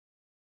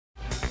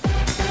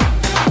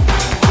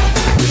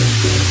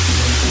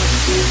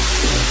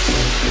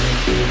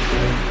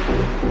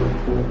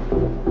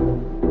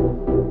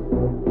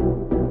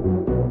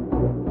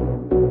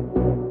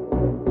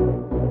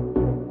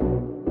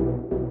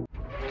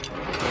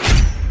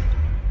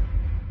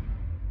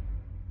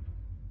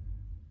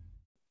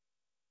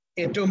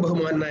ഏറ്റവും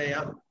ബഹുമാനായ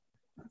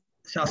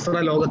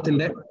ശാസ്ത്ര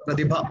ലോകത്തിന്റെ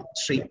പ്രതിഭ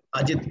ശ്രീ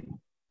അജിത്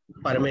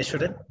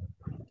പരമേശ്വരൻ,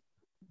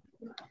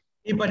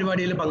 ഈ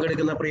പരിപാടിയിൽ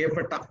പങ്കെടുക്കുന്ന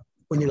പ്രിയപ്പെട്ട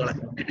കുഞ്ഞുങ്ങളെ,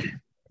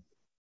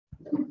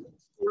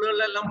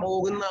 സ്കൂളുകളിലെല്ലാം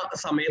പോകുന്ന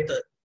സമയത്ത്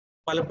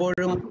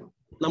പലപ്പോഴും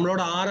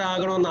നമ്മളോട്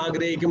ആരാകണമെന്ന്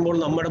ആഗ്രഹിക്കുമ്പോൾ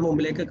നമ്മുടെ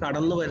മുമ്പിലേക്ക്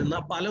കടന്നു വരുന്ന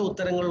പല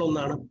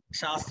ഉത്തരങ്ങളിലൊന്നാണ്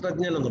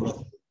ശാസ്ത്രജ്ഞൻ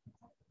എന്നുള്ളത്.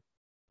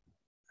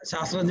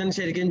 ശാസ്ത്രജ്ഞൻ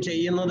ശരിക്കും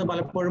ചെയ്യുന്നത്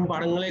പലപ്പോഴും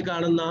പടങ്ങളിൽ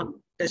കാണുന്ന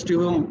ടെസ്റ്റ്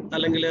ട്യൂബും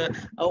അല്ലെങ്കിൽ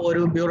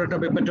ഒരു ബ്യൂറട്ടോ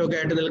പിപ്പറ്റോ ഒക്കെ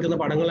ആയിട്ട് നിൽക്കുന്ന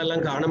പടങ്ങളെല്ലാം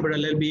കാണുമ്പോഴും,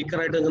 അല്ലെങ്കിൽ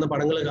ബീക്കറായിട്ട് നിൽക്കുന്ന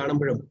പടങ്ങൾ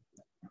കാണുമ്പോഴും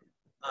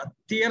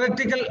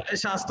തിയററ്റിക്കൽ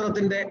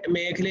ശാസ്ത്രത്തിന്റെ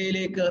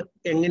മേഖലയിലേക്ക്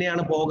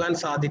എങ്ങനെയാണ് പോകാൻ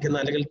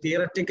സാധിക്കുന്നത്, അല്ലെങ്കിൽ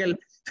തിയററ്റിക്കൽ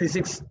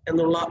ഫിസിക്സ്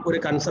എന്നുള്ള ഒരു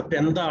കൺസെപ്റ്റ്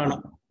എന്താണ്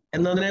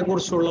എന്നതിനെ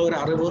കുറിച്ചുള്ള ഒരു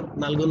അറിവ്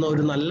നൽകുന്ന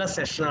ഒരു നല്ല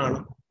സെഷനാണ്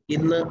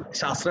ഇന്ന്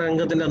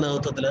ശാസ്ത്രരംഗത്തിന്റെ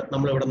നേതൃത്വത്തിൽ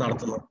നമ്മളിവിടെ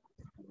നടത്തുന്നത്.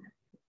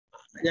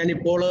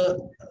 ഞാനിപ്പോൾ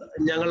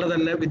ഞങ്ങളുടെ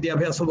തന്നെ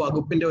വിദ്യാഭ്യാസ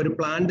വകുപ്പിന്റെ ഒരു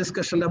പ്ലാൻ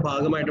ഡിസ്കഷന്റെ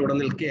ഭാഗമായിട്ട് ഇവിടെ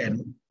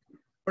നിൽക്കുകയായിരുന്നു.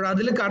 അപ്പോൾ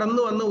അതിൽ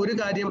കടന്നു വന്ന ഒരു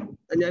കാര്യം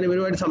ഞാൻ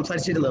ഇവരുമായിട്ട്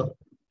സംസാരിച്ചിരുന്നത്,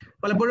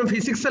 പലപ്പോഴും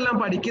ഫിസിക്സ് എല്ലാം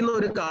പഠിക്കുന്ന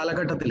ഒരു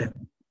കാലഘട്ടത്തിൽ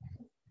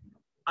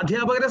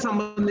അധ്യാപകരെ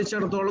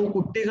സംബന്ധിച്ചിടത്തോളം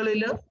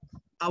കുട്ടികളിൽ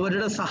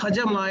അവരുടെ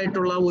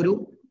സഹജമായിട്ടുള്ള ഒരു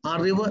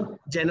അറിവ്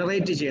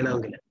ജനറേറ്റ്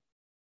ചെയ്യണമെങ്കിൽ,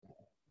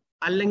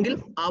 അല്ലെങ്കിൽ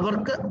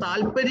അവർക്ക്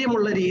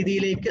താല്പര്യമുള്ള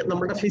രീതിയിലേക്ക്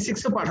നമ്മുടെ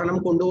ഫിസിക്സ് പഠനം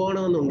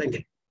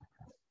കൊണ്ടുപോകണമെന്നുണ്ടെങ്കിൽ,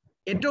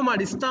 ഏറ്റവും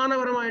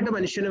അടിസ്ഥാനപരമായിട്ട്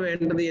മനുഷ്യന്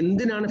വേണ്ടത്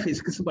എന്തിനാണ്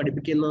ഫിസിക്സ്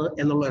പഠിപ്പിക്കുന്നത്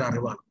എന്നുള്ള ഒരു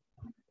അറിവാണ്.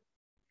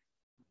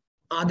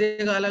 ആദ്യ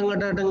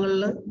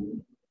കാലഘട്ടങ്ങളിൽ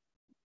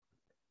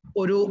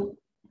ഒരു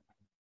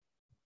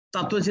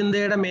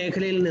തത്വചിന്തയുടെ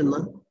മേഖലയിൽ നിന്ന്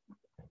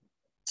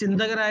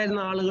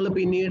ചിന്തകരായിരുന്ന ആളുകൾ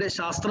പിന്നീട്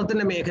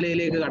ശാസ്ത്രത്തിന്റെ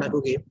മേഖലയിലേക്ക്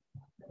കടക്കുകയും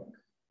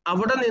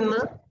അവിടെ നിന്ന്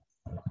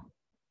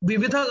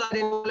വിവിധ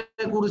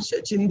കാര്യങ്ങളെ കുറിച്ച്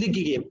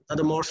ചിന്തിക്കുകയും,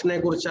 അത് മോഷനെ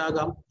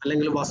കുറിച്ചാകാം,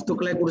 അല്ലെങ്കിൽ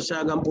വസ്തുക്കളെ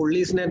കുറിച്ചാകാം,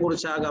 പോലീസിനെ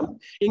കുറിച്ചാകാം,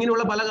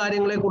 ഇങ്ങനെയുള്ള പല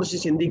കാര്യങ്ങളെ കുറിച്ച്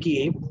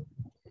ചിന്തിക്കുകയും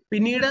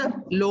പിന്നീട്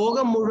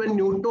ലോകം മുഴുവൻ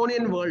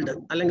ന്യൂട്ടോണിയൻ വേൾഡ്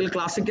അല്ലെങ്കിൽ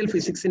ക്ലാസിക്കൽ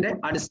ഫിസിക്സിന്റെ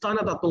അടിസ്ഥാന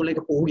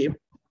തത്വങ്ങളിലേക്ക് പോവുകയും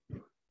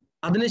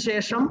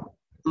അതിനുശേഷം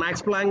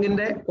മാക്സ്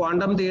പ്ലാങ്കിന്റെ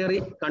ക്വാണ്ടം തിയറി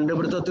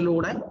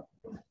കണ്ടുപിടുത്തത്തിലൂടെ,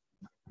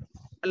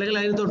 അല്ലെങ്കിൽ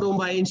അതിന് തൊട്ട്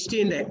മുമ്പ്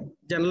ഐൻസ്റ്റീന്റെ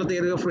ജനറൽ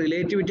തിയറി ഓഫ്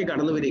റിലേറ്റിവിറ്റി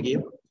കടന്നു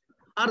വരികയും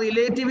ആ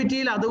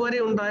റിലേറ്റിവിറ്റിയിൽ അതുവരെ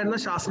ഉണ്ടായിരുന്ന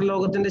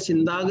ശാസ്ത്രലോകത്തിന്റെ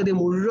ചിന്താഗതി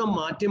മുഴുവൻ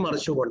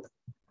മാറ്റിമറിച്ചുകൊണ്ട്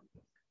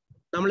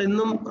നമ്മൾ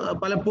ഇന്നും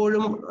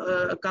പലപ്പോഴും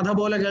കഥ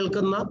പോലെ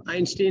കേൾക്കുന്ന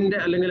ഐൻസ്റ്റീന്റെ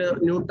അല്ലെങ്കിൽ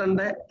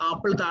ന്യൂട്ടന്റെ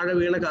ആപ്പിൾ താഴെ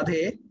വീണ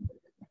കഥയെ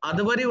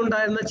അതുവരെ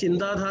ഉണ്ടായിരുന്ന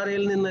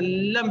ചിന്താധാരയിൽ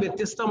നിന്നെല്ലാം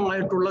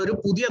വ്യത്യസ്തമായിട്ടുള്ള ഒരു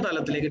പുതിയ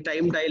തലത്തിലേക്ക്,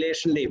 ടൈം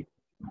ഡൈലേഷന്റെയും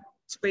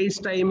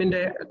സ്പേസ്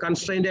ടൈമിന്റെ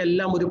കൺസ്ട്രെയിന്റ്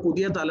എല്ലാം ഒരു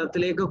പുതിയ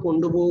തലത്തിലേക്ക്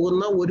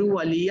കൊണ്ടുപോകുന്ന ഒരു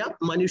വലിയ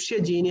മനുഷ്യ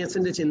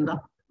ജീനിയസിന്റെ ചിന്ത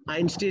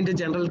ഐൻസ്റ്റീന്റെ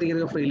ജനറൽ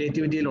തിയറി ഓഫ്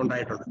റിലേറ്റിവിറ്റിയിൽ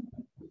ഉണ്ടായിട്ടുണ്ട്.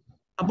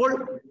 അപ്പോൾ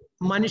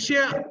മനുഷ്യ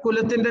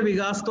കുലത്തിന്റെ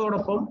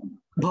വികാസത്തോടൊപ്പം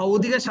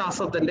ഭൗതിക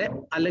ശാസ്ത്രത്തിന്റെ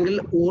അല്ലെങ്കിൽ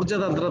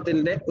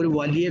ഊർജതന്ത്രത്തിന്റെ ഒരു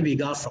വലിയ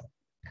വികാസം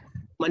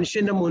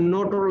മനുഷ്യന്റെ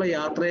മുന്നോട്ടുള്ള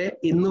യാത്രയെ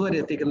ഇന്ന് വരെ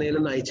എത്തിക്കുന്നതിൽ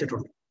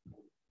നയിച്ചിട്ടുണ്ട്.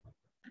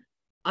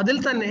 അതിൽ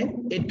തന്നെ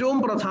ഏറ്റവും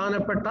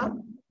പ്രധാനപ്പെട്ട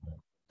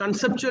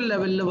കൺസെപ്ച്വൽ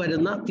ലെവലിൽ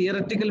വരുന്ന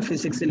തിയററ്റിക്കൽ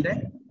ഫിസിക്സിന്റെ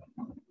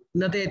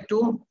ഇന്നത്തെ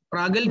ഏറ്റവും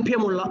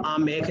പ്രാഗൽഭ്യമുള്ള ആ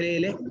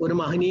മേഖലയിലെ ഒരു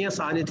മഹനീയ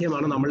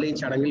സാന്നിധ്യമാണ് നമ്മൾ ഈ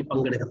ചടങ്ങിൽ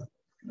പങ്കെടുക്കുന്നത്.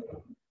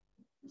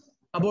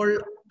 അപ്പോൾ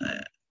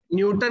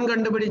ന്യൂട്ടൺ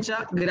കണ്ടുപിടിച്ച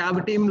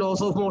ഗ്രാവിറ്റിയും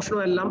ലോസ് ഓഫ്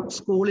മോഷനും എല്ലാം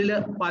സ്കൂളിൽ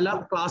പല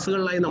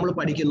ക്ലാസ്സുകളിലായി നമ്മൾ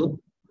പഠിക്കുന്നു.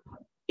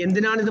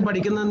 എന്തിനാണ് ഇത്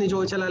പഠിക്കുന്നതെന്ന്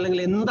ചോദിച്ചാൽ,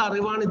 അല്ലെങ്കിൽ എന്ത്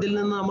അറിവാണ് ഇതിൽ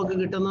നിന്ന് നമുക്ക്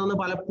കിട്ടുന്നതെന്ന്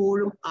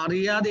പലപ്പോഴും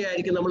അറിയാതെ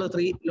ആയിരിക്കും നമ്മൾ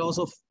 3 ലോസ്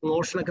ഓഫ്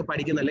മോഷൻ ഒക്കെ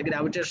പഠിക്കുന്നത്, അല്ലെങ്കിൽ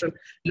ഗ്രാവിറ്റേഷൻ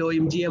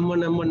ലോയും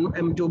G(m1 m1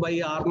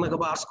 m2/r) എന്നൊക്കെ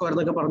r²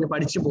 എന്നൊക്കെ പറഞ്ഞ്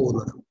പഠിച്ചു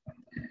പോകുന്നത്.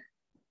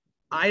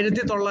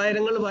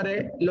 1900 വരെ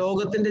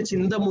ലോകത്തിന്റെ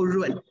ചിന്ത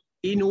മുഴുവൻ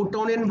ഈ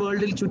ന്യൂട്ടോണിയൻ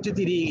വേൾഡിൽ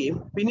ചുറ്റിത്തിരിയുകയും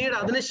പിന്നീട്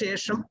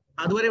അതിനുശേഷം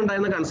അതുവരെ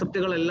ഉണ്ടായിരുന്ന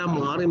കൺസെപ്റ്റുകളെല്ലാം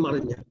മാറി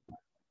മറിഞ്ഞ്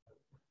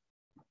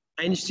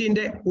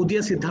ഐൻസ്റ്റീന്റെ പുതിയ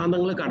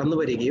സിദ്ധാന്തങ്ങൾ കടന്നു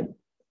വരികയും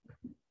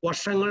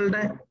വർഷങ്ങളുടെ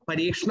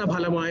പരീക്ഷണ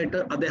ഫലമായിട്ട്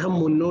അദ്ദേഹം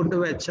മുന്നോട്ട്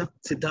വെച്ച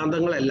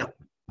സിദ്ധാന്തങ്ങളെല്ലാം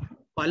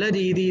പല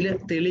രീതിയിൽ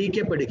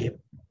തെളിയിക്കപ്പെടുകയും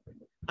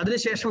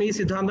അതിനുശേഷം ഈ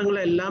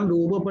സിദ്ധാന്തങ്ങളെല്ലാം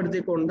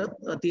രൂപപ്പെടുത്തിക്കൊണ്ട്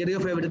തിയറി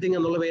ഓഫ് എവരിത്തിങ്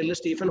എന്നുള്ള പേരിൽ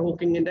സ്റ്റീഫൻ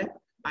ഹോക്കിങ്ങിന്റെ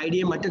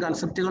ഐഡിയയും മറ്റ്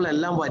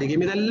കൺസെപ്റ്റുകളെല്ലാം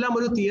വരികയും ഇതെല്ലാം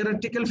ഒരു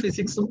തിയററ്റിക്കൽ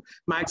ഫിസിക്സും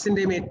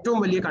മാത്സിന്റെയും ഏറ്റവും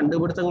വലിയ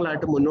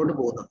കണ്ടുപിടുത്തങ്ങളായിട്ട് മുന്നോട്ട്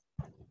പോകുന്നത്.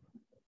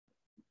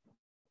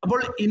 അപ്പോൾ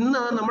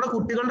ഇന്ന് നമ്മുടെ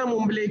കുട്ടികളുടെ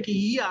മുമ്പിലേക്ക്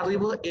ഈ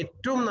അറിവ്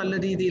ഏറ്റവും നല്ല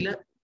രീതിയിൽ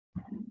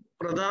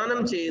പ്രദാനം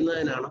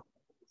ചെയ്യുന്നതിനാണ്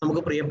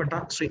നമുക്ക് പ്രിയപ്പെട്ട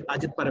ശ്രീ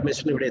അജിത്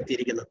പരമേശ്വരൻ ഇവിടെ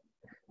എത്തിയിരിക്കുന്നത്.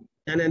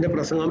 ഞാൻ എൻ്റെ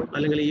പ്രസംഗം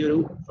അല്ലെങ്കിൽ ഈ ഒരു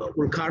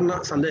ഉദ്ഘാടന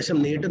സന്ദേശം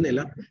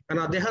നീട്ടുന്നില്ല,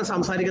 കാരണം അദ്ദേഹം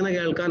സംസാരിക്കുന്ന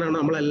കേൾക്കാനാണ്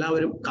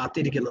നമ്മളെല്ലാവരും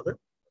കാത്തിരിക്കുന്നത്.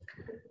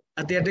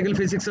 തിയററ്റിക്കൽ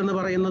ഫിസിക്സ് എന്ന്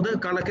പറയുന്നത്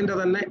കണക്കിന്റെ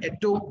തന്നെ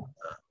ഏറ്റവും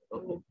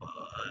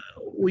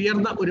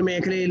ഉയർന്ന ഒരു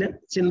മേഖലയിൽ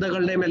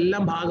ചിന്തകളുടെയും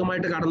എല്ലാം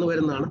ഭാഗമായിട്ട് കടന്നു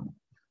വരുന്നതാണ്.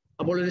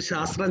 അപ്പോൾ ഒരു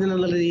ശാസ്ത്രജ്ഞൻ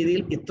എന്നുള്ള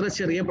രീതിയിൽ ഇത്ര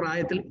ചെറിയ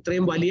പ്രായത്തിൽ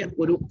ഇത്രയും വലിയ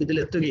ഒരു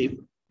ഇതിലെത്തുകയും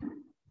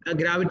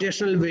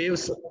ഗ്രാവിറ്റേഷണൽ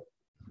വേവ്സ്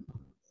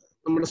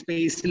നമ്മുടെ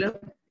സ്പേസിൽ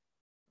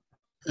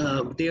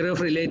തിയറി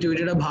ഓഫ്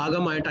റിലേറ്റിവിറ്റിയുടെ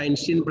ഭാഗമായിട്ട്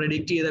ഐൻസ്റ്റീൻ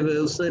പ്രെഡിക്റ്റ് ചെയ്ത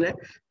വേവ്സിനെ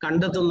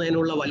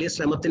കണ്ടെത്തുന്നതിനുള്ള വലിയ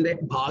ശ്രമത്തിന്റെ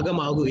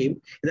ഭാഗമാകുകയും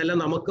ഇതെല്ലാം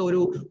നമുക്ക്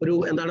ഒരു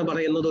എന്താണ്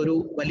പറയുന്നത്, ഒരു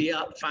വലിയ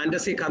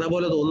ഫാന്റസി കഥ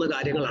പോലെ തോന്നുന്ന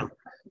കാര്യങ്ങളാണ്.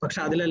 പക്ഷെ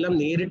അതിലെല്ലാം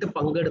നേരിട്ട്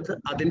പങ്കെടുത്ത്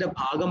അതിന്റെ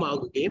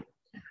ഭാഗമാകുകയും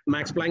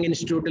മാക്സ് പ്ലാങ്ക്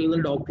ഇൻസ്റ്റിറ്റ്യൂട്ടിൽ നിന്ന്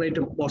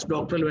ഡോക്ടറേറ്റും പോസ്റ്റ്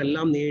ഡോക്ടറലും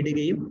എല്ലാം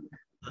നേടുകയും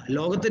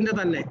ലോകത്തിന്റെ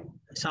തന്നെ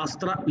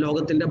ശാസ്ത്ര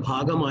ലോകത്തിന്റെ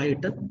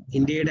ഭാഗമായിട്ട്,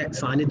 ഇന്ത്യയുടെ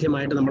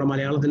സാന്നിധ്യമായിട്ട്, നമ്മുടെ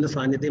മലയാളത്തിന്റെ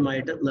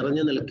സാന്നിധ്യമായിട്ട്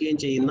നിറഞ്ഞു നിൽക്കുകയും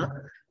ചെയ്യുന്ന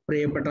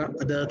പ്രിയപ്പെട്ട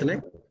അദ്ദേഹത്തിനെ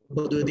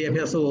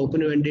പൊതുവിദ്യാഭ്യാസ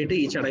വകുപ്പിന് വേണ്ടിയിട്ട്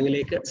ഈ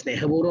ചടങ്ങിലേക്ക്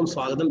സ്നേഹപൂർവ്വം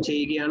സ്വാഗതം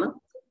ചെയ്യുകയാണ്.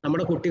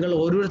 നമ്മുടെ കുട്ടികൾ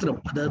ഓരോരുത്തരും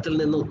അദ്ദേഹത്തിൽ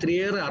നിന്ന്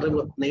ഒത്തിരിയേറെ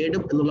അറിവ്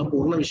നേടും എന്നുള്ള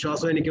പൂർണ്ണ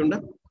വിശ്വാസം എനിക്കുണ്ട്.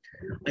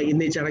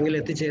 ഇന്ന് ഈ ചടങ്ങിൽ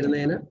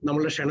എത്തിച്ചേരുന്നതിന്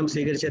നമ്മളുടെ ക്ഷണം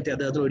സ്വീകരിച്ചെത്തിയ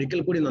അദ്ദേഹത്തിന്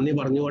ഒരിക്കൽ കൂടി നന്ദി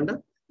പറഞ്ഞുകൊണ്ട്,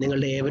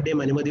 നിങ്ങളുടെ ഏവരുടെയും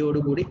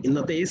അനുമതിയോടുകൂടി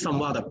ഇന്നത്തെ ഈ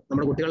സംവാദം,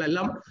 നമ്മുടെ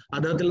കുട്ടികളെല്ലാം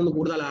അദ്ദേഹത്തിൽ നിന്ന്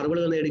കൂടുതൽ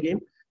അറിവുകൾ നേടുകയും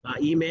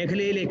ഈ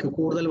മേഖലയിലേക്ക്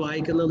കൂടുതൽ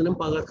വായിക്കുന്നതിനും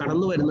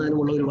കടന്നു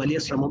വരുന്നതിനുമുള്ള ഒരു വലിയ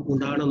ശ്രമം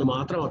ഉണ്ടാകണമെന്ന്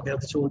മാത്രം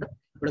അഭ്യർത്ഥിച്ചുകൊണ്ട്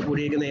ഇവിടെ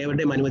കൂടിയിരിക്കുന്ന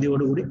ഏവരുടെയും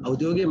അനുമതിയോടുകൂടി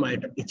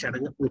ഔദ്യോഗികമായിട്ട് ഈ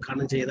ചടങ്ങ്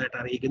ഉദ്ഘാടനം ചെയ്തതായിട്ട്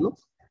അറിയിക്കുന്നു.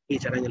 ഈ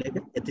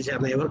ചടങ്ങിലേക്ക്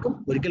എത്തിച്ചേർന്ന ഏവർക്കും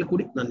ഒരിക്കൽ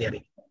കൂടി നന്ദി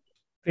അറിയിക്കുന്നു.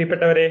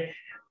 പ്രിയപ്പെട്ടവരെ,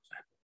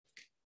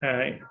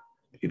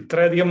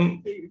 ഇത്രയധികം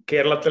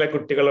കേരളത്തിലെ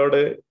കുട്ടികളോട്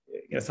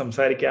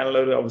സംസാരിക്കാനുള്ള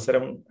ഒരു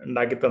അവസരം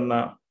ഉണ്ടാക്കി തന്ന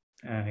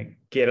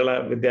കേരള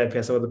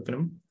വിദ്യാഭ്യാസ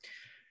വകുപ്പിനും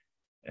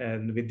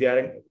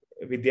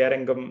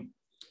വിദ്യാരംഗം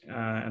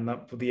എന്ന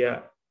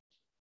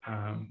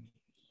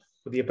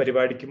പുതിയ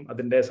പരിപാടിക്കും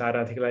അതിൻ്റെ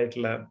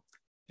സാരാധികളായിട്ടുള്ള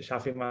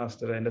ഷാഫി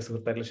മാസ്റ്റർ, എൻ്റെ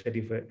സുഹൃത്തായിട്ടുള്ള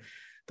ഷെരീഫ്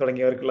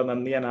തുടങ്ങിയവർക്കുള്ള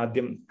നന്ദി ഞാൻ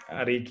ആദ്യം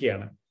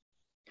അറിയിക്കുകയാണ്.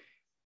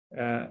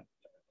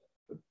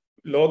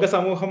 ലോക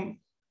സമൂഹം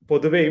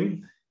പൊതുവെയും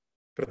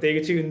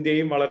പ്രത്യേകിച്ച്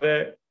ഇന്ത്യയും വളരെ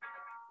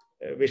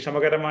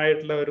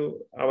വിഷമകരമായിട്ടുള്ള ഒരു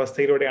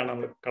അവസ്ഥയിലൂടെയാണ്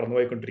നമ്മൾ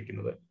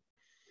കടന്നുപോയിക്കൊണ്ടിരിക്കുന്നത്.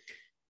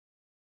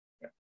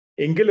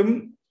 എങ്കിലും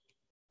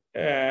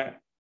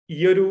ഈ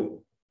ഒരു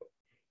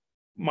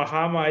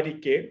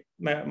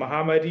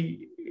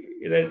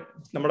മഹാമാരിയുടെ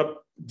നമ്മുടെ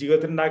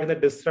ജീവിതത്തിൽ ഉണ്ടാക്കുന്ന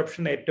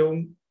ഡിസ്റപ്ഷൻ ഏറ്റവും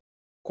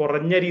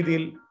കുറഞ്ഞ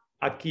രീതിയിൽ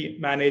ആക്കി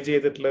മാനേജ്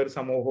ചെയ്തിട്ടുള്ള ഒരു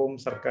സമൂഹവും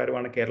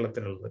സർക്കാരുമാണ്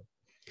കേരളത്തിനുള്ളത്.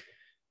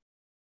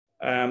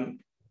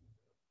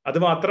 അത്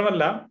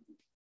മാത്രമല്ല,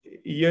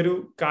 ഈ ഒരു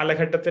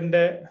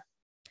കാലഘട്ടത്തിന്റെ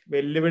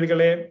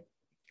വെല്ലുവിളികളെ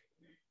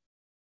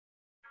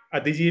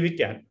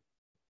അതിജീവിക്കാൻ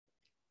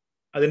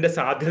അതിന്റെ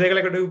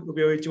സാധ്യതകളെ കൂടി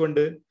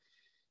ഉപയോഗിച്ചുകൊണ്ട്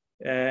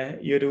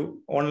ഈ ഒരു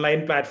ഓൺലൈൻ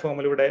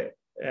പ്ലാറ്റ്ഫോമിലൂടെ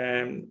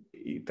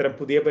ഇത്തരം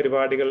പുതിയ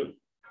പരിപാടികൾ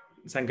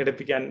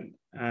സംഘടിപ്പിക്കാൻ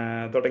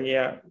തുടങ്ങിയ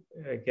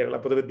കേരള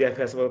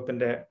പൊതുവിദ്യാഭ്യാസ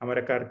വകുപ്പിന്റെ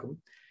അമരക്കാർക്കും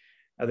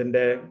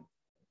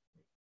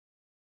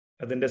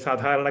അതിന്റെ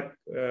സാധാരണ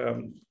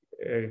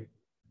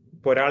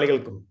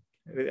പോരാളികൾക്കും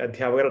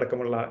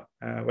അധ്യാപകരടക്കമുള്ള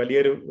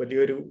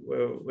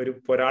വലിയൊരു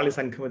പോരാളി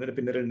സംഘം ഇതിന്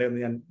പിന്നിലുണ്ട് എന്ന്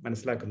ഞാൻ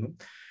മനസ്സിലാക്കുന്നു.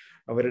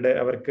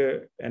 അവർക്ക്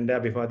എൻ്റെ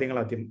അഭിവാദ്യങ്ങൾ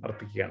ആദ്യം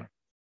അർപ്പിക്കുകയാണ്.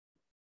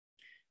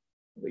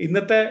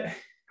 ഇന്നത്തെ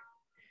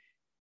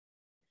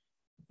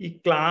ഈ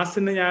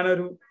ക്ലാസ്സിന്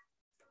ഞാനൊരു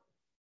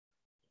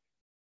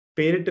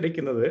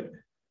പേരിട്ടിരിക്കുന്നത്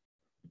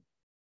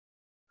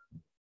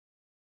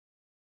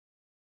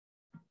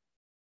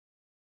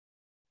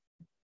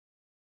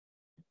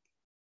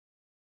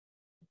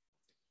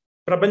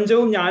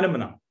പ്രപഞ്ചവും ഞാനും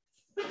എന്നാണ്.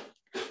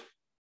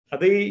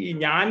 അത് ഈ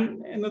ഞാൻ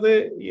എന്നത്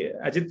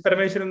അജിത്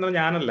പരമേശ്വരൻ എന്ന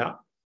ഞാനല്ല,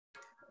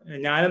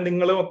 ഞാനും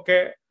നിങ്ങളും ഒക്കെ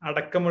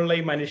അടക്കമുള്ള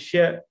ഈ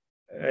മനുഷ്യ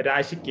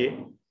രാശിക്ക്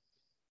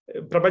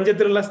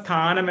പ്രപഞ്ചത്തിലുള്ള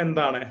സ്ഥാനം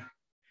എന്താണ്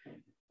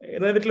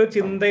എന്നതിനെ പറ്റിയുള്ള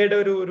ചിന്തയുടെ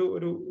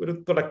ഒരു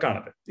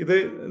തുടക്കമാണത്. ഇത്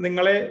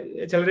നിങ്ങളെ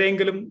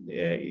ചിലരെങ്കിലും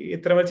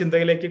ഇത്തരം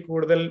ചിന്തയിലേക്ക്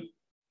കൂടുതൽ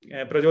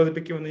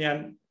പ്രചോദിപ്പിക്കുമെന്ന് ഞാൻ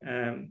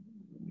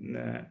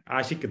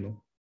ആശിക്കുന്നു.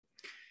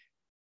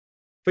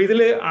 അപ്പൊ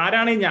ഇതിൽ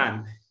ആരാണ്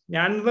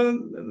ഞാൻ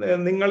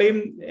നിങ്ങളെയും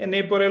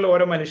എന്നെ പോലെയുള്ള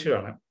ഓരോ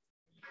മനുഷ്യരാണ്.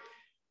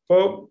 ഇപ്പോ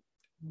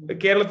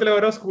കേരളത്തിലെ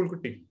ഓരോ സ്കൂൾ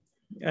കുട്ടി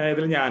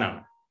ഇതിൽ ഞാനാണ്.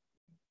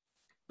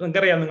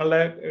 നിങ്ങൾക്കറിയാം,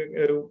 നിങ്ങളുടെ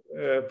ഒരു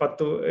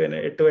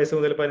 8 വയസ്സ്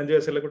മുതൽ 15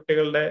 വയസ്സുള്ള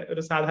കുട്ടികളുടെ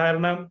ഒരു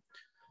സാധാരണ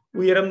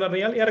ഉയരം എന്ന്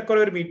പറഞ്ഞാൽ ഏറെക്കുറെ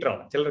 1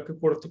 മീറ്ററാണ്. ചിലർക്ക്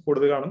കുറച്ച്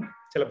കൂടുതൽ കാണും,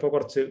 ചിലപ്പോൾ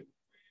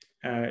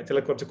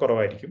കുറച്ച്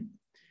കുറവായിരിക്കും.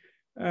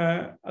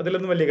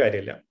 അതിലൊന്നും വലിയ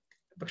കാര്യമില്ല.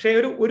 പക്ഷെ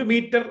 1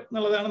 മീറ്റർ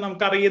എന്നുള്ളതാണ്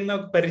നമുക്കറിയുന്ന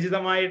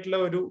പരിചിതമായിട്ടുള്ള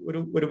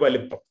ഒരു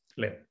വലിപ്പം,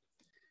 അല്ലെ?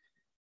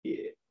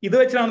 ഇത്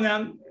വെച്ചാണ്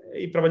ഞാൻ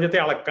ഈ പ്രപഞ്ചത്തെ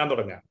അളക്കാൻ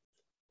തുടങ്ങുക.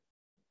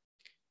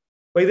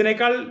 അപ്പൊ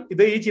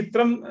ഈ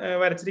ചിത്രം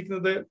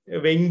വരച്ചിരിക്കുന്നത്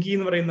വെങ്കി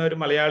എന്ന് പറയുന്ന ഒരു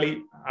മലയാളി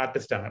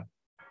ആർട്ടിസ്റ്റാണ്.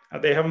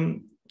 അദ്ദേഹം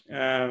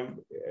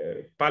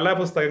പല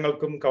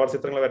പുസ്തകങ്ങൾക്കും കവർ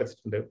ചിത്രങ്ങൾ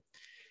വരച്ചിട്ടുണ്ട്.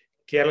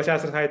 കേരള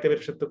ശാസ്ത്ര സാഹിത്യ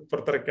പരിഷത്ത്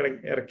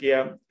പുറത്തിറക്കിയ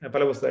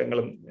പല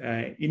പുസ്തകങ്ങളും,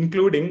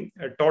 ഇൻക്ലൂഡിങ്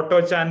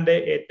ടോട്ടോച്ചാന്റെ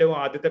ഏറ്റവും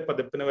ആദ്യത്തെ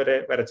പതിപ്പിന് വരെ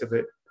വരച്ചത്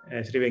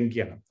ശ്രീ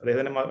വെങ്കിയാണ്.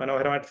 അദ്ദേഹത്തിന്റെ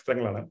മനോഹരമായ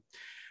ചിത്രങ്ങളാണ്.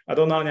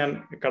 അതൊന്നാണ് ഞാൻ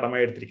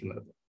കടമായി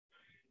എടുത്തിരിക്കുന്നത്.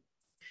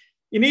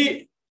 ഇനി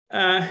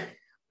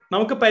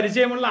നമുക്ക്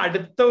പരിചയമുള്ള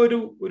അടുത്ത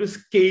ഒരു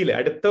സ്കെയില്,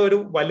 അടുത്ത ഒരു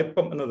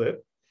വലിപ്പം എന്നത്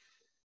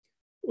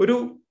ഒരു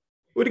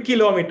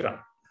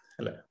കിലോമീറ്ററാണ്,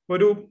 അല്ലെ?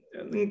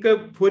 നിങ്ങൾക്ക്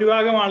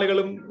ഭൂരിഭാഗം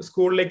ആളുകളും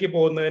സ്കൂളിലേക്ക്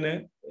പോകുന്നതിന്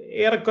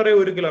ഏറെക്കുറെ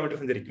 1 കിലോമീറ്റർ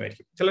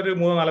സഞ്ചരിക്കുമായിരിക്കും. ചിലർ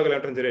 3-4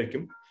 കിലോമീറ്റർ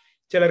സഞ്ചരിക്കുമായിരിക്കും.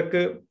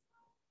 ചിലർക്ക്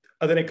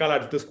അതിനേക്കാൾ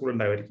അടുത്ത് സ്കൂൾ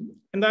ഉണ്ടായിരിക്കും.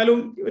 എന്തായാലും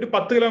ഒരു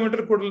 10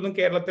 കിലോമീറ്റർ കൂടുതലൊന്നും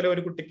കേരളത്തിലെ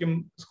ഒരു കുട്ടിക്കും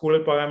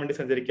സ്കൂളിൽ പോകാൻ വേണ്ടി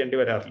സഞ്ചരിക്കേണ്ടി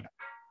വരാറില്ല.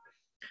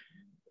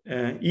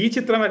 ഈ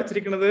ചിത്രം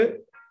വരച്ചിരിക്കുന്നത്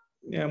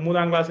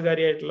 3-ാം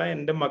ക്ലാസ്സുകാരിയായിട്ടുള്ള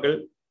എൻ്റെ മകൾ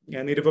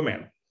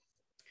നിരുപമയാണ്.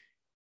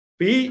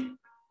 ഈ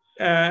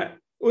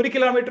 1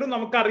 കിലോമീറ്റർ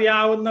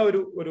നമുക്കറിയാവുന്ന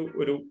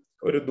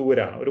ഒരു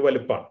ദൂരാണ്, ഒരു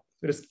വലുപ്പമാണ്,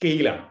 ഒരു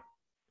സ്കെയിലാണ്.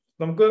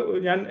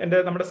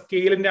 നമ്മുടെ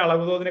സ്കെയിലിന്റെ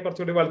അളവ് തോതിനെ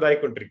കുറച്ചുകൂടി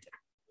വലുതായിക്കൊണ്ടിരിക്കുക.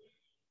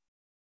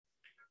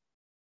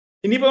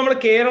 ഇനിയിപ്പോ നമ്മൾ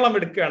കേരളം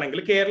എടുക്കുകയാണെങ്കിൽ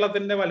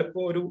കേരളത്തിന്റെ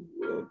വലുപ്പം ഒരു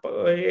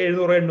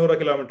 700-800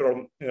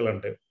 കിലോമീറ്ററോളം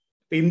നീളമുണ്ട്.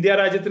 ഇന്ത്യ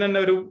രാജ്യത്തിന്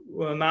തന്നെ ഒരു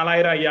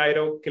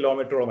 4000-5000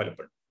 കിലോമീറ്ററോളം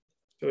വലുപ്പമുണ്ട്.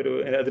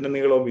 അതിന്റെ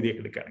നീളവും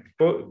വീതിയൊക്കെ എടുക്കുകയാണെങ്കിൽ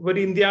ഇപ്പോൾ ഒരു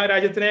ഇന്ത്യ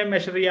രാജ്യത്തിനെ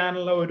മെഷർ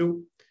ചെയ്യാനുള്ള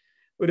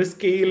ഒരു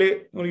സ്കെയില്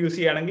യൂസ്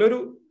ചെയ്യുകയാണെങ്കിൽ ഒരു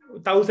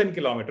 1000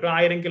 കിലോമീറ്റർ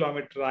 1000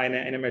 കിലോമീറ്റർ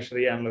അതിനെ മെഷർ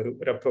ചെയ്യാനുള്ള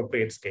ഒരു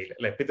അപ്രോപ്രിയേറ്റ് സ്കെയിൽ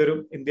അല്ലെ. ഇപ്പൊ ഇതൊരു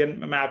ഇന്ത്യൻ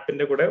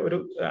മാപ്പിന്റെ കൂടെ ഒരു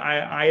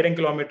 1000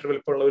 കിലോമീറ്റർ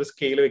വലുപ്പമുള്ള ഒരു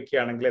സ്കെയിൽ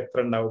വെക്കുകയാണെങ്കിൽ എത്ര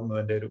ഉണ്ടാവും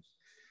എന്നതിന്റെ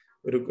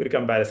ഒരു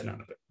കമ്പാരിസൺ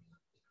ആണത്.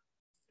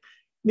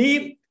 നീ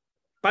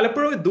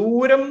പലപ്പോഴും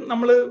ദൂരം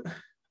നമ്മൾ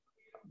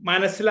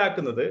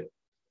മനസ്സിലാക്കുന്നത്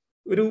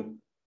ഒരു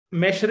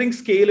മെഷറിംഗ്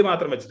സ്കെയിൽ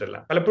മാത്രം വെച്ചിട്ടല്ല,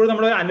 പലപ്പോഴും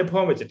നമ്മൾ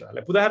അനുഭവം വെച്ചിട്ടല്ല.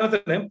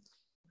 ഉദാഹരണത്തിന്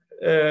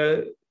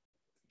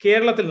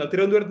കേരളത്തിൽ നിന്ന്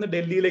തിരുവനന്തപുരത്ത് നിന്ന്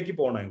ഡൽഹിയിലേക്ക്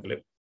പോകണമെങ്കിൽ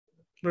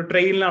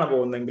ട്രെയിനിലാണ്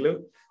പോകുന്നതെങ്കിൽ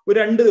ഒരു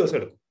 2 ദിവസം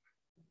എടുക്കും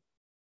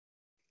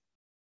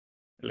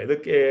അല്ലെ. ഇത്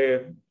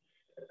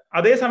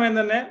അതേസമയം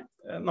തന്നെ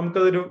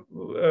നമുക്കതൊരു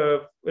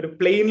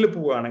പ്ലെയിനിൽ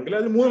പോവുകയാണെങ്കിൽ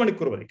അത് 3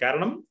 മണിക്കൂർ മതി.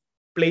 കാരണം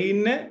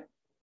പ്ലെയിനിന്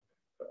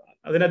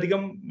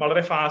അതിനധികം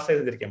വളരെ ഫാസ്റ്റ് ആയി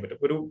സഞ്ചരിക്കാൻ പറ്റും.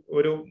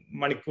 ഒരു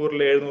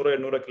മണിക്കൂറിൽ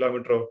 700-800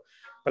 കിലോമീറ്ററോ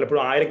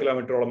പലപ്പോഴും 1000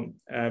 കിലോമീറ്ററോളം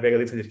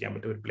വേഗതയിൽ സഞ്ചരിക്കാൻ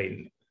പറ്റും ഒരു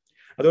പ്ലെയിനിന്.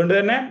 അതുകൊണ്ട്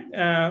തന്നെ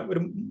ഒരു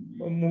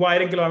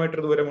 3000 കിലോമീറ്റർ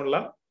ദൂരമുള്ള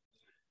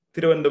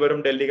തിരുവനന്തപുരം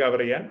ഡൽഹി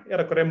കവർ ചെയ്യാൻ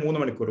ഏറെക്കുറെ 3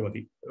 മണിക്കൂർ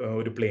മതി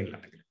ഒരു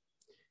പ്ലെയിനിലാണെങ്കിൽ.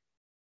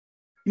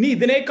 ഇനി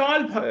ഇതിനേക്കാൾ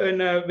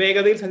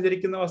വേഗതയിൽ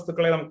സഞ്ചരിക്കുന്ന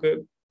വസ്തുക്കളെ നമുക്ക്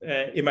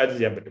ഇമാജിൻ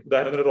ചെയ്യാൻ പറ്റും.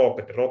 ഉദാഹരണത്തിന്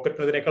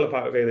റോക്കറ്റിന് ഇതിനേക്കാൾ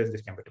വേഗതയിൽ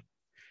സഞ്ചരിക്കാൻ പറ്റും.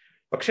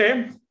 പക്ഷേ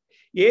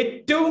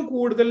ഏറ്റവും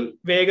കൂടുതൽ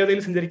വേഗതയിൽ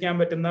സഞ്ചരിക്കാൻ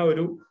പറ്റുന്ന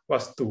ഒരു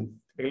വസ്തു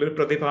അല്ലെങ്കിൽ ഒരു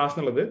പ്രതിഭാസം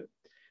എന്നുള്ളത്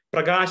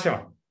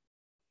പ്രകാശമാണ്.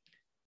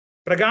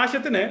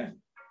 പ്രകാശത്തിന്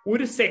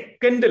ഒരു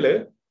സെക്കൻഡില്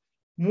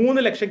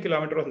 3 ലക്ഷം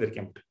കിലോമീറ്റർ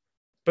സഞ്ചരിക്കാൻ പറ്റും.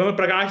 ഇപ്പൊ നമ്മൾ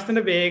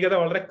പ്രകാശത്തിന്റെ വേഗത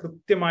വളരെ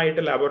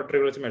കൃത്യമായിട്ട്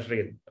ലാബോറട്ടറികൾ വെച്ച് മെഷർ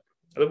ചെയ്യുന്നുണ്ട്.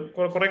 അത്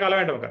കുറെ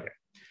കാലമായിട്ട് നമുക്കറിയാം.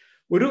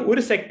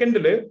 ഒരു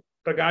സെക്കൻഡില്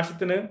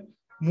പ്രകാശത്തിന്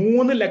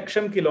 3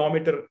 ലക്ഷം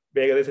കിലോമീറ്റർ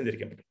വേഗതയിൽ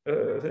സഞ്ചരിക്കാൻ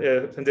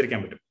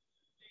പറ്റും.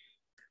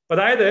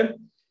 അതായത്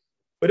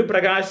ഒരു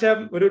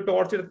ഒരു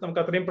ടോർച്ച് എടുത്ത്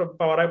നമുക്ക് അത്രയും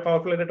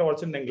പവർഫുൾ ആയിട്ട്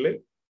ടോർച്ച് ഉണ്ടെങ്കിൽ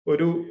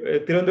ഒരു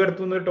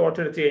തിരുവനന്തപുരത്ത് നിന്ന് ഒരു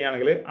ടോർച്ച് എടുത്ത്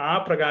കഴിഞ്ഞാണെങ്കിൽ ആ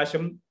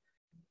പ്രകാശം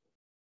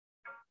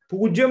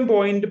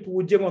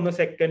 0.01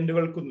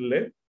 സെക്കൻഡുകൾക്കുള്ളിൽ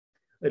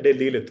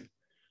ഡൽഹിയിലെത്തും.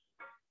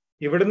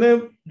 ഇവിടുന്ന്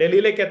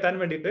ഡൽഹിയിലേക്ക് എത്താൻ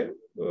വേണ്ടിയിട്ട്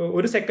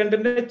ഒരു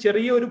സെക്കൻഡിന്റെ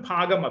ചെറിയൊരു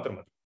ഭാഗം മാത്രം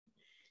മതി.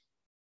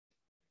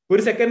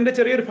 ഒരു സെക്കൻഡിന്റെ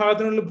ചെറിയൊരു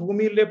ഭാഗത്തിനുള്ളിൽ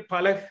ഭൂമിയിലെ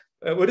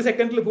ഒരു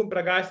സെക്കൻഡിൽ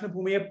പ്രകാശത്തിന്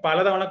ഭൂമിയെ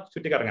പലതവണ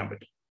ചുറ്റിക്കറങ്ങാൻ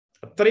പറ്റും.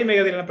 അത്രയും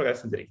വേഗതയിലാണ്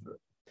പ്രകാശം സഞ്ചരിക്കുന്നത്.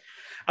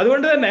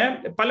 അതുകൊണ്ട് തന്നെ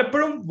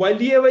പലപ്പോഴും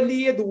വലിയ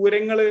വലിയ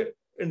ദൂരങ്ങൾ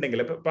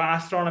ഉണ്ടെങ്കിൽ ഇപ്പൊ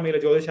ആസ്ട്രോണമിയിലെ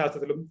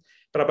ജ്യോതിശാസ്ത്രത്തിലും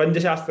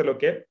പ്രപഞ്ചശാസ്ത്രത്തിലും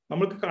ഒക്കെ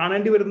നമുക്ക്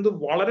കാണേണ്ടി വരുന്നത്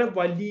വളരെ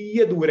വലിയ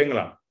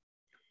ദൂരങ്ങളാണ്.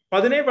 അപ്പൊ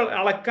അതിനെ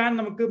അളക്കാൻ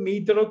നമുക്ക്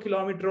മീറ്ററോ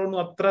കിലോമീറ്ററോ ഒന്നും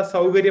അത്ര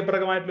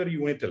സൗകര്യപ്രദമായിട്ടുള്ള ഒരു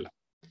യൂണിറ്റ് അല്ല.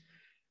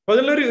 അപ്പൊ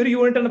അതിലൊരു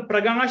യൂണിറ്റ് ആണ്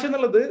പ്രകാശം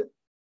എന്നുള്ളത്.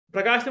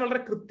 പ്രകാശത്തിന്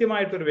വളരെ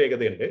കൃത്യമായിട്ടൊരു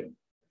വേഗതയുണ്ട്.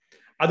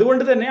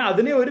 അതുകൊണ്ട് തന്നെ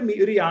അതിനെ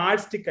ഒരു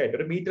യാർഡ് സ്റ്റിക്ക് ആയിട്ട്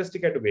ഒരു മീറ്റർ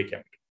സ്റ്റിക്ക് ആയിട്ട്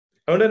ഉപയോഗിക്കാൻ പറ്റും.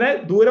 അതുകൊണ്ട് തന്നെ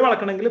ദൂരം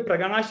അളക്കണമെങ്കിൽ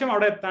പ്രകാശം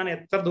അവിടെ എത്താൻ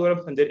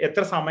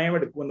എത്ര സമയം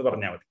എടുക്കുമെന്ന്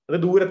പറഞ്ഞാൽ മതി. അത്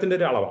ദൂരത്തിന്റെ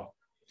ഒരു അളവാണ്.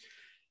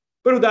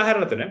 ഒരു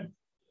ഉദാഹരണത്തിന്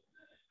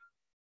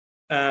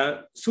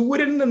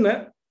സൂര്യനിൽ നിന്ന്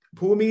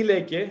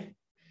ഭൂമിയിലേക്ക്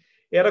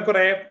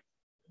ഏറെക്കുറെ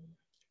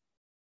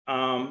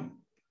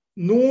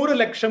 100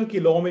 ലക്ഷം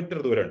കിലോമീറ്റർ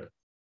ദൂരമുണ്ട്.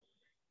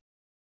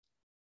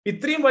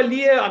 ഇത്രയും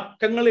വലിയ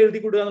അക്കങ്ങൾ എഴുതി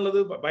കൊടുക്കുക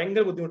എന്നുള്ളത്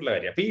ഭയങ്കര ബുദ്ധിമുട്ടുള്ള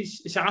കാര്യമാണ്. അപ്പൊ ഈ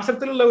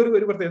ശാസ്ത്രത്തിലുള്ള ഒരു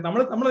പ്രത്യേകത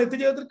നമ്മൾ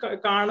നിത്യജീവിതത്തിൽ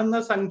കാണുന്ന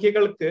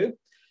സംഖ്യകൾക്ക്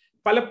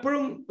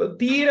പലപ്പോഴും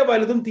തീരെ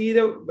വലുതും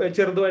തീരെ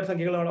ചെറുതുമായ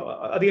സംഖ്യകൾ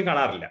അധികം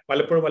കാണാറില്ല.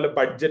 പലപ്പോഴും വല്ല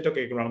ബഡ്ജറ്റ്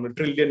ഒക്കെ നമ്മൾ $1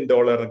 ട്രില്യൺ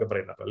എന്നൊക്കെ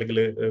പറയുന്നത്, അല്ലെങ്കിൽ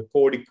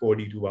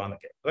കോടി രൂപ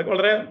എന്നൊക്കെ. അതൊക്കെ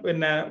വളരെ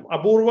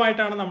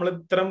അപൂർവമായിട്ടാണ് നമ്മൾ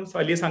ഇത്തരം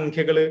വലിയ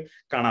സംഖ്യകൾ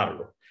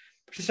കാണാറുള്ളൂ.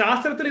 പക്ഷെ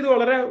ശാസ്ത്രത്തിൽ ഇത്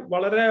വളരെ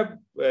വളരെ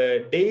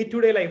ഡേ ടു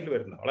ഡേ ലൈഫിൽ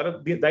വരുന്ന വളരെ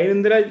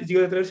ദൈനംദിന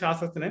ജീവിതത്തിലെ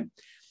ശാസ്ത്രത്തിന്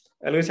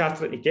അല്ലെങ്കിൽ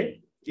ശാസ്ത്രജ്ഞയ്ക്ക്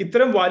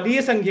ഇത്തരം വലിയ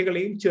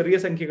സംഖ്യകളെയും ചെറിയ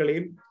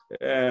സംഖ്യകളെയും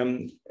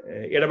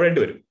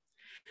ഇടപെടേണ്ടി വരും.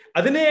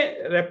 അതിനെ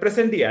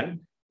റെപ്രസെന്റ് ചെയ്യാൻ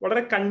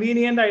വളരെ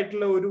കൺവീനിയന്റ്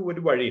ആയിട്ടുള്ള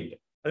ഒരു വഴിയുണ്ട്.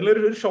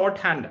 അതിലൊരു ഷോർട്ട്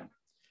ഹാൻഡാണ്.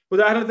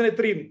 ഉദാഹരണത്തിന്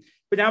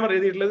ഇപ്പൊ ഞാൻ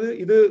എഴുതിയിട്ടുള്ളത്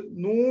ഇത്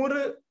 100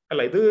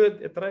 അല്ല, ഇത്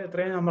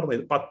എത്രയാണ് ഞാൻ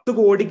പറഞ്ഞത്, 10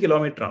 കോടി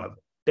കിലോമീറ്റർ ആണത്.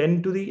 10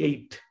 to the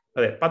 8,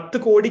 അതെ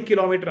 10 കോടി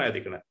കിലോമീറ്റർ ആണ്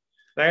എഴുതിക്കുന്നത്.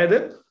 അതായത്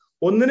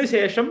 1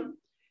 ശേഷം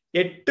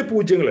 8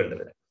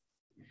 പൂജ്യങ്ങളുണ്ട്.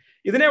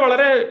 ഇതിനെ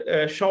വളരെ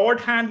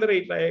ഷോർട്ട് ഹാൻഡിൽ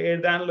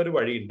എഴുതാനുള്ള ഒരു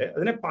വഴിയുണ്ട്.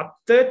 അതിനെ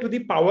 10 to the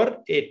power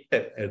 8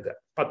 എഴുതുക.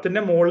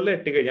 10ന്റെ മുകളിൽ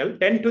 8 കഴിഞ്ഞാൽ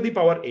 10 to the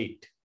power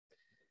 8.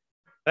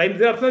 അതായത്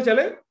ഇതിന്റെ അർത്ഥം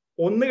വെച്ചാൽ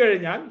 1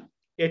 കഴിഞ്ഞാൽ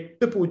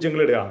 8 പൂജ്യങ്ങൾ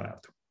ഇടുക എന്നാണ്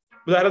അർത്ഥം.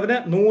 ഉദാഹരണത്തിന്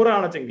 100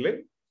 ആണെച്ചെങ്കിൽ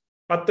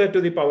 10 to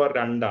the power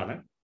 2 ആണ്.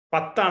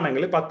 10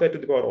 ആണെങ്കിൽ 10 to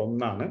the power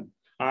 1 ആണ്.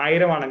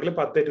 1000 ആണെങ്കിൽ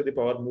 10 to the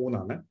power 3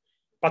 ആണ്.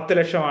 10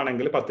 ലക്ഷം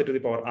ആണെങ്കിൽ 10 to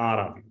the power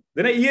 6 ആണ്.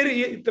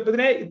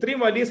 ഇതിനെ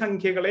ഇത്രയും വലിയ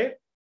സംഖ്യകളെ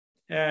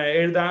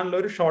എഴുതാനുള്ള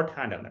ഒരു ഷോർട്ട്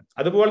ഹാൻഡ് ആണ്.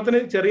 അതുപോലെ തന്നെ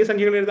ചെറിയ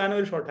സംഖ്യകൾ എഴുതാനും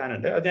ഒരു ഷോർട്ട് ഹാൻഡ്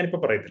ഉണ്ട്. അത് ഞാനിപ്പോ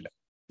പറയത്തില്ല,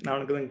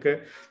 നിങ്ങൾക്ക്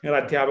നിങ്ങളുടെ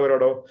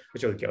അധ്യാപകരോടോ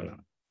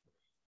ചോദിക്കാവുന്നതാണ്.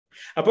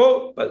 അപ്പോ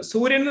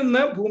സൂര്യനിൽ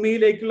നിന്ന്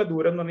ഭൂമിയിലേക്കുള്ള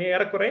ദൂരം എന്ന് പറഞ്ഞാൽ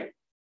ഏറെക്കുറെ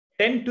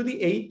 10 to the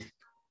 8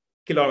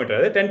 കിലോമീറ്റർ,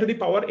 അതായത് 10 to the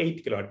power 8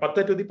 kilometre,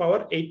 10 to the power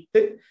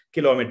 8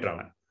 kilometre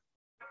ആണ്.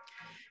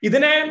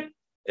 ഇതിനെ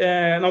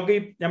നമുക്ക്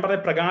ഞാൻ പറഞ്ഞ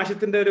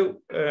പ്രകാശത്തിന്റെ ഒരു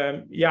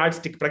യാർഡ്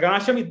സ്റ്റിക്ക്,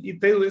 പ്രകാശം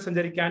ഇത്രയും ദൂരം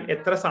സഞ്ചരിക്കാൻ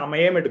എത്ര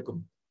സമയമെടുക്കും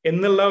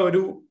എന്നുള്ള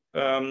ഒരു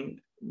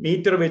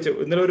മീറ്റർ വെച്ച്,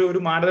 എന്നുള്ള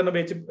ഒരു മാനദണ്ഡം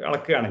വെച്ച്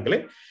അളക്കുകയാണെങ്കിൽ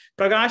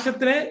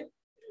പ്രകാശത്തിന്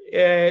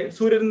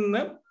സൂര്യനിൽ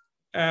നിന്ന്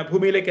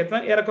ഭൂമിയിലേക്ക്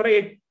എത്താൻ ഏറെക്കുറെ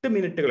 8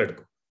 മിനിറ്റുകൾ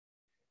എടുക്കും.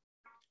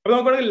 അപ്പൊ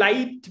നമുക്ക്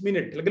ലൈറ്റ്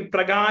മിനിറ്റ് അല്ലെങ്കിൽ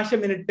പ്രകാശ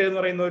മിനിറ്റ് എന്ന്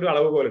പറയുന്ന ഒരു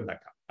അളവ് പോലെ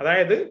ഉണ്ടാക്കാം.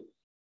 അതായത്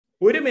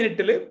 1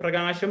 മിനിറ്റിൽ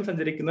പ്രകാശം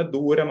സഞ്ചരിക്കുന്ന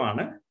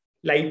ദൂരമാണ്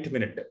ലൈറ്റ്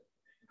മിനിറ്റ്.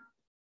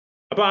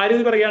 അപ്പൊ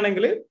ആരും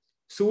പറയുകയാണെങ്കിൽ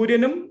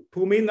സൂര്യനും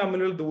ഭൂമിയും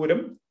തമ്മിലുള്ള ദൂരം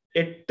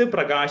 8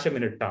 പ്രകാശ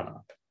മിനിറ്റ് ആണ്.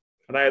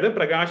 അതായത്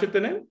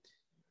പ്രകാശത്തിന്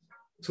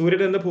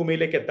സൂര്യനിൽ നിന്ന്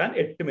ഭൂമിയിലേക്ക് എത്താൻ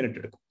 8 മിനിറ്റ്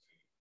എടുക്കും.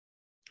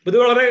 ഇത്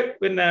വളരെ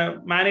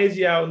മാനേജ്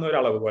ചെയ്യാവുന്ന ഒരു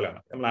അളവ് പോലെയാണ്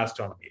നമ്മൾ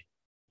ആസ്ട്രോണമി.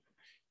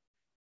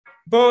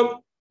 ഇപ്പോ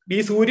ഈ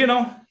സൂര്യനോ,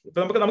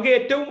 ഇപ്പൊ നമുക്ക്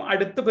ഏറ്റവും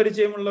അടുത്ത്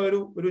പരിചയമുള്ള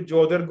ഒരു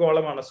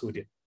ജ്യോതിർഗോളമാണ്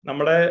സൂര്യൻ.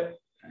 നമ്മുടെ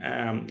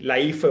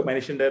ലൈഫ്,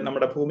 മനുഷ്യന്റെ,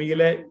 നമ്മുടെ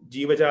ഭൂമിയിലെ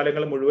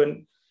ജീവജാലങ്ങൾ മുഴുവൻ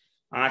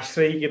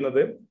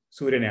ആശ്രയിക്കുന്നത്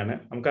സൂര്യനെയാണ്.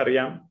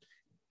 നമുക്കറിയാം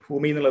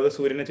ഭൂമി എന്നുള്ളത്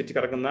സൂര്യനെ ചുറ്റി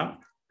കറങ്ങുന്ന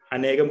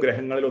അനേകം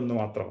ഗ്രഹങ്ങളിൽ ഒന്ന്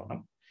മാത്രമാണ്.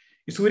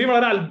 ഈ സൂര്യൻ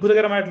വളരെ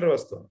അത്ഭുതകരമായിട്ടുള്ളൊരു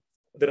വസ്തുവാണ്.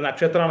 ഇതൊരു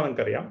നക്ഷത്രമാണ്,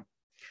 നിങ്ങൾക്കറിയാം.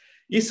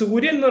 ഈ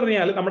സൂര്യൻ എന്ന്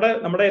പറഞ്ഞാൽ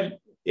നമ്മുടെ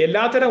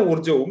എല്ലാത്തരം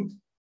ഊർജവും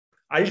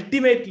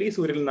അൾട്ടിമേറ്റ്ലി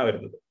സൂര്യനിൽ നിന്നാണ്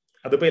വരുന്നത്.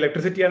 അതിപ്പോ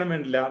ഇലക്ട്രിസിറ്റി ആണെന്ന്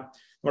വേണ്ടില്ല,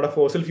 നമ്മുടെ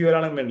ഫോസിൽ ഫ്യൂൽ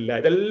ആണെന്ന് വേണ്ടില്ല,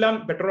 ഇതെല്ലാം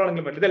പെട്രോൾ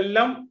ആണെങ്കിലും വേണ്ടില്ല,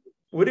 ഇതെല്ലാം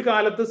ഒരു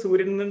കാലത്ത്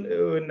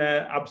സൂര്യനിൽ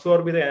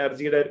അബ്സോർബ് ചെയ്ത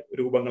എനർജിയുടെ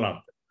രൂപങ്ങളാണ്.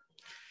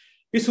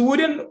 ഈ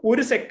സൂര്യൻ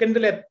ഒരു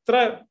സെക്കൻഡിൽ എത്ര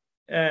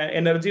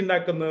എനർജി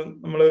ഉണ്ടാക്കുന്നത്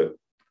നമ്മൾ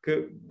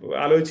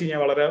ആലോചിച്ച്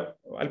കഴിഞ്ഞാൽ വളരെ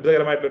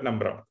അത്ഭുതകരമായിട്ടുള്ള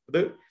നമ്പറാണ്. അത്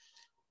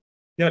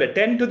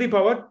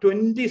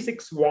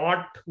 10⁻26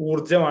 വാട്ട്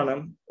ഊർജമാണ്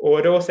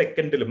ഓരോ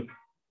സെക്കൻഡിലും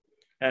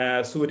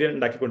സൂര്യൻ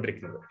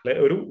ഉണ്ടാക്കിക്കൊണ്ടിരിക്കുന്നത്.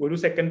 ഒരു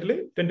സെക്കൻഡിൽ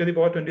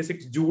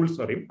 10⁻26 ജൂൾസ്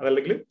എന്ന് പറയും.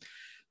 അതല്ലെങ്കിൽ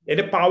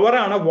അതിന്റെ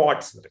പവറാണ്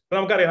വാട്ട്സ്. ഇപ്പൊ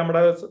നമുക്കറിയാം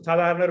നമ്മുടെ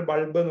സാധാരണ ഒരു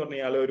ബൾബ് എന്ന്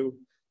പറഞ്ഞാൽ ഒരു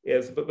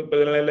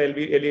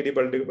LED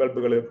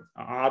ബൾബുകൾ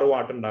 6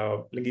 വാട്ട്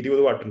ഉണ്ടാവാം, അല്ലെങ്കിൽ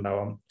 20 വാട്ട്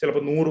ഉണ്ടാവാം,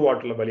 ചിലപ്പോൾ 100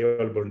 വാട്ടുള്ള വലിയ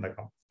ബൾബുകൾ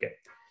ഉണ്ടാക്കാം. ഓക്കെ,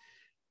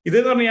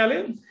 ഇതെന്ന് പറഞ്ഞാൽ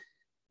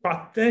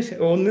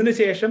 1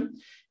 ശേഷം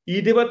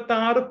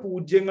 26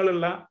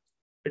 പൂജ്യങ്ങളുള്ള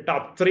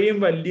അത്രയും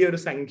വലിയൊരു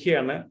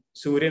സംഖ്യയാണ്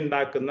സൂര്യൻ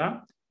ഉണ്ടാക്കുന്ന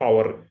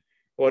പവർ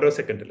ഓരോ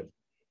സെക്കൻഡിലും.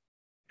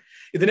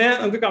 ഇതിനെ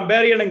നമുക്ക്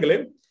കമ്പയർ ചെയ്യണമെങ്കിൽ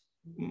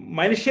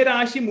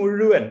മനുഷ്യരാശി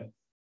മുഴുവൻ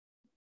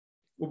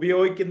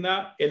ഉപയോഗിക്കുന്ന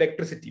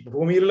ഇലക്ട്രിസിറ്റി,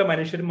 ഭൂമിയിലുള്ള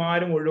മനുഷ്യന്മാർ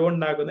മുഴുവൻ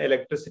ഉണ്ടാക്കുന്ന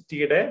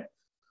ഇലക്ട്രിസിറ്റിയുടെ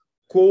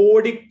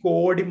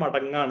കോടി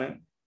മടങ്ങാണ്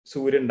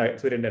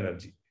സൂര്യന്റെ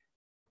എനർജി.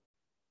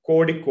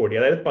 കോടി,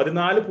 അതായത്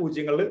 14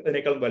 പൂജ്യങ്ങൾ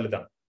അതിനേക്കാൾ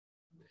വലുതാണ്.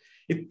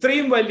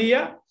 ഇത്രയും വലിയ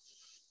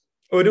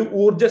ഒരു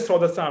ഊർജ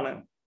സ്രോതസ്സാണ്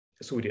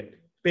സൂര്യൻ.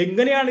 അപ്പൊ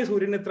എങ്ങനെയാണ് ഈ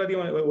സൂര്യൻ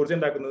ഇത്രയധികം ഊർജ്ജം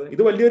ഉണ്ടാക്കുന്നത്?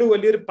 ഇത്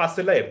വലിയൊരു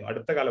പസിലായിരുന്നു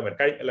അടുത്ത കാലം വരെ,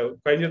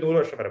 കഴിഞ്ഞ 100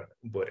 വർഷം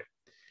മുമ്പ് വരെ.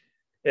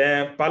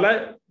 പല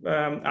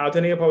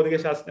ആധുനിക ഭൗതിക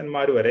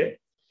ശാസ്ത്രജ്ഞന്മാർ വരെ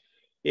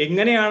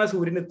എങ്ങനെയാണ്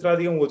സൂര്യന്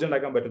ഇത്രയധികം ഊർജ്ജം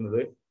ഉണ്ടാക്കാൻ പറ്റുന്നത്,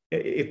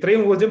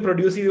 ഇത്രയും ഊർജ്ജം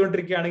പ്രൊഡ്യൂസ്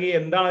ചെയ്തുകൊണ്ടിരിക്കുകയാണെങ്കിൽ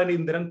എന്താണ് അതിന്റെ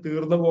ഇന്ധനം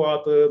തീർന്നു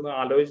പോകാത്തത് എന്ന്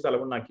ആലോചിച്ച്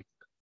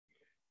തലമുണ്ടാക്കിയിട്ടുണ്ട്.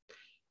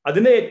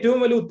 അതിന്റെ ഏറ്റവും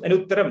വലിയ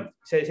ഉത്തരം,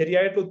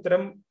 ശരിയായിട്ടുള്ള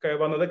ഉത്തരം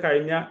വന്നത്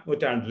കഴിഞ്ഞ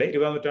നൂറ്റാണ്ടിലെ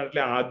 20ാം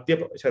നൂറ്റാണ്ടിലെ ആദ്യ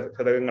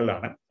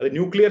ശതകങ്ങളിലാണ്. അത്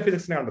ന്യൂക്ലിയർ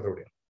ഫിസിക്സിനെ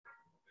കണ്ടതോടെയാണ്.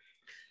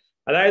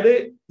 അതായത്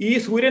ഈ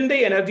സൂര്യന്റെ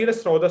എനർജിയുടെ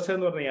സ്രോതസ്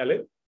എന്ന് പറഞ്ഞാൽ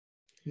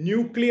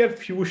ന്യൂക്ലിയർ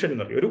ഫ്യൂഷൻ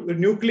എന്ന് പറയും, ഒരു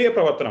ന്യൂക്ലിയർ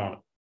പ്രവർത്തനമാണ്.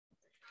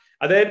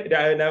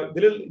 അതായത്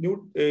ഇതിൽ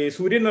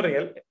സൂര്യൻ എന്ന്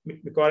പറഞ്ഞാൽ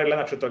മിക്കവാറും എല്ലാ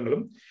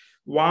നക്ഷത്രങ്ങളും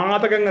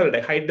വാതകങ്ങളുടെ,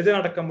 ഹൈഡ്രജൻ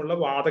അടക്കമുള്ള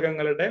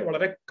വാതകങ്ങളുടെ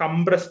വളരെ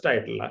കംപ്രസ്ഡ്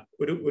ആയിട്ടുള്ള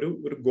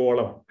ഒരു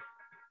ഗോളമാണ്.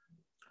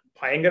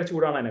 ഭയങ്കര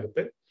ചൂടാണ്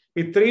അതിനകത്ത്.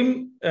 ഇത്രയും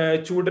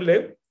ചൂടില്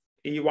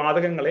ഈ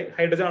വാതകങ്ങളെ,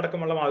 ഹൈഡ്രജൻ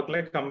അടക്കമുള്ള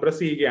വാതകങ്ങളെ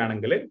കംപ്രസ്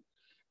ചെയ്യുകയാണെങ്കിൽ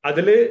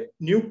അതില്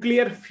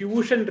ന്യൂക്ലിയർ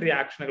ഫ്യൂഷൻ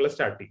റിയാക്ഷനുകൾ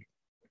സ്റ്റാർട്ട് ചെയ്യും.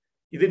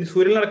 ഇത്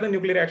സൂര്യനിൽ നടക്കുന്ന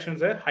ന്യൂക്ലിയർ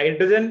റിയാക്ഷൻസ്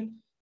ഹൈഡ്രജൻ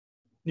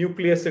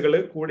ന്യൂക്ലിയസുകൾ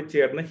കൂടി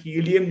ചേർന്ന്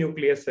ഹീലിയം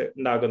ന്യൂക്ലിയസ്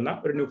ഉണ്ടാകുന്ന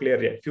ഒരു ന്യൂക്ലിയർ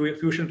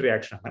ഫ്യൂഷൻ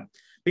റിയാക്ഷൻ ആണ്.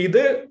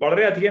 ഇത്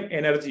വളരെയധികം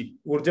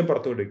ഊർജം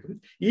പുറത്തുവിടും.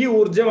 ഈ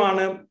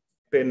ഊർജമാണ്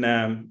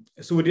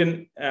സൂര്യൻ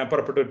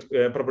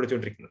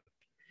പുറപ്പെടുവിച്ചുകൊണ്ടിരിക്കുന്നത്.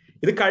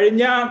 ഇത്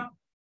കഴിഞ്ഞ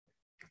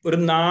ഒരു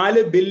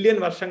 4 ബില്യൺ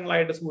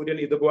വർഷങ്ങളായിട്ട് സൂര്യൻ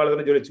ഇതുപോലെ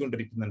തന്നെ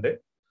ജ്വലിച്ചുകൊണ്ടിരിക്കുന്നുണ്ട്.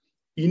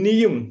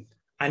 ഇനിയും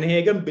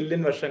അനേകം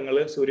ബില്യൺ വർഷങ്ങൾ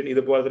സൂര്യൻ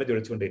ഇതുപോലെ തന്നെ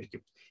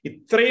ജ്വലിച്ചുകൊണ്ടിരിക്കും.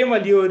 ഇത്രയും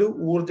വലിയൊരു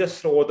ഊർജ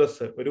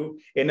സ്രോതസ്, ഒരു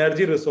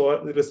എനർജി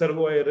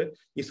റിസർവോയർ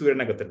ഈ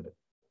സൂര്യനകത്തുണ്ട്.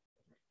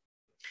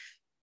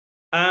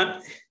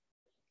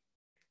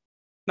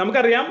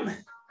 നമുക്കറിയാം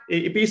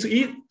ഇപ്പൊ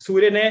ഈ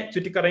സൂര്യനെ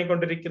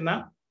ചുറ്റിക്കറങ്ങിക്കൊണ്ടിരിക്കുന്ന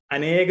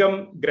അനേകം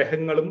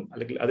ഗ്രഹങ്ങളും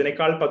അല്ലെങ്കിൽ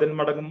അതിനേക്കാൾ 10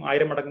 മടങ്ങും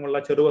 1000 മടങ്ങുമുള്ള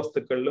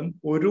ചെറുവസ്തുക്കളിലും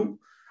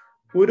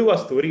ഒരു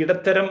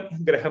ഇടത്തരം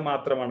ഗ്രഹം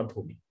മാത്രമാണ്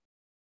ഭൂമി.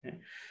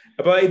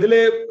 അപ്പൊ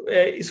ഇതില്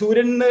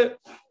സൂര്യന്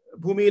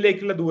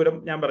ഭൂമിയിലേക്കുള്ള ദൂരം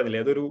ഞാൻ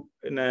പറഞ്ഞില്ലേ,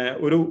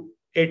 ഒരു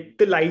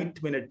 8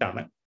 ലൈറ്റ് മിനിറ്റ്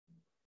ആണ്.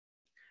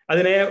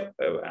 അതിനെ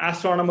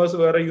ആസ്ട്രോണമേഴ്സ്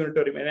വേറെ യൂണിറ്റ്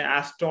പറയും,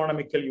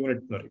 ആസ്ട്രോണമിക്കൽ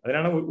യൂണിറ്റ് എന്ന് പറയും.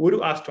 അതിനാണ് ഒരു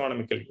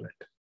ആസ്ട്രോണമിക്കൽ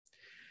യൂണിറ്റ്.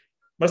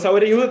 നമ്മുടെ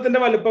സൗരയൂഥത്തിന്റെ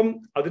വലുപ്പം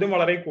അതിനും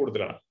വളരെ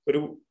കൂടുതലാണ്.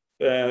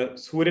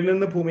 സൂര്യനിൽ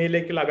നിന്ന്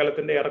ഭൂമിയിലേക്കുള്ള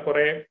അകലത്തിന്റെ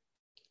ഏറെക്കുറെ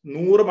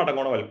 100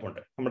 മടങ്ങോളം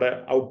വലുപ്പമുണ്ട് നമ്മുടെ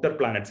ഔട്ടർ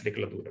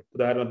പ്ലാനറ്റ്സിലേക്കുള്ള ദൂരം.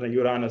 ഉദാഹരണത്തിന്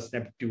യുറാനസ്,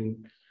 നെപ്റ്റ്യൂൺ,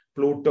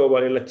 പ്ലൂട്ടോ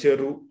പോലെയുള്ള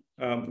ചെറു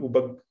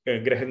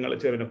ഉപഗ്രഹങ്ങൾ,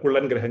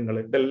 കുള്ളൻ ഗ്രഹങ്ങൾ,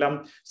 ഇതെല്ലാം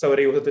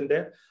സൗരയൂഥത്തിന്റെ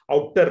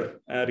ഔട്ടർ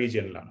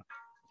റീജിയനിലാണ്.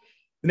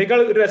 ഇതിനേക്കാൾ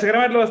ഒരു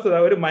രസകരമായിട്ടുള്ള വസ്തുത,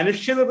 ഒരു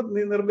മനുഷ്യ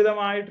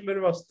നിർമ്മിതമായിട്ടുള്ള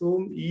ഒരു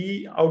വസ്തുവും ഈ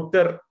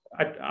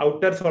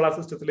ഔട്ടർ സോളാർ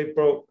സിസ്റ്റത്തിൽ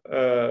ഇപ്പോൾ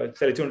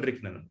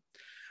ചലിച്ചുകൊണ്ടിരിക്കുന്നത്.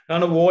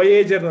 അതാണ്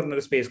വോയേജർ എന്ന്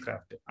പറഞ്ഞൊരു സ്പേസ്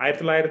ക്രാഫ്റ്റ്.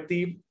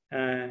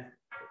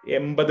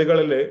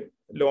 1980-കളിൽ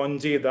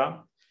ലോഞ്ച് ചെയ്ത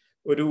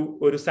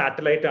ഒരു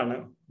സാറ്റലൈറ്റ് ആണ്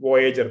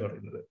വോയേജർ എന്ന്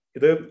പറയുന്നത്.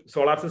 ഇത്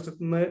സോളാർ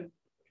സിസ്റ്റത്തിൽ നിന്ന്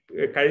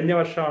കഴിഞ്ഞ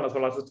വർഷമാണ്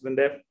സോളാർ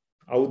സിസ്റ്റത്തിന്റെ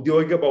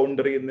ഔദ്യോഗിക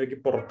ബൗണ്ടറി എന്നേക്ക്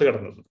പുറത്തു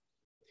കിടന്നത്.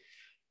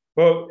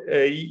 ഇപ്പോ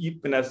ഈ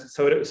പിന്നെ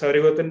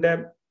സൗരയൂഥത്തിന്റെ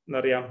എന്താ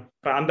പറയാ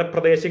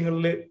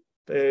പ്രാന്തപ്രദേശങ്ങളിൽ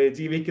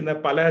ജീവിക്കുന്ന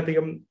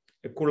പലധികം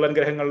കുള്ളൻ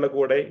ഗ്രഹങ്ങളുടെ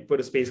കൂടെ ഇപ്പൊ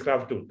ഒരു സ്പേസ്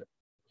ക്രാഫ്റ്റും ഉണ്ട്.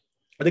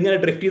 അതിങ്ങനെ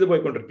ഡ്രിഫ്റ്റ് ചെയ്ത്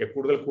പോയിക്കൊണ്ടിരിക്കുക,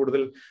 കൂടുതൽ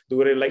കൂടുതൽ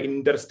ദൂരെയുള്ള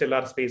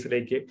ഇന്റർസ്റ്റെല്ലാർ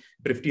സ്പേസിലേക്ക്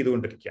ഡ്രിഫ്റ്റ്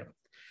ചെയ്തുകൊണ്ടിരിക്കുകയാണ്.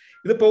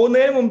 ഇത്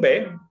പോകുന്നതിന് മുമ്പേ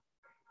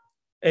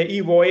ഈ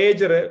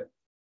വോയേജർ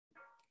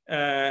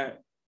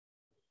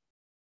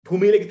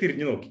ഭൂമിയിലേക്ക്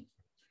തിരിഞ്ഞു നോക്കി,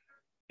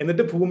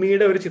 എന്നിട്ട്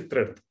ഭൂമിയുടെ ഒരു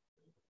ചിത്രം എടുത്തു.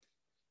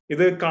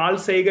 ഇത് കാൾ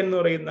സേഗൻ എന്ന്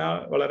പറയുന്ന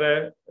വളരെ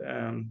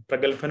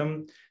പ്രഗത്ഭനും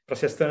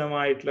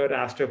പ്രശസ്തനുമായിട്ടുള്ള ഒരു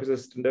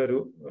ആസ്ട്രോഫിസിസ്റ്റിന്റെ ഒരു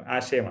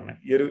ആശയമാണ്.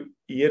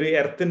 ഈ ഒരു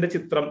എർത്തിന്റെ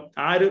ചിത്രം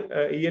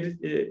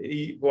ഈ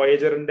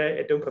വോയേജറിന്റെ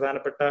ഏറ്റവും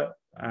പ്രധാനപ്പെട്ട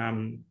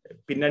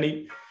പിന്നണി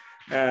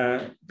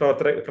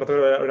പ്രവർത്തക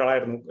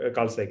ഒരാളായിരുന്നു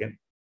കാൾ സേഗൻ.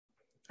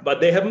 അപ്പൊ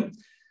അദ്ദേഹം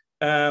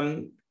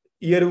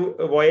ഈ ഒരു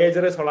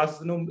വോയേജർ സോളാർ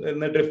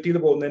സിസ്റ്റത്തിന് ഡ്രിഫ്റ്റ്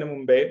ചെയ്ത് പോകുന്നതിന്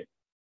മുമ്പേ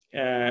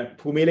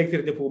ഭൂമിയിലേക്ക്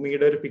തിരിഞ്ഞ്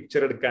ഭൂമിയുടെ ഒരു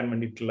പിക്ചർ എടുക്കാൻ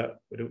വേണ്ടിയിട്ടുള്ള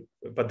ഒരു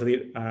പദ്ധതി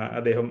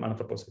അദ്ദേഹം ആണ്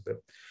പ്രപ്പോസ് ചെയ്തത്.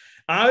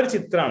 ആ ഒരു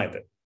ചിത്രമാണിത്.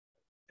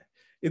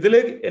 ഇതില്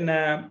പിന്നെ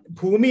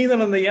ഭൂമി എന്ന്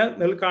പറഞ്ഞു കഴിഞ്ഞാൽ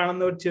നിങ്ങൾ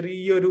കാണുന്ന ഒരു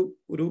ചെറിയൊരു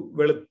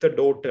വെളുത്ത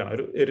ഡോട്ട്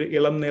ആണ്, ഒരു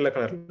ഇളം നീല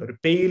കളറിലുള്ള ഒരു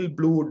പെയിൽ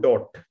ബ്ലൂ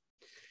ഡോട്ട്.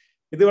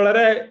 ഇത്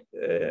വളരെ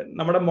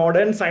നമ്മുടെ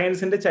മോഡേൺ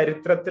സയൻസിന്റെ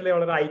ചരിത്രത്തിലെ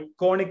വളരെ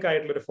ഐക്കോണിക്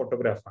ആയിട്ടുള്ള ഒരു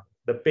ഫോട്ടോഗ്രാഫാണ്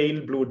ദ പെയിൽ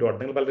ബ്ലൂ ഡോട്ട്.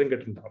 നിങ്ങൾ പലരും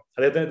കേട്ടിട്ടുണ്ടാവും.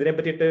 അദ്ദേഹത്തിന് ഇതിനെ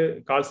പറ്റിയിട്ട്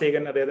കാൾ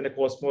സേഗൻ അദ്ദേഹത്തിന്റെ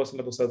കോസ്മോസ്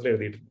എന്ന പുസ്തകത്തിൽ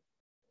എഴുതിയിട്ടുണ്ട്.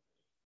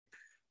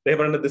 അദ്ദേഹം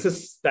പറയുന്നത്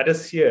that is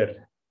here,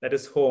 that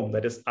is home,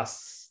 that is us.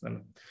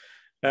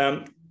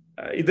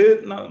 ഇത്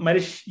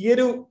ഈ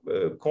ഒരു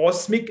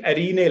കോസ്മിക്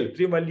അരീനയിൽ,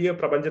 ഇത്രയും വലിയ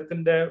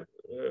പ്രപഞ്ചത്തിന്റെ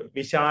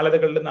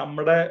വിശാലതകളിൽ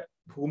നമ്മുടെ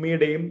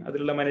ഭൂമിയുടെയും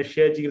അതിലുള്ള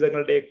മനുഷ്യ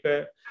ജീവിതങ്ങളുടെയൊക്കെ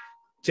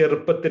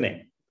ചെറുപ്പത്തിനെ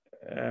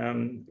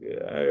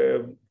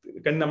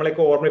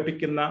നമ്മളെയൊക്കെ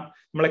ഓർമ്മിപ്പിക്കുന്ന,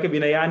 നമ്മളെയൊക്കെ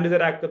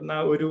വിനയാന്വിതരാക്കുന്ന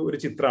ഒരു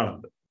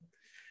ചിത്രമാണത്.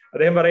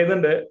 അദ്ദേഹം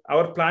പറയുന്നുണ്ട്,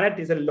 അവർ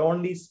planet is A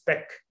lonely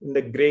spec in the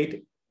great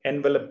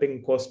എൻവലപ്പിംഗ്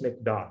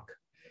cosmic dark.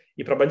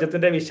 ഈ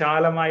പ്രപഞ്ചത്തിന്റെ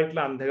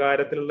വിശാലമായിട്ടുള്ള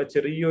അന്ധകാരത്തിലുള്ള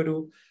ചെറിയൊരു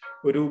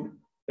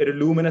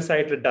ലൂമിനസ്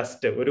ആയിട്ടുള്ള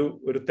ഡസ്റ്റ്,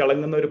 ഒരു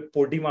തിളങ്ങുന്ന ഒരു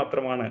പൊടി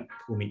മാത്രമാണ്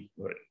ഭൂമി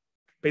എന്ന് പറയുന്നത്.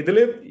 അപ്പൊ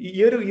ഇതില് ഈ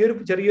ഒരു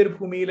ചെറിയൊരു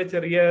ഭൂമിയിലെ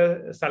ചെറിയ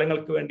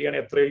സ്ഥലങ്ങൾക്ക് വേണ്ടിയാണ്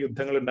എത്രയോ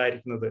യുദ്ധങ്ങൾ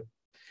ഉണ്ടായിരിക്കുന്നത്.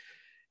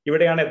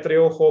 ഇവിടെയാണ്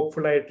എത്രയോ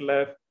ഹോപ്പ്ഫുൾ ആയിട്ടുള്ള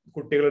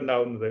കുട്ടികൾ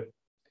ഉണ്ടാവുന്നത്,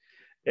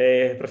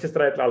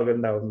 പ്രശസ്തരായിട്ടുള്ള ആളുകൾ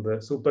ഉണ്ടാവുന്നത്,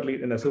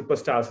 സൂപ്പർ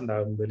സ്റ്റാർസ്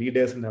ഉണ്ടാവുന്നത്,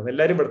 ലീഡേഴ്സ് ഉണ്ടാവുന്നത്,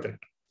 എല്ലാവരും ഇവിടെ തന്നെ.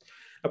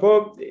 അപ്പോ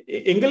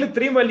എങ്കിൽ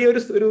ഇത്രയും വലിയ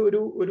ഒരു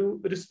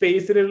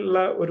സ്പേസിലുള്ള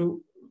ഒരു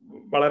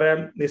വളരെ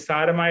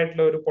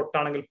നിസ്സാരമായിട്ടുള്ള ഒരു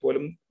പൊട്ടാണെങ്കിൽ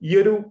പോലും ഈ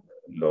ഒരു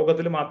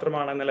ലോകത്തിൽ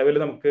മാത്രമാണ് നിലവിൽ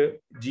നമുക്ക്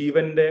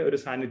ജീവന്റെ ഒരു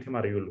സാന്നിധ്യം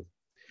അറിയുള്ളൂ.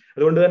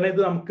 അതുകൊണ്ട് തന്നെ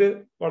ഇത് നമുക്ക്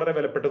വളരെ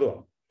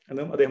വിലപ്പെട്ടതുമാണ്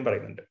എന്നും അദ്ദേഹം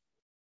പറയുന്നുണ്ട്.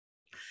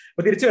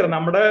 അപ്പൊ തിരിച്ചു വരാം,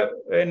 നമ്മുടെ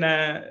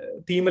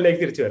തീമിലേക്ക്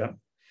തിരിച്ചു വരാം.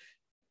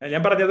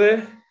 ഞാൻ പറഞ്ഞത്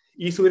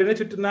ഈ സൂര്യനെ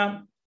ചുറ്റുന്ന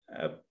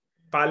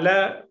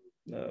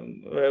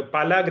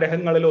പല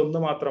ഗ്രഹങ്ങളിൽ ഒന്ന്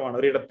മാത്രമാണ്,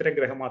 ഒരു ഇടത്തരം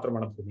ഗ്രഹം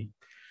മാത്രമാണ് ഭൂമി.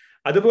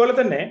 അതുപോലെ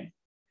തന്നെ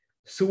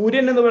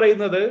സൂര്യൻ എന്ന്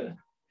പറയുന്നത്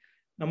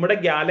നമ്മുടെ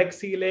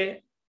ഗാലക്സിയിലെ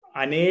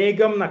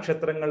അനേകം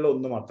നക്ഷത്രങ്ങളിൽ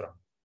ഒന്ന് മാത്രമാണ്.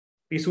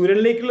 ഈ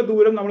സൂര്യനിലേക്കുള്ള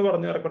ദൂരം നമ്മൾ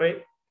പറഞ്ഞു കുറെ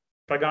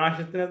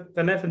പ്രകാശത്തിന്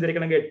തന്നെ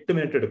സഞ്ചരിക്കണമെങ്കിൽ 8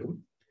 മിനിറ്റ് എടുക്കും.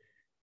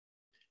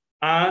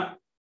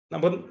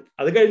 അപ്പം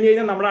അത് കഴിഞ്ഞ്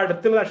കഴിഞ്ഞാൽ നമ്മുടെ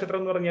അടുത്തുള്ള നക്ഷത്രം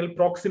എന്ന് പറഞ്ഞാൽ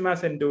പ്രോക്സിമ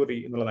സെന്റോറി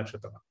എന്നുള്ള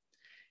നക്ഷത്രമാണ്.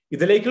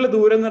 ഇതിലേക്കുള്ള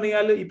ദൂരം എന്ന്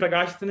പറഞ്ഞാൽ ഈ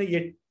പ്രകാശത്തിന്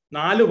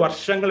 4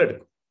 വർഷങ്ങൾ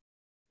എടുക്കും.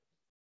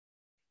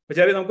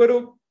 നമുക്കൊരു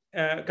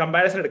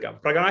കമ്പാരിസൺ എടുക്കാം.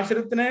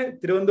 പ്രകാശത്തിന്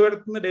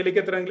തിരുവനന്തപുരത്ത് നിന്ന്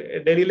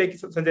ഡൽഹിയിലേക്ക്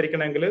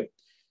സഞ്ചരിക്കണമെങ്കിൽ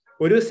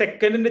 1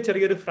 സെക്കൻഡിന്റെ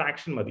ചെറിയൊരു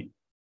ഫ്രാക്ഷൻ മതി,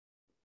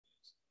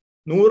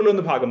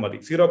 100 ഭാഗം മതി,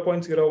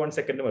 0.01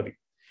 സെക്കൻഡ് മതി.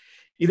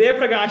 ഇതേ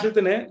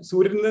പ്രകാശത്തിന്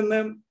സൂര്യനിൽ നിന്ന്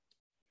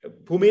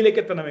ഭൂമിയിലേക്ക്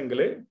എത്തണമെങ്കിൽ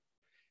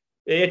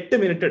 8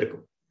 മിനിറ്റ്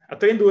എടുക്കും.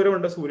 അത്രയും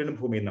ദൂരമുണ്ട് സൂര്യനും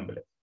ഭൂമിയും തമ്മിൽ.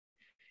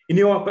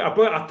 ഇനിയോ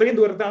അപ്പൊ അത്രയും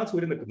ദൂരത്താണ്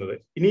സൂര്യൻ നിൽക്കുന്നത്.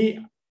 ഇനി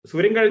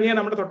സൂര്യൻ കഴിഞ്ഞ്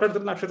നമ്മുടെ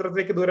തൊട്ടടുത്ത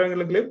നക്ഷത്രത്തിലേക്ക്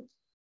ദൂരമെങ്കിൽ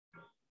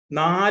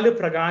 4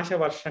 പ്രകാശ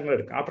വർഷങ്ങൾ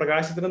എടുക്കും. ആ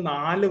പ്രകാശത്തിന്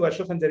 4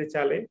 വർഷം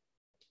സഞ്ചരിച്ചാലേ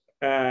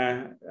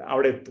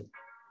അവിടെ എത്തും.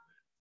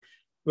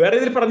 വേറെ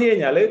ഇതിൽ പറഞ്ഞു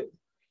കഴിഞ്ഞാല്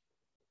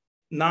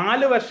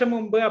 4 വർഷം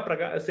മുമ്പ് ആ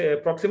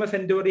പ്രോക്സിമ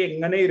സെന്റോറി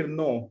എങ്ങനെ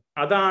ഇരുന്നോ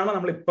അതാണ്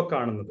നമ്മൾ ഇപ്പൊ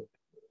കാണുന്നത്.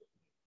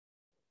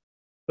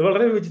 ഇത്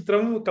വളരെ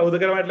വിചിത്രവും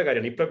കൗതുകരമായിട്ടുള്ള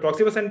കാര്യമാണ്. ഇപ്പൊ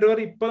പ്രോക്സിമ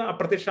സെന്റോറി ഇപ്പൊ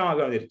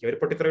അപ്രത്യക്ഷമാകാതിരിക്കുക, ഒരു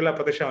പൊട്ടിത്തെറിയിൽ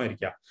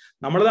അപ്രത്യക്ഷമായിരിക്കുക.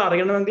 നമ്മളത്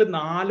അറിയണമെങ്കിൽ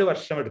 4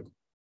 വർഷം എടുക്കും.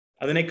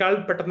 അതിനേക്കാൾ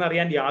പെട്ടെന്ന്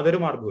അറിയാൻ യാതൊരു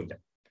മാർഗവുമില്ല.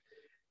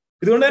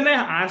 ഇതുകൊണ്ട് തന്നെ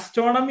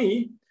ആസ്ട്രോണമി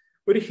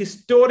ഒരു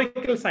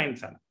ഹിസ്റ്റോറിക്കൽ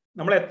സയൻസ് ആണ്.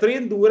 നമ്മൾ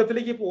എത്രയും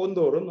ദൂരത്തിലേക്ക് പോകും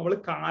തോറും നമ്മൾ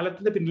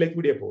കാലത്തിന്റെ പിന്നിലേക്ക്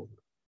കൂടിയാണ് പോകുന്നത്.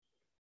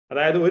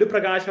 അതായത് 1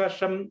 പ്രകാശ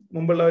വർഷം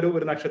മുമ്പുള്ള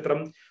ഒരു നക്ഷത്രം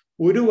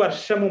 1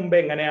 വർഷം മുമ്പ്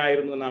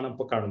എങ്ങനെയായിരുന്നു എന്നാണ്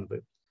ഇപ്പൊ കാണുന്നത്.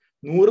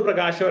 100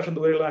 പ്രകാശ വർഷം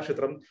ദൂരെയുള്ള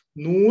നക്ഷത്രം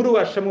 100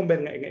 വർഷം മുമ്പ്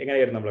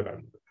എങ്ങനെയായിരുന്നു നമ്മൾ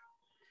കാണുന്നത്.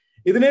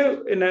 ഇതിന്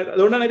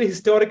അതുകൊണ്ടാണ് ഒരു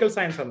ഹിസ്റ്റോറിക്കൽ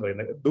സയൻസ് എന്ന്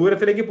പറയുന്നത്.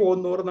 ദൂരത്തിലേക്ക്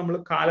പോകുന്നതോറും നമ്മൾ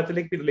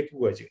കാലത്തിലേക്ക് പിന്നിലേക്ക്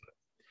പോവുക ചെയ്യുന്നത്.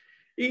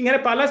 ഇങ്ങനെ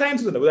പല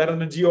സയൻസസ് ഉണ്ട്.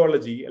 ഉദാഹരണത്തിന്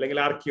ജിയോളജി അല്ലെങ്കിൽ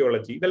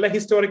ആർക്കിയോളജി, ഇതെല്ലാം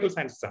ഹിസ്റ്റോറിക്കൽ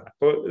സയൻസസ് ആണ്.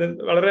 അപ്പോൾ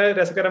വളരെ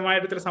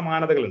രസകരമായിട്ട് ചില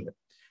സമാനതകളുണ്ട്.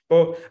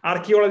 ഇപ്പോൾ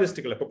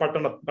ആർക്കിയോളജിസ്റ്റുകൾ, ഇപ്പോൾ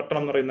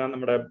പട്ടണം എന്ന് പറയുന്ന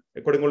നമ്മുടെ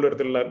കൊടുങ്ങല്ലൂർ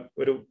അടുത്തുള്ള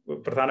ഒരു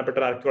പ്രധാനപ്പെട്ട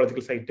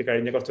ആർക്കിയോളജിക്കൽ സൈറ്റ്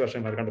കഴിഞ്ഞ കുറച്ച്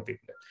വർഷങ്ങൾ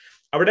കണ്ടെത്തിയിട്ടുണ്ട്.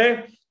 അവിടെ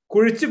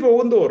കുഴിച്ചു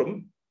പോകും തോറും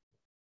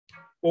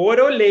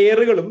ഓരോ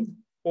ലെയറുകളും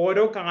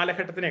ഓരോ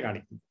കാലഘട്ടത്തിനെ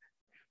കാണിക്കും.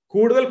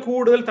 കൂടുതൽ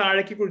കൂടുതൽ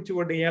താഴേക്ക് കുഴിച്ചു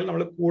കൊണ്ടു കഴിഞ്ഞാൽ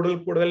നമ്മൾ കൂടുതൽ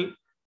കൂടുതൽ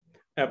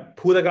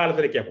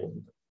ഭൂതകാലത്തിലേക്കാണ്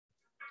പോകുന്നത്.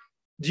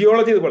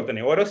 ജിയോളജി ഇതുപോലെ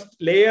തന്നെ ഓരോ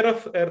ലെയർ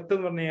ഓഫ് എർത്ത്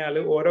എന്ന് പറഞ്ഞു കഴിഞ്ഞാൽ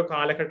ഓരോ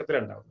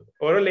കാലഘട്ടത്തിലാണ് ഉണ്ടാവുന്നത്.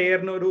 ഓരോ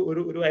ലെയറിന്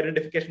ഒരു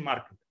ഐഡന്റിഫിക്കേഷൻ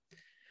മാർക്ക് ഉണ്ട്.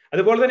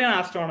 അതുപോലെ തന്നെയാണ്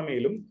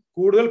ആസ്ട്രോണമിയിലും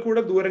കൂടുതൽ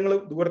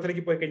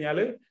ദൂരത്തിലേക്ക് പോയി കഴിഞ്ഞാൽ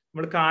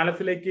നമ്മൾ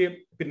കാലത്തിലേക്ക്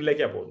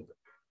പിന്നിലേക്കാണ് പോകുന്നത്.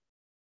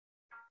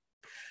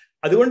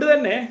 അതുകൊണ്ട്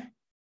തന്നെ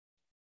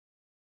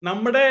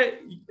നമ്മുടെ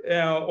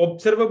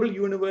ഒബ്സർവബിൾ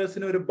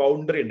യൂണിവേഴ്സിന് ഒരു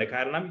ബൗണ്ടറി ഉണ്ട്.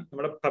 കാരണം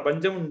നമ്മുടെ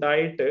പ്രപഞ്ചം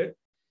ഉണ്ടായിട്ട്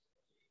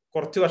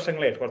കുറച്ച്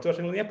വർഷങ്ങളായിട്ട്, കുറച്ച്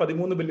വർഷങ്ങൾ കഴിഞ്ഞാൽ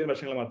 13 ബില്യൺ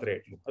വർഷങ്ങൾ മാത്രമേ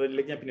ആയിട്ടുള്ളൂ.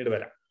 അതിലേക്ക് ഞാൻ പിന്നീട്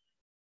വരാം.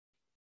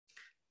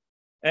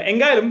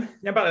 എങ്കാലും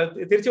ഞാൻ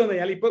തിരിച്ചു വന്നു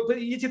കഴിഞ്ഞാൽ ഇപ്പൊ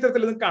ഈ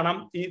ചിത്രത്തിൽ നിന്ന് കാണാം,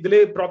 ഇതില്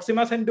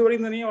പ്രോക്സിമ സെന്റോറി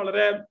എന്ന് പറഞ്ഞാൽ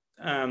വളരെ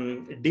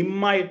ഡിം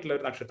ആയിട്ടുള്ള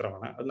ഒരു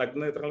നക്ഷത്രമാണ്. അത്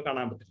നഗ്ന ചിത്രങ്ങൾ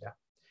കാണാൻ പറ്റില്ല.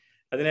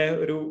 അതിന്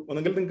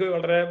ഒന്നുകിൽ നിങ്ങൾക്ക്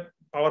വളരെ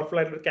പവർഫുൾ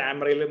ആയിട്ടുള്ള ഒരു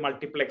ക്യാമറയിൽ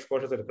മൾട്ടിപ്പിൾ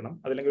എക്സ്പോഷേഴ്സ് എടുക്കണം,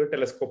 അല്ലെങ്കിൽ ഒരു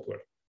ടെലസ്കോപ്പ്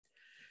വേണം.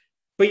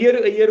 ഇപ്പൊ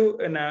ഈ ഒരു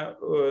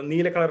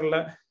നീല കളറുള്ള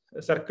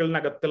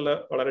സർക്കിളിനകത്തുള്ള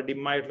വളരെ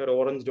ഡിം ആയിട്ടുള്ള ഒരു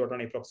ഓറഞ്ച്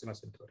ഡോട്ടാണ് ഈ പ്രോക്സിമ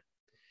സെന്റോറി.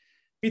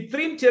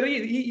 ഇത്രയും ചെറിയ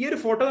ഈ ഒരു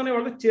ഫോട്ടോ തന്നെ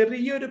വളരെ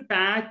ചെറിയൊരു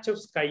പാച്ച്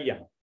ഓഫ് സ്കൈ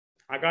ആണ്.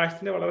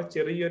 ആകാശത്തിന്റെ വളരെ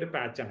ചെറിയൊരു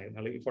പാച്ചാണ്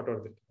ഈ ഫോട്ടോ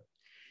എടുത്തിട്ടുള്ളത്.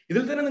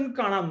 ഇതിൽ തന്നെ നിങ്ങൾക്ക്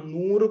കാണാം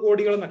 100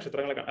 കോടികൾ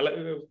നക്ഷത്രങ്ങളെ, അല്ല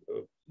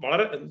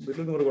വളരെ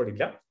 100 കോടി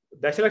ഇല്ല,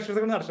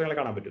 ദശലക്ഷക്കണക്കിന് നക്ഷത്രങ്ങളെ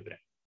കാണാൻ പറ്റും ഇതിനെ.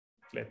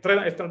 എത്ര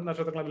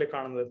നക്ഷത്രങ്ങൾ അതിലേക്ക്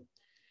കാണുന്നത്.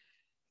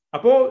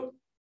 അപ്പോ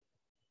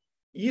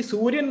ഈ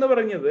സൂര്യൻ എന്ന്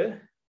പറഞ്ഞത്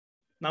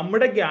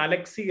നമ്മുടെ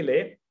ഗാലക്സിയിലെ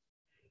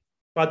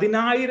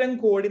 10,000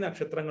 കോടി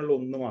നക്ഷത്രങ്ങളിൽ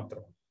ഒന്ന്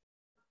മാത്രമാണ്.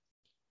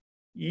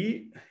 ഈ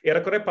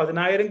ഏറെക്കുറെ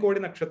 10,000 കോടി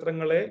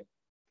നക്ഷത്രങ്ങളെ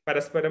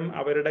പരസ്പരം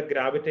അവരുടെ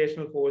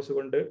ഗ്രാവിറ്റേഷണൽ ഫോഴ്സ്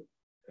കൊണ്ട്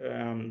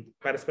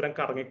പരസ്പരം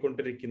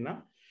കറങ്ങിക്കൊണ്ടിരിക്കുന്ന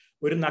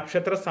ഒരു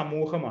നക്ഷത്ര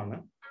സമൂഹമാണ്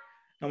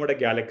നമ്മുടെ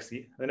ഗാലക്സി.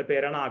 അതിന്റെ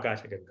പേരാണ്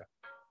ആകാശഗംഗ.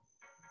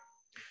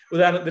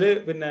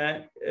 ഉദാഹരണത്തിന്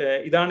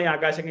ഇതാണ് ഈ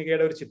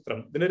ആകാശഗംഗയുടെ ഒരു ചിത്രം.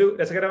 ഇതിനൊരു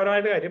രസകരമായ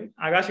കാര്യം,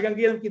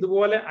 ആകാശഗംഗയെ നമുക്ക്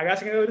ഇതുപോലെ,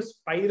 ആകാശഗംഗ ഒരു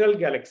സ്പൈറൽ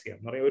ഗാലക്സിയാണ്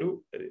എന്ന് പറയും.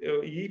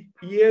 ഈ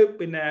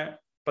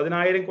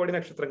 10,000 കോടി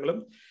നക്ഷത്രങ്ങളും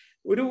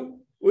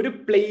ഒരു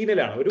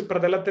പ്ലെയിനിലാണ്, ഒരു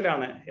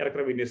പ്രതലത്തിലാണ്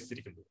ഏറെക്കുറെ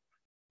വിന്യസിച്ചിരിക്കുന്നത്,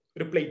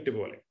 ഒരു പ്ലേറ്റ്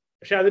പോലെ.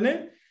 പക്ഷെ അതിന്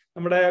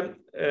നമ്മുടെ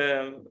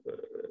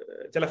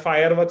ചില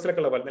ഫയർ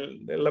വർക്സിലൊക്കെ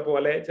ഉള്ള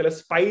പോലെ ചില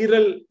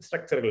സ്പൈറൽ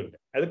സ്ട്രക്ചറുകളുണ്ട്.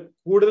 അത്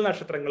കൂടുതൽ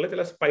നക്ഷത്രങ്ങൾ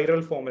ചില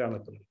സ്പൈറൽ ഫോമിലാണ്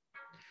നിൽക്കുന്നത്.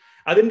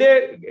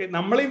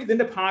 നമ്മൾ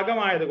ഇതിന്റെ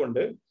ഭാഗമായത്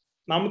കൊണ്ട്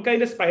നമുക്ക്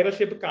അതിന്റെ സ്പൈറൽ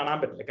ഷേപ്പ് കാണാൻ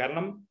പറ്റില്ല.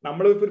 കാരണം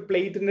നമ്മൾ ഇപ്പൊ ഒരു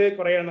പ്ലേറ്റിന്റെ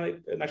കുറേയാണ്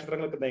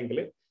നക്ഷത്രങ്ങൾ നിൽക്കുന്നതെങ്കിൽ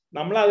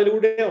നമ്മൾ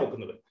അതിലൂടെ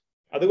നോക്കുന്നത്.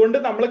 അതുകൊണ്ട്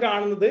നമ്മൾ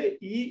കാണുന്നത്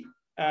ഈ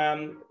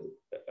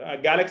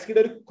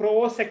ഗാലക്സിയുടെ ഒരു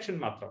ക്രോസ് സെക്ഷൻ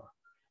മാത്രമാണ്.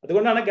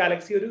 അതുകൊണ്ടാണ്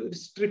ഗാലക്സി ഒരു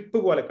സ്ട്രിപ്പ്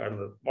പോലെ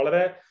കാണുന്നത്.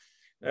 വളരെ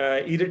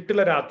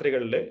ഇരുട്ടുള്ള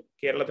രാത്രികളിൽ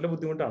കേരളത്തിലെ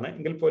ബുദ്ധിമുട്ടാണ്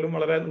എങ്കിൽ പോലും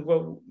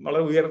വളരെ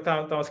ഉയർത്തി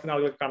താമസിക്കുന്ന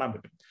ആളുകൾക്ക് കാണാൻ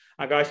പറ്റും.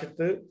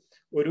 ആകാശത്ത്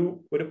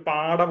ഒരു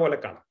പാട പോലെ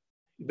കാണാം.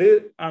 ഇത്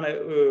ആണ്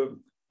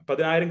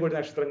 10,000 കോടി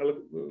നക്ഷത്രങ്ങൾ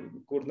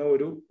കൂടുന്ന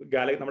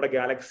നമ്മുടെ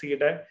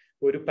ഗാലക്സിയുടെ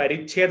ഒരു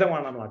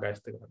പരിച്ഛേദമാണ് നമ്മൾ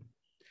ആകാശത്ത് കാണുന്നത്.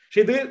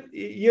 പക്ഷെ ഇത്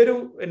ഈ ഒരു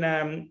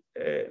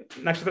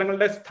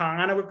നക്ഷത്രങ്ങളുടെ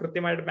സ്ഥാനങ്ങൾ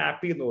കൃത്യമായിട്ട്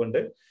മാപ്പ്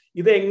ചെയ്യുന്നതുകൊണ്ട്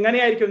ഇത്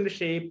എങ്ങനെയായിരിക്കും അതിന്റെ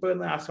ഷേപ്പ്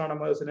എന്ന്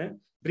ആസ്ട്രോണമേഴ്സിന്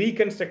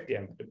റീകൺസ്ട്രക്ട്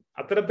ചെയ്യാൻ പറ്റും.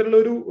 അത്തരത്തിലുള്ള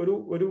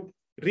ഒരു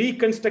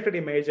റീകൺസ്ട്രക്റ്റഡ്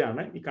ഇമേജ്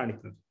ആണ് ഈ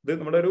കാണിക്കുന്നത്. ഇത്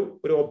നമ്മുടെ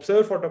ഒരു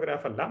ഒബ്സർവ്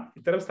ഫോട്ടോഗ്രാഫ് അല്ല,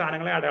 ഇത്തരം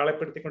സ്ഥാനങ്ങളെ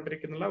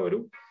അടയാളപ്പെടുത്തിക്കൊണ്ടിരിക്കുന്ന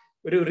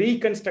ഒരു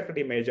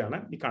റീകൺസ്ട്രക്റ്റഡ് ഇമേജ് ആണ്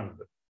ഈ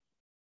കാണുന്നത്.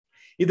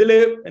 ഇതില്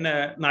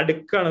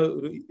നടുക്കാണ്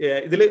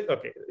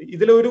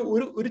ഇതില്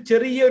ഒരു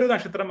ചെറിയൊരു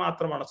നക്ഷത്രം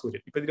മാത്രമാണ്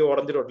സൂര്യൻ. ഇപ്പൊ ഇതിൽ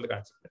ഓറഞ്ച് ഡോട്ടിൽ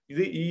കാണിച്ചിട്ടുണ്ട്.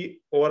 ഈ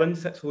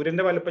ഓറഞ്ച്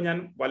സൂര്യന്റെ വലുപ്പം ഞാൻ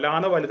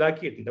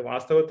വലുതാക്കിയിട്ടുണ്ട്.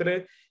 വാസ്തവത്തില്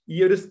ഈ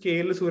ഒരു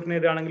സ്കെയിലിൽ സൂര്യനെ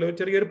ഇടുകയാണെങ്കിൽ ഒരു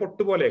ചെറിയൊരു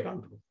പൊട്ട് പോലെ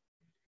കാണുള്ളൂ.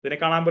 ഇതിനെ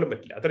കാണാൻ പോലും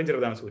പറ്റില്ല, അത്രയും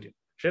ചെറുതാണ് സൂര്യൻ.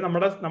 പക്ഷെ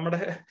നമ്മുടെ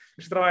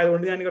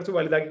നക്ഷത്രമായതുകൊണ്ട് ഞാൻ കുറച്ച്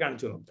വലുതാക്കി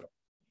കാണിച്ചു മാത്രം.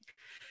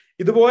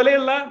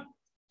 ഇതുപോലെയുള്ള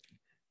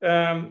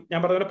ഞാൻ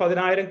പറഞ്ഞ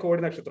 10,000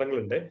 കോടി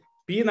നക്ഷത്രങ്ങളുണ്ട്.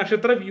 ഈ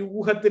നക്ഷത്ര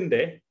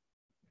വ്യൂഹത്തിന്റെ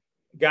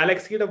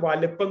ഗാലക്സിയുടെ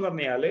വലുപ്പം എന്ന്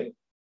പറഞ്ഞാൽ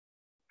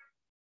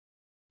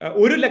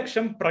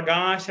 1,00,000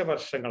 പ്രകാശ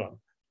വർഷങ്ങളാണ്.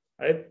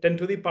 അതായത് 10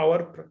 to the power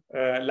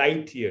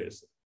light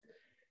years.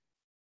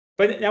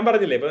 ഇപ്പൊ ഞാൻ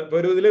പറഞ്ഞില്ലേ,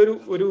 ഇതിലൊരു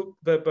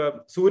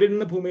സൂര്യനിൽ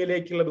നിന്ന്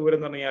ഭൂമിയിലേക്കുള്ള ദൂരം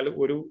എന്ന് പറഞ്ഞാൽ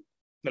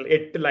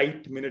 8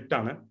 ലൈറ്റ് മിനിറ്റ്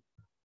ആണ്.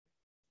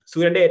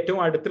 സൂര്യന്റെ ഏറ്റവും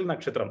അടുത്തുള്ള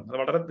നക്ഷത്രം,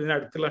 വളരെ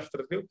അടുത്തുള്ള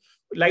നക്ഷത്രത്തിൽ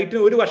ലൈറ്റിന്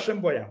 1 വർഷം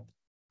പോയാൽ മതി.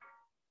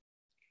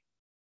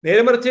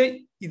 നേരെ മറിച്ച്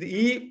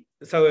ഈ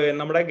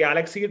നമ്മുടെ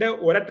ഗാലക്സിയുടെ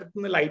ഒരറ്റത്ത്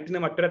നിന്ന് ലൈറ്റിന്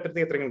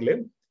മറ്റൊരറ്റത്തേക്ക് എത്തണമെങ്കിൽ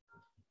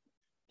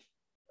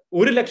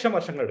 1,00,000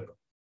 വർഷങ്ങൾ എടുക്കും.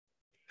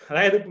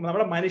 അതായത്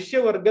നമ്മുടെ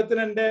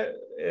മനുഷ്യവർഗത്തിന്റെ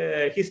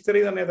ഹിസ്റ്ററി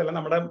എന്ന് പറഞ്ഞതല്ല,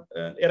 നമ്മുടെ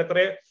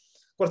ഏറെക്കുറെ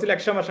കുറച്ച്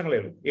ലക്ഷം വർഷങ്ങളേ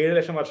ഉള്ളൂ. 7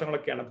 ലക്ഷം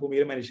വർഷങ്ങളൊക്കെയാണ്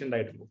ഭൂമിയിൽ മനുഷ്യൻ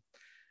ഉണ്ടായിട്ടുള്ളൂ.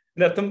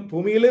 ഇതിന്റെ അർത്ഥം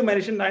ഭൂമിയിൽ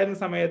മനുഷ്യൻ ഉണ്ടായിരുന്ന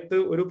സമയത്ത്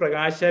ഒരു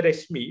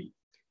പ്രകാശരശ്മി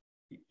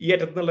ഈ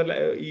അറ്റത്തുനിന്നുള്ള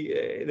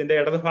ഇതിന്റെ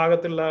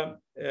ഇടതുഭാഗത്തുള്ള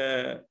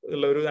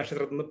ഒരു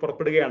നക്ഷത്രത്തിൽ നിന്ന്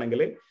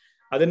പുറപ്പെടുകയാണെങ്കിൽ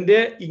അതിന്റെ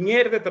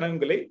ഇങ്ങേയറ്റത്ത്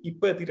എത്തണമെങ്കിൽ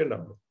ഇപ്പൊ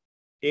എത്തിയിട്ടുണ്ടാവുള്ളൂ.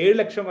 7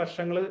 ലക്ഷം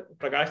വർഷങ്ങൾ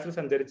പ്രകാശത്തിൽ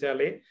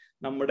സഞ്ചരിച്ചാലേ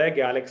നമ്മുടെ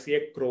ഗാലക്സിയെ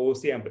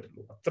ക്രോസ് ചെയ്യാൻ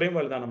പറ്റുള്ളൂ. അത്രയും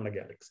വലുതാണ് നമ്മുടെ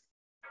ഗാലക്സി.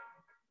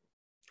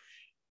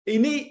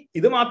 ഇനി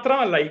ഇത്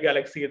മാത്രമല്ല ഈ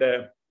ഗാലക്സിയുടെ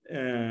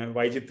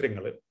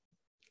വൈചിത്ര്യങ്ങൾ.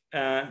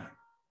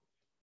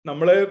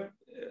 നമ്മള്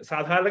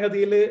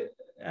സാധാരണഗതിയിൽ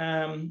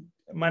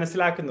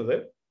മനസ്സിലാക്കുന്നത്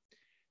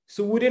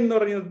സൂര്യൻ എന്ന്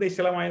പറയുന്നത്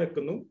നിശ്ചലമായി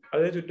നിൽക്കുന്നു,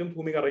 അതിന് ചുറ്റും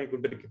ഭൂമി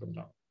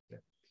കറങ്ങിക്കൊണ്ടിരിക്കുന്നതാണ്.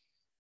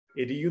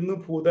 എരിയുന്നു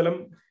ഭൂതലം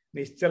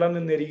നിശ്ചലം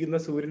നിന്നെരിയുന്ന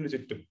സൂര്യന്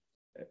ചുറ്റും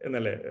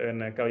എന്നല്ലേ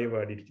കവി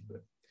പാടിയിരിക്കുന്നത്.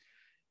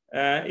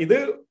 ഇത്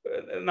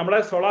നമ്മുടെ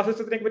സോളാർ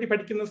സിസ്റ്റത്തിനെ പറ്റി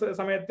പഠിക്കുന്ന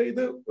സമയത്ത്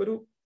ഇത് ഒരു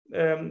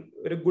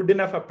ഗുഡ്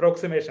ഇനഫ്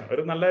അപ്രോക്സിമേഷൻ,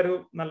 ഒരു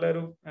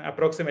നല്ലൊരു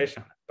അപ്രോക്സിമേഷൻ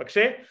ആണ്.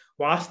 പക്ഷേ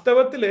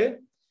വാസ്തവത്തില്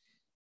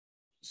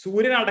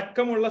സൂര്യൻ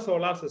അടക്കമുള്ള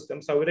സോളാർ സിസ്റ്റം,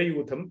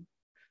 സൗരയൂഥം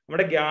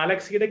നമ്മുടെ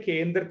ഗാലക്സിയുടെ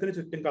കേന്ദ്രത്തിന്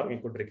ചുറ്റും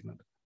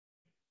കറങ്ങിക്കൊണ്ടിരിക്കുന്നുണ്ട്.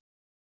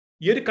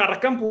 ഈ ഒരു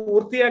കറക്കം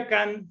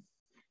പൂർത്തിയാക്കാൻ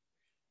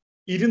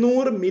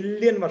 200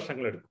 മില്യൺ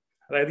വർഷങ്ങൾ എടുക്കും,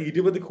 അതായത്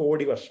 20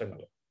 കോടി വർഷങ്ങൾ.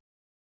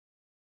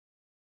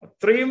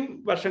 അത്രയും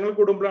വർഷങ്ങൾ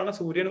കൂടുമ്പോഴാണ്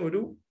സൂര്യൻ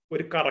ഒരു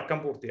കറക്കം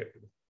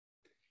പൂർത്തിയാക്കുന്നത്.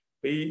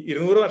 ഈ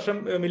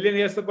 200 മില്യൺ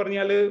ഇയേഴ്സ്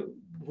പറഞ്ഞാല്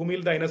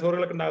ഭൂമിയിൽ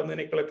ഡൈനസോറുകളൊക്കെ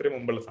ഉണ്ടാകുന്നതിനേക്കാൾ എത്രയും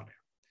മുമ്പുള്ള സമയം.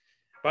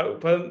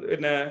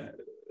 പിന്നെ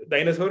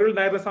ഡൈനസോറുകൾ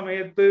ഉണ്ടായിരുന്ന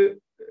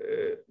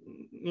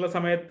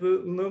സമയത്ത്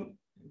നിന്ന്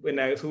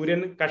പിന്നെ സൂര്യൻ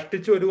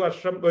കഷ്ടിച്ച്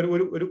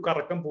ഒരു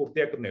കറക്കം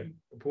പൂർത്തിയാക്കുന്നതാണ്.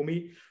 ഭൂമി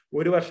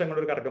 1 വർഷം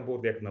കൊണ്ട് ഒരു കറക്കം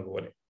പൂർത്തിയാക്കുന്ന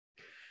പോലെ.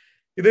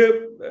 ഇത്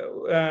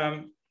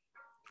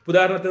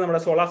ഉദാഹരണത്തിന്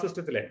നമ്മുടെ സോളാർ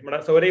സിസ്റ്റത്തിലെ, നമ്മുടെ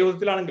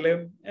സൗരയൂഥത്തിലാണെങ്കിൽ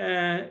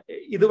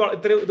ഇത്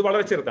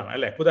വളരെ ചെറുതാണ്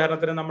അല്ലെ.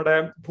 ഉദാഹരണത്തിന് നമ്മുടെ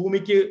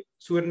ഭൂമിക്ക്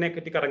സൂര്യനെ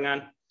പറ്റി കറങ്ങാൻ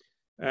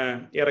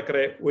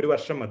ഏറെക്കുറെ 1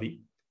 വർഷം മതി.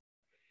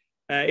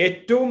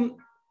 ഏറ്റവും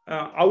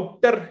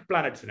ഔട്ടർ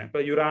പ്ലാനറ്റ്സിന്, ഇപ്പൊ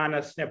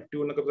യുറാനസ്,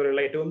 നെപ്റ്റ്യൂൺ എന്നൊക്കെ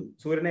പോലെയുള്ള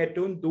സൂര്യനെ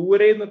ഏറ്റവും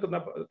ദൂരെ നിൽക്കുന്ന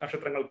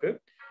നക്ഷത്രങ്ങൾക്ക്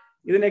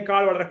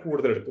ഇതിനേക്കാൾ വളരെ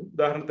കൂടുതൽ എടുക്കും.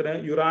 ഉദാഹരണത്തിന്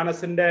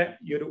യുറാനസിന്റെ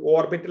ഈ ഒരു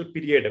ഓർബിറ്റൽ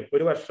പീരിയഡ്,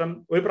 ഒരു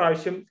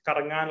പ്രാവശ്യം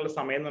കറങ്ങാനുള്ള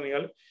സമയം എന്ന്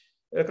പറഞ്ഞാൽ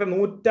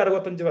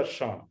 165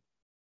 വർഷമാണ്.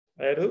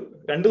 അതായത്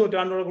 2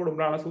 നൂറ്റാണ്ടോളം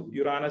കൂടുമ്പോഴാണ്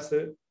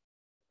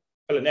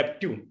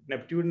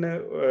നെപ്റ്റ്യൂണിന്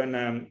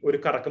ഒരു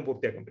കറക്കം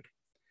പൂർത്തിയാക്കാൻ പറ്റും.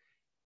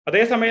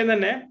 അതേസമയം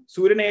തന്നെ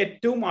സൂര്യനെ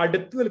ഏറ്റവും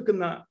അടുത്ത്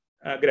നിൽക്കുന്ന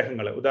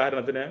ഗ്രഹങ്ങൾ,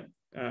 ഉദാഹരണത്തിന്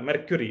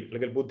മെർക്യുറി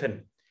അല്ലെങ്കിൽ ബുധൻ,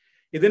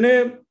 ഇതിന്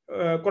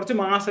കുറച്ച്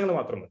മാസങ്ങൾ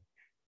മാത്രം മതി.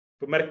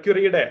 ഇപ്പൊ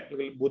മെർക്യുറിയുടെ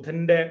അല്ലെങ്കിൽ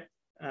ബുധന്റെ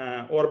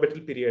ഓർബിറ്റൽ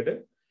പീരിയഡ്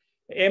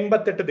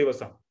 88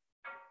 ദിവസം,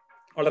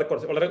 വളരെ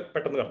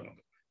പെട്ടെന്ന്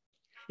കറങ്ങുന്നത്.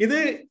 ഇത്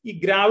ഈ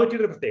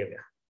ഗ്രാവിറ്റിയുടെ ഒരു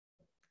പ്രത്യേകതയാണ്.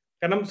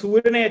 കാരണം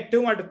സൂര്യനെ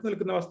ഏറ്റവും അടുത്ത്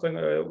നിൽക്കുന്ന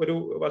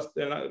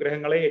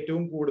ഗ്രഹങ്ങളെ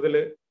ഏറ്റവും കൂടുതൽ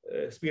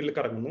സ്പീഡിൽ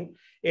കറങ്ങുന്നു,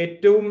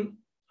 ഏറ്റവും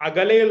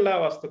അകലെയുള്ള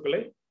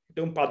വസ്തുക്കളെ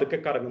ഏറ്റവും പതുക്കെ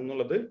കറങ്ങുന്നു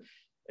എന്നുള്ളത്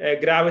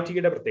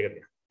ഗ്രാവിറ്റിയുടെ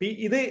പ്രത്യേകതയാണ്.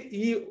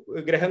 ഈ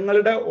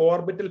ഗ്രഹങ്ങളുടെ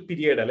ഓർബിറ്റൽ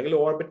പീരിയഡ് അല്ലെങ്കിൽ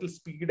ഓർബിറ്റൽ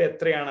സ്പീഡ്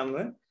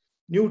എത്രയാണെന്ന്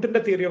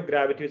ന്യൂട്ടന്റെ തിയറി ഓഫ്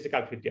ഗ്രാവിറ്റി വെച്ച്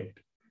കാൽക്കുലേറ്റ് ചെയ്യാൻ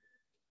പറ്റും.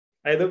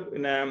 അതായത്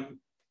പിന്നെ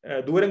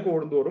ദൂരം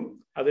കൂടുന്തോറും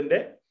അതിന്റെ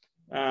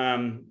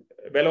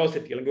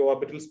വെലോസിറ്റി അല്ലെങ്കിൽ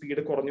ഓർബിറ്റൽ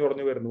സ്പീഡ് കുറഞ്ഞു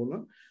വരുന്നു എന്ന്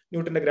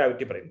ന്യൂട്ടന്റെ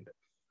ഗ്രാവിറ്റി പറയുന്നുണ്ട്.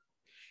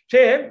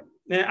 പക്ഷേ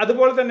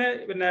അതുപോലെ തന്നെ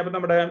പിന്നെ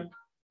നമ്മുടെ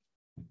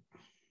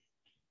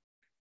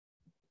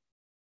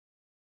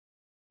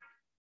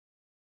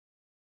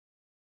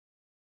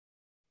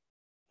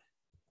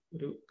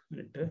ഒരു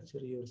മിനിറ്റ്,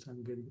 ചെറിയൊരു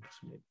സാങ്കേതിക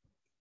പ്രശ്നം.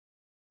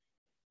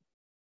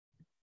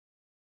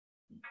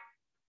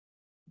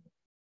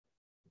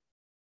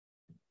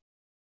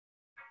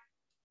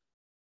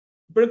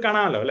 ഇപ്പോഴും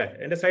കാണാമല്ലോ അല്ലെ?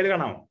 എന്റെ സ്ലൈഡ്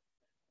കാണാമോ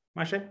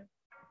മാഷെ?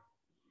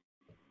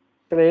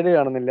 സ്ലൈഡ്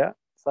കാണുന്നില്ല,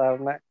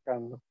 സാറിനെ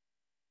കാണുന്നു.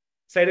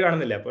 സ്ലൈഡ്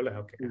കാണുന്നില്ല അപ്പൊ അല്ലെ?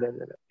 ഓക്കെ.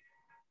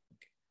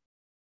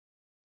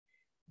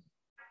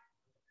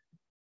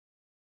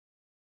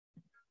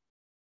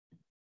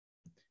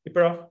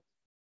 ഇപ്പോഴോ?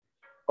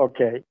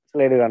 ഓക്കെ,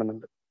 സ്ലൈഡ്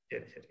കാണുന്നുണ്ട്.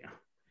 ശരി.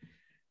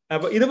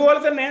 അപ്പൊ ഇതുപോലെ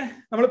തന്നെ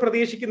നമ്മൾ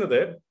പ്രതീക്ഷിക്കുന്നത്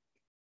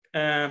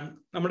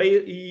നമ്മുടെ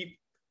ഈ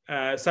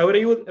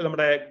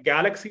നമ്മുടെ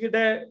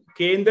ഗാലക്സിയുടെ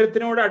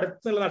കേന്ദ്രത്തിനോട്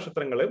അടുത്തുള്ള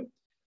നക്ഷത്രങ്ങൾ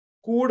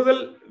കൂടുതൽ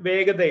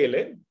വേഗതയിൽ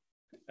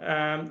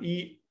ഈ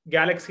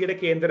ഗാലക്സിയുടെ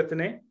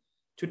കേന്ദ്രത്തിനെ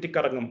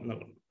ചുറ്റിക്കറങ്ങും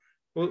എന്നുള്ളത്.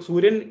 ഇപ്പോൾ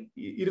സൂര്യൻ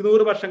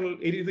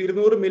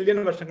 200 മില്യൺ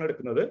വർഷങ്ങൾ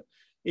എടുക്കുന്നത്,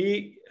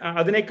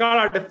 അതിനേക്കാൾ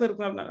അടുത്ത്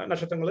നിൽക്കുന്ന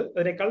നക്ഷത്രങ്ങൾ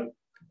അതിനേക്കാൾ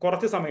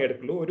കുറച്ച് സമയം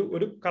എടുക്കുള്ളൂ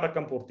ഒരു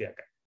കറക്കം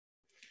പൂർത്തിയാക്കാൻ.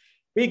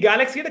 ഈ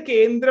ഗാലക്സിയുടെ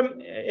കേന്ദ്രം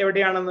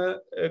എവിടെയാണെന്ന്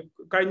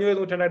കഴിഞ്ഞ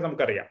നൂറ്റാണ്ടായിട്ട്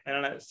നമുക്കറിയാം.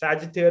 അതാണ്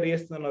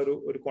സാജിറ്റേറിയസ് എന്നുള്ള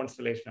ഒരു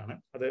കോൺസ്റ്റലേഷൻ ആണ്.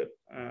 അത്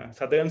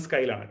സദേൺ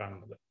സ്കൈയിലാണ്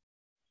കാണുന്നത്.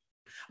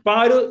 അപ്പൊ ആ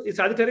ഒരു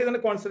സാജിറ്റേറിയസ്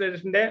എന്ന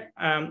കോൺസ്റ്റലേഷന്റെ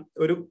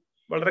ഒരു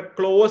വളരെ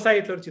ക്ലോസ്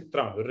ആയിട്ടുള്ള ഒരു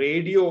ചിത്രമാണ്,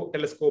 റേഡിയോ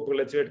ടെലിസ്കോപ്പുകൾ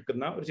വെച്ച്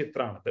എടുക്കുന്ന ഒരു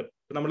ചിത്രമാണത്.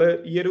 നമ്മൾ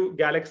ഈ ഒരു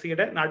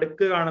ഗാലക്സിയുടെ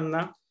നടുക്ക് കാണുന്ന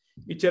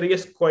ഈ ചെറിയ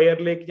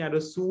സ്ക്വയറിലേക്ക്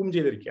ഞാനൊരു സൂം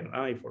ചെയ്തിരിക്കുകയാണ്.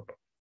 ഈ ഫോട്ടോ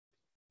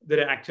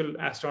ഇതൊരു ആക്ച്വൽ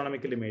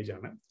ആസ്ട്രോണമിക്കൽ ഇമേജ്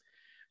ആണ്.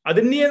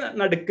 അതിനെ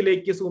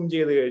നടുക്കിലേക്ക് സൂം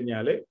ചെയ്ത്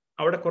കഴിഞ്ഞാൽ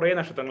അവിടെ കുറെ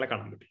നക്ഷത്രങ്ങളെ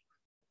കാണാൻ പറ്റും.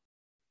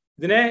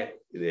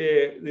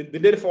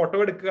 ഇതിന്റെ ഒരു ഫോട്ടോ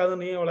എടുക്കുക എന്ന്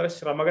പറഞ്ഞാൽ വളരെ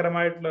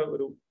ശ്രമകരമായിട്ടുള്ള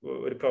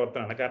ഒരു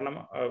പ്രവർത്തനമാണ്. കാരണം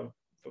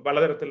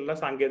പലതരത്തിലുള്ള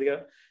സാങ്കേതിക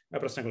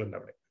പ്രശ്നങ്ങളുണ്ട്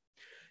അവിടെ.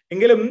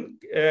 എങ്കിലും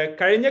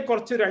കഴിഞ്ഞ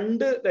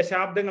 2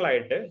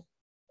 ദശാബ്ദങ്ങളായിട്ട്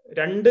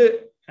 2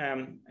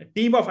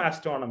 ടീം ഓഫ്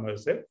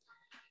ആസ്ട്രോണമേഴ്സ്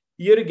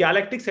ഈ ഒരു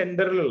ഗാലക്ടിക്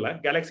സെന്ററിലുള്ള,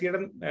 ഗാലക്സിയുടെ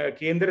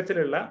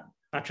കേന്ദ്രത്തിലുള്ള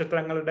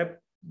നക്ഷത്രങ്ങളുടെ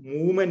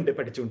മൂവ്മെന്റ്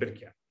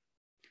പഠിച്ചുകൊണ്ടിരിക്കുകയാണ്.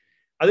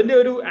 അതിന്റെ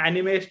ഒരു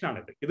ആനിമേഷൻ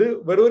ആണിത്. ഇത്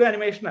വെറും ഒരു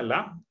ആനിമേഷൻ അല്ല,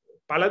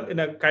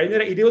 കഴിഞ്ഞ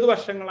 20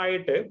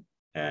 വർഷങ്ങളായിട്ട്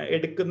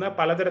എടുക്കുന്ന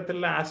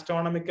പലതരത്തിലുള്ള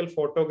ആസ്ട്രോണമിക്കൽ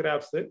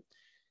ഫോട്ടോഗ്രാഫ്സ്,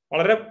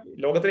 വളരെ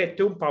ലോകത്തിലെ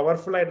ഏറ്റവും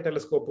പവർഫുൾ ആയിട്ട്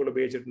ടെലിസ്കോപ്പുകൾ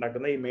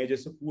ഉപയോഗിച്ചിട്ടുണ്ടാക്കുന്ന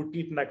ഇമേജസ്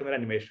കൂട്ടിയിട്ടുണ്ടാക്കുന്ന ഒരു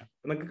അനിമേഷൻ.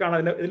 നിങ്ങൾക്ക്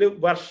കാണാം, ഇതിൽ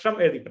വർഷം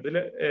എഴുതിയിട്ടുണ്ട്. ഇതിൽ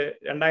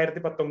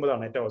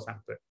 2019 ഏറ്റവും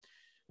അവസാനത്ത്.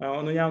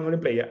 ഞാൻ ഒന്നുകൂടി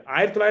പ്ലേ ചെയ്യാം.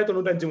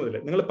 1995 മുതൽ.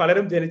 നിങ്ങൾ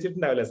പലരും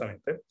ജനിച്ചിട്ടുണ്ടാവില്ല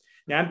സമയത്ത്.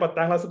 ഞാൻ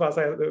 10ാം ക്ലാസ്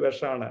പാസ്സായ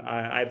വർഷമാണ്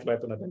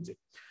 1995.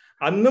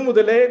 അന്ന്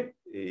മുതലേ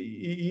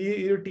ഈ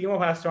ഒരു ടീം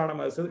ഓഫ്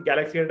ആസ്ട്രോണമേഴ്സ്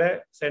ഗാലക്സിയുടെ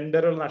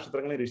സെന്ററിലുള്ള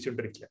നക്ഷത്രങ്ങൾ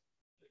നിരീക്ഷിച്ചുകൊണ്ടിരിക്കുക.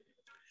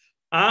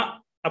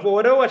 അപ്പൊ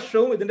ഓരോ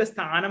വർഷവും ഇതിന്റെ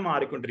സ്ഥാനം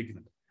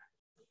മാറിക്കൊണ്ടിരിക്കുന്നുണ്ട്.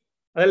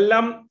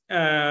 അതെല്ലാം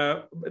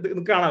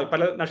കാണാം.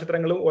 പല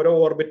നക്ഷത്രങ്ങളും ഓരോ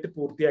ഓർബിറ്റ്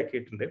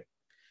പൂർത്തിയാക്കിയിട്ടുണ്ട്.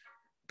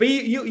 അപ്പൊ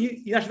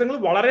ഈ നക്ഷത്രങ്ങൾ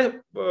വളരെ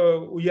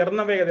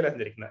ഉയർന്ന വേഗതയിലാണ്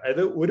സഞ്ചരിക്കുന്നത്.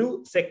 അതായത് ഒരു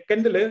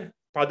സെക്കൻഡില്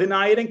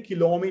 10,000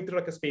 കിലോമീറ്റർ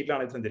ഒക്കെ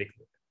സ്പീഡിലാണ് ഇത്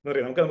സഞ്ചരിക്കുന്നത്.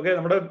 നമുക്ക്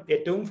നമ്മുടെ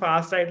ഏറ്റവും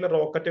ഫാസ്റ്റ് ആയിട്ടുള്ള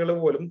റോക്കറ്റുകൾ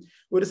പോലും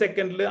ഒരു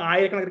സെക്കൻഡിൽ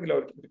 1000കണക്കിന്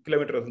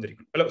കിലോമീറ്റർ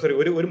സഞ്ചരിക്കും.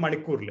 ഒരു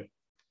മണിക്കൂറിൽ.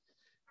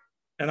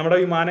 നമ്മുടെ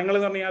വിമാനങ്ങൾ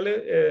എന്ന് പറഞ്ഞാൽ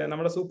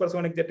നമ്മുടെ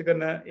സൂപ്പർസോണിക് ജെറ്റ്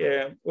തന്നെ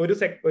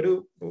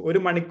ഒരു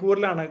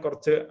മണിക്കൂറിലാണ്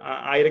കുറച്ച്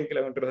 1000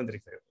 കിലോമീറ്റർ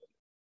സഞ്ചരിക്കുന്നത്,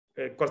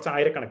 കുറച്ച്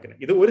ആയിരക്കണക്കിന്.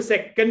 ഇത് ഒരു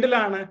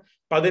സെക്കൻഡിലാണ്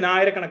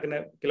 10,000 കണക്കിന്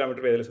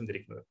കിലോമീറ്റർ വേഗതയിൽ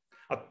സഞ്ചരിക്കുന്നത്.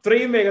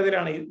 അത്രയും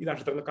വേഗതയിലാണ് ഈ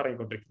നക്ഷത്രങ്ങൾ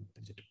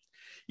കറങ്ങിക്കൊണ്ടിരിക്കുന്നത്.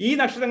 ഈ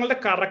നക്ഷത്രങ്ങളുടെ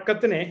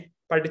കറക്കത്തിനെ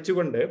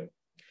പഠിച്ചുകൊണ്ട്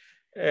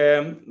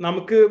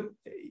നമുക്ക്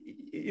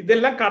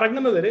ഇതെല്ലാം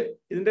കറങ്ങുന്നതിൽ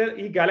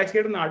ഈ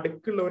ഗാലക്സിയുടെ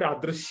നടുക്കുള്ള ഒരു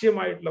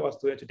അദൃശ്യമായിട്ടുള്ള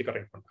വസ്തുവിനെ ചുറ്റി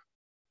കറങ്ങിക്കൊണ്ട്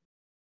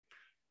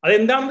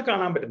അതെന്താണെന്ന്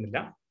കാണാൻ പറ്റുന്നില്ല.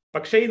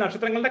 പക്ഷെ ഈ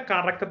നക്ഷത്രങ്ങളുടെ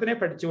കറക്കത്തിനെ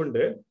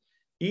പഠിച്ചുകൊണ്ട്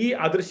ഈ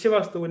അദൃശ്യ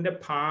വസ്തുവിന്റെ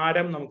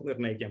ഭാരം നമുക്ക്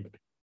നിർണ്ണയിക്കാൻ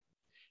പറ്റും.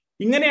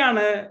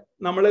 ഇങ്ങനെയാണ്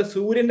നമ്മൾ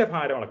സൂര്യന്റെ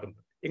ഭാരം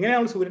അളക്കുന്നത്.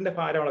 എങ്ങനെയാണ് സൂര്യന്റെ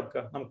ഭാരം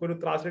അളക്കുക? നമുക്കൊരു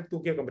ത്രാസിലേക്ക്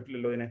തൂക്കി വെക്കാൻ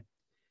പറ്റില്ലല്ലോ ഇതിനെ.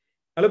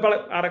 നമ്മൾ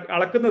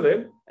അളക്കുന്നത്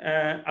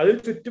അതിൽ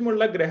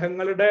ചുറ്റുമുള്ള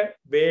ഗ്രഹങ്ങളുടെ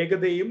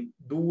വേഗതയും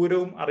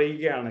ദൂരവും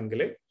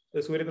അറിയുകയാണെങ്കിൽ,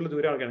 സൂര്യനുള്ള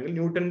ദൂരം അറിയുകയാണെങ്കിൽ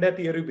ന്യൂട്ടന്റെ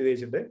തിയറി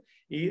ഉപയോഗിച്ചിട്ട്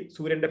ഈ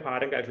സൂര്യന്റെ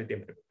ഭാരം കാൽക്കുലേറ്റ്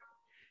ചെയ്യാൻ പറ്റും.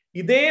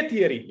 ഇതേ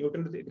തിയറി,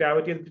 ന്യൂട്ടന്റെ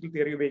ഗ്രാവിറ്റി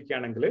തിയറി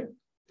ഉപയോഗിക്കുകയാണെങ്കിൽ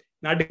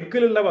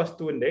നടുക്കിലുള്ള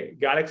വസ്തുവിന്റെ,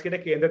 ഗാലക്സിയുടെ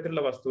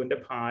കേന്ദ്രത്തിലുള്ള വസ്തുവിന്റെ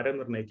ഭാരം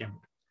നിർണ്ണയിക്കാൻ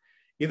പറ്റും.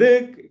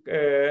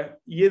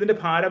 ഇതിന്റെ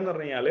ഭാരം എന്ന്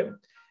പറഞ്ഞു കഴിഞ്ഞാൽ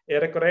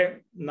ഏറെക്കുറെ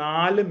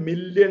 4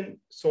 മില്യൺ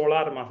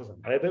സോളാർ മാസസ്.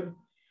 അതായത്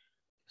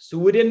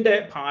സൂര്യന്റെ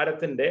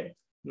ഭാരത്തിന്റെ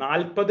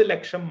 40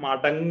 ലക്ഷം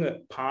മടങ്ങ്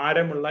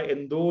ഭാരമുള്ള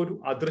എന്തോ ഒരു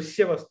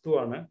അദൃശ്യ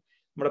വസ്തുവാണ്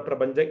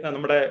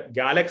നമ്മുടെ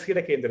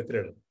ഗാലക്സിയുടെ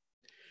കേന്ദ്രത്തിലുള്ളത്.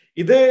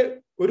 ഇത്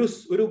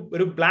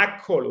ഒരു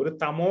ബ്ലാക്ക് ഹോൾ, ഒരു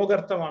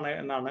തമോഗർത്തമാണ്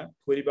എന്നാണ്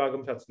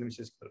ഭൂരിഭാഗം ശാസ്ത്രജ്ഞർ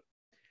വിശ്വസിക്കുന്നത്.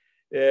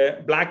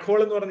 ബ്ലാക്ക് ഹോൾ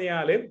എന്ന്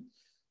പറഞ്ഞാൽ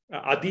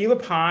അതീവ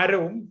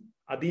ഭാരവും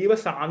അതീവ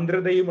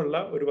സാന്ദ്രതയുമുള്ള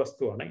ഒരു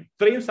വസ്തുവാണ്.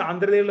 ഇത്രയും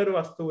സാന്ദ്രതയുള്ള ഒരു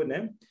വസ്തുവിന്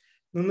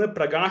നിന്ന്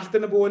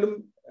പ്രകാശത്തിന് പോലും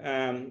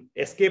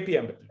എസ്കേപ്പ്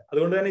ചെയ്യാൻ പറ്റില്ല.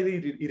 അതുകൊണ്ട് തന്നെ ഇത്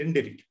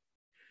ഇരുണ്ടിരിക്കും.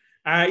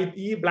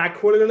 ഈ ബ്ലാക്ക്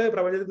ഹോളുകൾ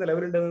പ്രപഞ്ചത്തിൽ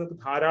നിലവിലുണ്ടെന്ന്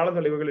ധാരാളം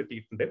തെളിവുകൾ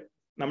കിട്ടിയിട്ടുണ്ട്.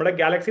 നമ്മുടെ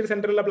ഗാലക്സി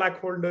സെന്ററിലുള്ള ബ്ലാക്ക്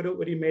ഹോളിന്റെ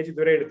ഒരു ഇമേജ്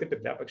ഇതുവരെ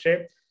എടുത്തിട്ടില്ല, പക്ഷേ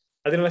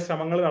അതിനുള്ള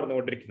ശ്രമങ്ങൾ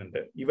നടന്നുകൊണ്ടിരിക്കുന്നുണ്ട്.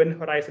 ഇവന്റ്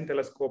ഹൊറൈസൺ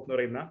ടെലസ്കോപ്പ് എന്ന്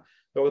പറയുന്ന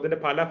ലോകത്തിന്റെ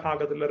പല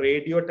ഭാഗത്തുള്ള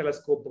റേഡിയോ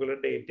ടെലസ്കോപ്പുകളുടെ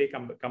ഡേറ്റയെ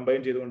കമ്പൈൻ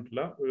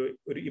ചെയ്തുകൊണ്ടുള്ള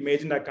ഒരു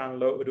ഇമേജ്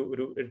ഉണ്ടാക്കാനുള്ള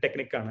ഒരു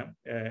ടെക്നിക്കാണ്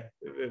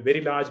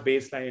very large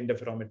base line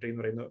interferometry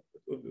എന്ന് പറയുന്ന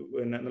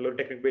ഒരു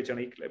ടെക്നിക്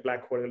ഉപയോഗിച്ചാണ് ഈ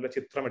ബ്ലാക്ക് ഹോളുകളുടെ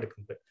ചിത്രം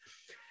എടുക്കുന്നത്.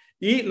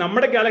 ഈ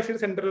നമ്മുടെ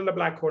ഗാലക്സിയുടെ സെന്ററിലുള്ള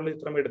ബ്ലാക്ക് ഹോളിന്റെ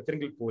ചിത്രം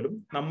എടുത്തെങ്കിൽ പോലും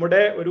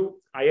നമ്മുടെ ഒരു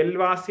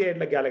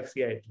അയൽവാസിയായിട്ടുള്ള ഗാലക്സി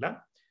ആയിട്ടുള്ള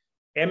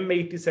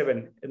M87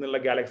 എന്നുള്ള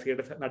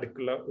ഗാലക്സിയുടെ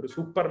നടുക്കുള്ള ഒരു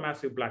സൂപ്പർ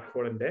മാസീവ് ബ്ലാക്ക്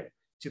ഹോളിന്റെ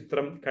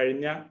ചിത്രം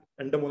കഴിഞ്ഞ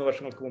 2-3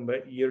 വർഷങ്ങൾക്ക് മുമ്പ്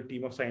ഈ ഒരു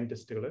ടീം ഓഫ്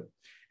സയന്റിസ്റ്റുകൾ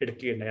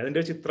എടുക്കുകയുണ്ടായി. അതിന്റെ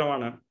ഒരു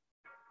ചിത്രമാണ്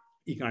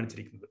ഈ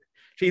കാണിച്ചിരിക്കുന്നത്.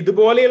 പക്ഷെ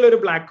ഇതുപോലെയുള്ള ഒരു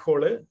ബ്ലാക്ക്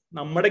ഹോള്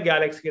നമ്മുടെ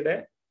ഗാലക്സിയുടെ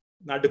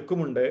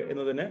നടുക്കുമുണ്ട്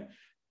എന്നതിന്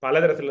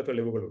പലതരത്തിലുള്ള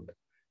തെളിവുകളുണ്ട്.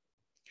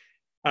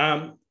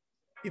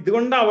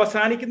 ഇതുകൊണ്ട്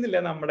അവസാനിക്കുന്നില്ല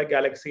നമ്മുടെ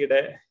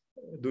ഗാലക്സിയുടെ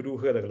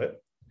ദുരൂഹതകള്,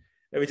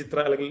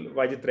 അല്ലെങ്കിൽ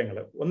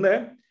വൈചിത്രങ്ങള്. ഒന്ന്,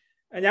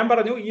 ഞാൻ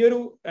പറഞ്ഞു,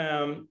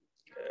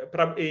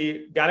 ഈ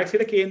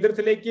ഗാലക്സിയുടെ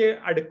കേന്ദ്രത്തിലേക്ക്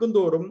അടുക്കും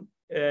തോറും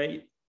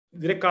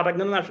ഇതിലെ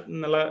കറങ്ങുന്ന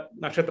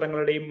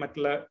നക്ഷത്രങ്ങളുടെയും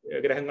മറ്റുള്ള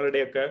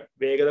ഗ്രഹങ്ങളുടെയും ഒക്കെ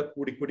വേഗത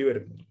കൂടിക്കൂടി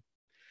വരുന്നു.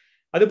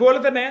 അതുപോലെ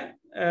തന്നെ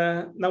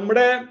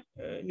നമ്മുടെ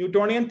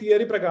ന്യൂട്ടോണിയൻ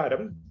തിയറി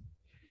പ്രകാരം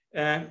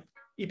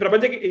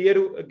ഈ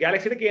ഒരു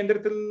ഗാലക്സിയുടെ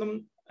കേന്ദ്രത്തിൽ നിന്നും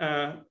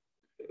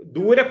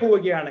ദൂരെ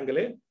പോവുകയാണെങ്കിൽ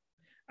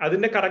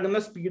അതിന്റെ കറങ്ങുന്ന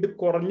സ്പീഡ്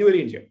കുറഞ്ഞു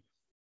വരികയും ചെയ്യും.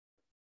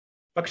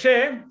 പക്ഷേ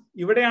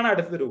ഇവിടെയാണ്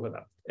അടുത്ത ദുരൂഹത.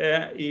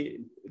 ഈ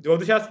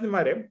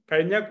ജ്യോതിശാസ്ത്രജ്ഞന്മാരെ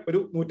കഴിഞ്ഞ ഒരു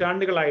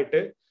നൂറ്റാണ്ടുകളായിട്ട്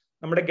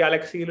നമ്മുടെ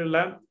ഗാലക്സിയിലുള്ള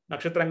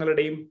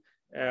നക്ഷത്രങ്ങളുടെയും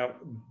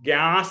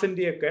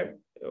ഗ്യാസിന്റെയൊക്കെ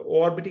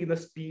ഓർബിറ്റ് ചെയ്യുന്ന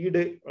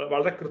സ്പീഡ്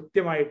വളരെ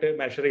കൃത്യമായിട്ട്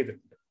മെഷർ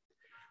ചെയ്തിട്ടുണ്ട്.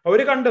 അവർ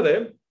കണ്ടത്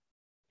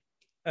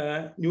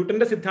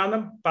ന്യൂട്ടന്റെ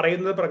സിദ്ധാന്തം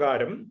പറയുന്നത്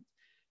പ്രകാരം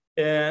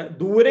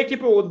ദൂരേക്ക്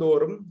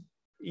പോകുന്തോറും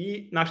ഈ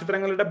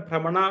നക്ഷത്രങ്ങളുടെ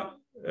ഭ്രമണ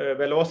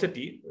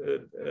വെലോസിറ്റി,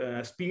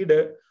 സ്പീഡ്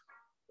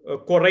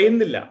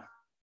കുറയുന്നില്ല,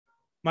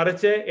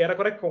 മറിച്ച്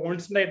ഏറെക്കുറെ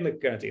കോൺസ്റ്റന്റ് ആയിട്ട്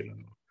നിൽക്കുകയാണ്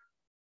ചെയ്യുന്നത്.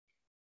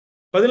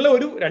 അപ്പൊ അതിനുള്ള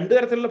രണ്ട്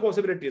തരത്തിലുള്ള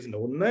പോസിബിലിറ്റീസ് ഉണ്ട്.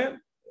 ഒന്ന്,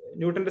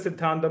 ന്യൂട്ടന്റെ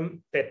സിദ്ധാന്തം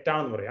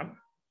തെറ്റാണെന്ന് പറയാം.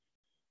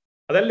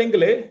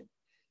 അതല്ലെങ്കിൽ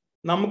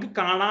നമുക്ക്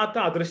കാണാത്ത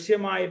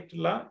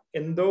അദൃശ്യമായിട്ടുള്ള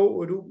എന്തോ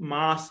ഒരു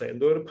മാസ്,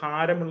 എന്തോ ഒരു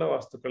ഭാരമുള്ള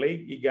വസ്തുക്കളെ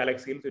ഈ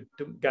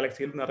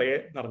ഗാലക്സിയിൽ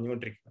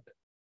നിറഞ്ഞുകൊണ്ടിരിക്കുന്നുണ്ട്.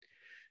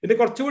 ഇത്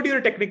കുറച്ചുകൂടി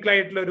ഒരു ടെക്നിക്കൽ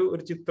ആയിട്ടുള്ള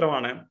ഒരു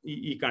ചിത്രമാണ്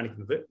ഈ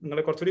കാണിക്കുന്നത്. നിങ്ങൾ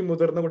കുറച്ചുകൂടി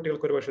മുതിർന്ന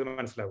കുട്ടികൾക്ക് ഒരു പക്ഷേ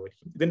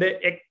മനസ്സിലാവുമായിരിക്കും. ഇതിന്റെ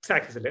എക്സ്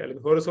ആക്സിസിൽ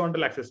അല്ലെങ്കിൽ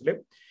ഹൊറിസോണ്ടൽ ആക്സിസിൽ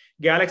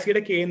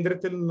ഗാലക്സിയുടെ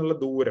കേന്ദ്രത്തിൽ നിന്നുള്ള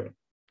ദൂരം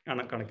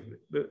ആണ് കാണിക്കുന്നത്.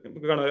 ഇത്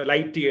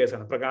ലൈറ്റ് ഇയേഴ്സ്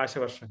ആണ്,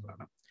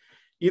 പ്രകാശവർഷങ്ങളാണ്.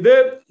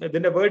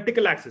 ഇതിന്റെ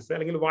വെർട്ടിക്കൽ ആക്സിസ്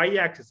അല്ലെങ്കിൽ വൈ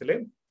ആക്സിസിൽ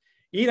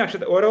ഈ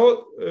ഓരോ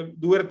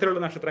ദൂരത്തിലുള്ള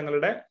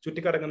നക്ഷത്രങ്ങളുടെ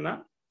ചുറ്റിക്കറങ്ങുന്ന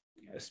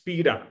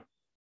സ്പീഡാണ്,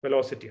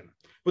 വെലോസിറ്റിയാണ്.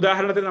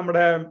 ഉദാഹരണത്തിന്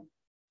നമ്മുടെ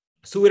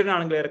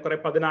സൂര്യനാണെങ്കിൽ ഏറെക്കുറെ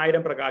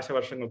 10,000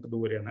 പ്രകാശവർഷങ്ങൾക്ക്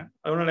ദൂരെയാണ്.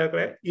 അതുകൊണ്ട്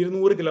ഏറെക്കുറെ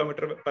 200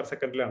 km/s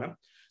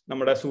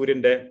നമ്മുടെ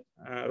സൂര്യന്റെ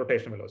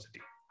റൊട്ടേഷൻ വെലോസിറ്റി.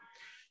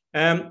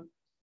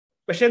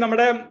 പക്ഷെ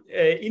നമ്മുടെ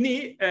ഇനി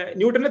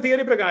ന്യൂട്ടന്റെ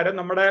തിയറി പ്രകാരം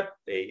നമ്മുടെ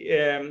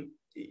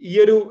ഈ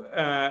ഒരു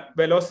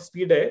വെലോസിറ്റി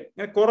സ്പീഡ്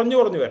ഇങ്ങനെ കുറഞ്ഞു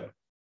വരണം.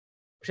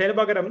 പക്ഷെ അതിന്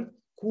പകരം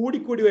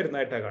കൂടി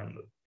വരുന്നതായിട്ടാണ്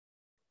കാണുന്നത്.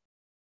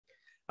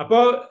 അപ്പോ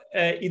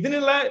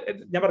ഇതിനുള്ള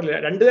ഞാൻ പറഞ്ഞില്ല,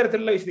 2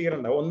 തരത്തിലുള്ള വിശദീകരണം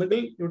ഉണ്ടാവും. ഒന്നുകിൽ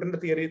ന്യൂട്ടന്റെ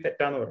തിയറി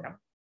തെറ്റാന്ന് പറയാം,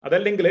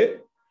 അതല്ലെങ്കിൽ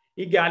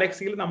ഈ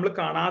ഗാലക്സിയിൽ നമ്മൾ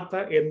കാണാത്ത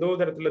എന്തോ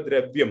തരത്തിലുള്ള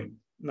ദ്രവ്യം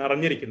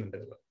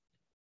നിറഞ്ഞിരിക്കുന്നുണ്ട്.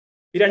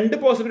 ഈ 2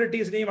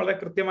 പോസിബിലിറ്റീസിനെയും വളരെ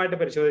കൃത്യമായിട്ട്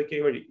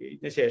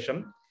പരിശോധിക്കുന്ന ശേഷം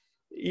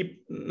ഈ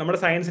നമ്മുടെ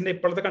സയൻസിന്റെ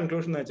ഇപ്പോഴത്തെ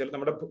കൺക്ലൂഷൻ എന്ന് വെച്ചാൽ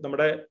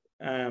നമ്മുടെ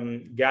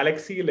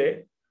ഗാലക്സിയിലെ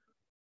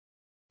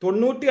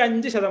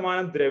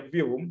 95%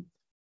 ദ്രവ്യവും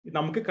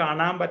നമുക്ക്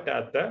കാണാൻ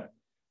പറ്റാത്ത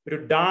ഒരു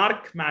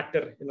ഡാർക്ക്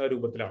മാറ്റർ എന്ന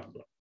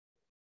രൂപത്തിലാണുള്ളത്.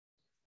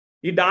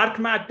 ഈ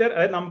ഡാർക്ക് മാറ്റർ,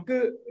 അതായത് നമുക്ക്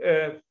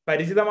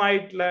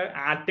പരിചിതമായിട്ടുള്ള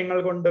ആറ്റങ്ങൾ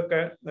കൊണ്ടൊക്കെ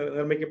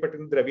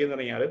നിർമ്മിക്കപ്പെട്ടിരുന്ന ദ്രവ്യം എന്ന്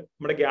പറഞ്ഞാൽ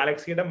നമ്മുടെ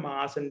ഗാലക്സിയുടെ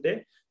മാസിന്റെ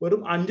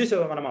വെറും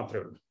 5%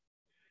 മാത്രമേ ഉള്ളൂ.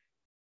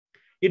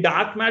 ഈ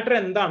ഡാർക്ക് മാറ്റർ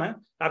എന്താണ്?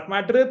 Dark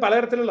matter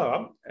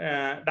പലതരത്തിലുള്ളതാവാം.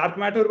 ഡാർക്ക്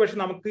മാറ്റർ ഒരു പക്ഷെ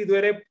നമുക്ക്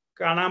ഇതുവരെ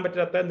കാണാൻ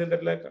പറ്റാത്ത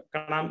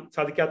കാണാൻ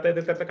സാധിക്കാത്ത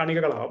തരത്തിലുള്ള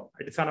കണികകളാവാം,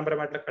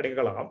 അടിസ്ഥാനപരമായിട്ടുള്ള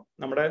കണികകളാവാം.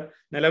 നമ്മുടെ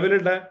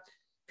നിലവിലുള്ള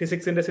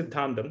ഫിസിക്സിന്റെ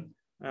സിദ്ധാന്തം,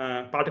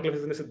 പാർട്ടിക്കിൾ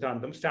ഫിസിക്സിന്റെ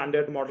സിദ്ധാന്തം,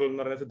 സ്റ്റാൻഡേർഡ് മോഡൽ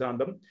എന്ന് പറയുന്ന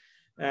സിദ്ധാന്തം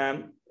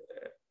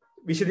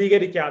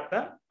വിശദീകരിക്കാത്ത,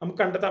 നമുക്ക്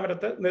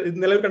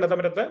നിലവിൽ കണ്ടെത്താൻ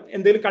പറ്റാത്ത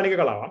എന്തെങ്കിലും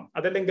കണികകളാവാം.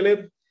 അതല്ലെങ്കിൽ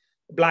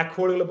ബ്ലാക്ക്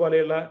ഹോളുകൾ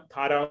പോലെയുള്ള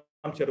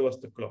ധാരാളം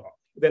ചെറുവസ്തുക്കളാവാം.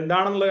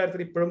 ഇതെന്താണെന്നുള്ള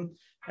കാര്യത്തിൽ ഇപ്പോഴും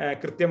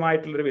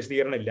കൃത്യമായിട്ടുള്ളൊരു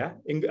വിശദീകരണം ഇല്ല.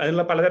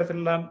 അതിനുള്ള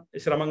പലതരത്തിലുള്ള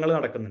ശ്രമങ്ങൾ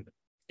നടക്കുന്നുണ്ട്.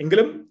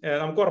 എങ്കിലും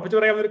നമുക്ക് ഉറപ്പിച്ചു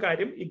പറയാവുന്ന ഒരു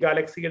കാര്യം, ഈ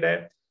ഗാലക്സിയുടെ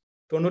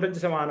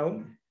 95%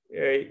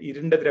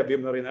 ഇരുണ്ട ദ്രവ്യം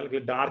എന്ന് പറയുന്ന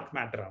അല്ലെങ്കിൽ ഡാർക്ക്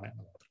മാറ്റർ ആണ്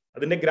എന്നുള്ളത്.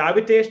 അതിന്റെ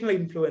ഗ്രാവിറ്റേഷണൽ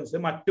ഇൻഫ്ലുവൻസ്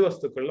മറ്റു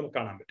വസ്തുക്കളിൽ നമുക്ക്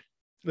കാണാൻ പറ്റും.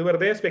 ഇത്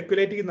വെറുതെ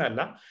സ്പെക്കുലേറ്റ്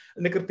ചെയ്യുന്നതല്ല,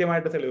 അതിന്റെ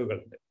കൃത്യമായിട്ട്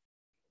തെളിവുകളുണ്ട്.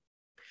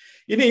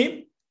 ഇനി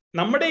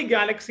നമ്മുടെ ഈ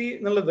ഗാലക്സി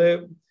എന്നുള്ളത്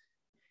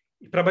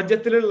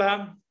പ്രപഞ്ചത്തിലുള്ള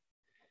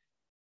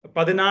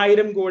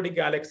 10,000 കോടി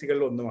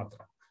ഗാലക്സികളിൽ ഒന്ന്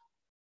മാത്രം.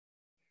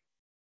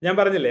 ഞാൻ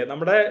പറഞ്ഞില്ലേ,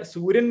 നമ്മുടെ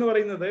സൂര്യൻ എന്ന്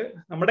പറയുന്നത്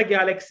നമ്മുടെ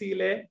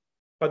ഗാലക്സിയിലെ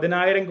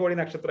 10,000 കോടി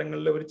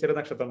നക്ഷത്രങ്ങളിൽ ഒരു ചെറു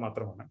നക്ഷത്രം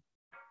മാത്രമാണ്.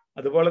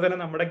 അതുപോലെ തന്നെ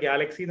നമ്മുടെ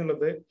ഗാലക്സി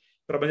എന്നുള്ളത്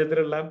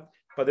പ്രപഞ്ചത്തിലുള്ള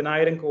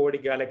 10,000 കോടി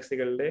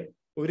ഗാലക്സികളിലെ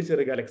ഒരു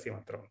ചെറു ഗാലക്സി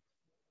മാത്രമാണ്.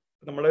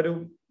 നമ്മളൊരു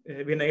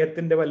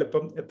വിനയത്തിന്റെ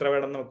വലുപ്പം എത്ര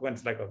വേണമെന്ന് നമുക്ക്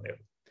മനസ്സിലാക്കാവുന്നേ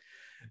ഉള്ളൂ.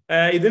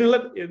 ഇതിനുള്ള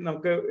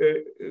നമുക്ക്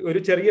ഒരു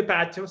ചെറിയ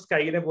പാച്ച് ഓഫ്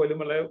സ്കൈനെ പോലും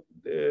വളരെ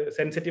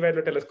സെൻസിറ്റീവ്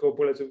ആയിട്ടുള്ള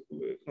ടെലസ്കോപ്പുകൾ വെച്ച്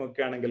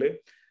നോക്കുകയാണെങ്കിൽ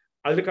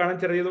അതിൽ കാണാൻ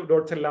ചെറിയ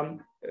ഡോട്ട്സ് എല്ലാം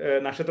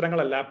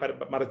നക്ഷത്രങ്ങളല്ല,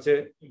 മറിച്ച്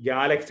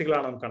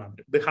ഗാലക്സികളാണ് നമുക്ക് കാണാൻ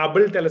പറ്റും. ഇത്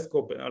ഹബിൾ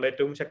ടെലസ്കോപ്പ്,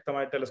 ഏറ്റവും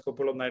ശക്തമായ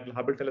ടെലസ്കോപ്പുകൾ ഒന്നായിട്ടുള്ള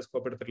ഹബിൾ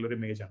ടെലസ്കോപ്പ് എടുത്തിട്ടുള്ള ഒരു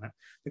ഇമേജ് ആണ്.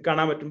 ഇത്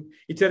കാണാൻ പറ്റും.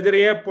 ഈ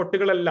ചെറിയ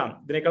പൊട്ടുകളെല്ലാം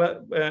ഇതിനേക്കാൾ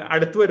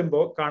അടുത്ത്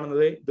വരുമ്പോൾ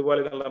കാണുന്നത്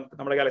ഇതുപോലെ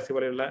നമ്മുടെ ഗാലക്സി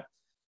പോലെയുള്ള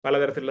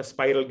പലതരത്തിലുള്ള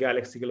സ്പൈറൽ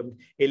ഗാലക്സികളും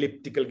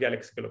എലിപ്റ്റിക്കൽ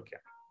ഗാലക്സികളും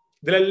ഒക്കെയാണ്.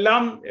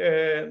 ഇതിലെല്ലാം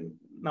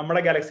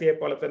നമ്മുടെ ഗാലക്സിയെ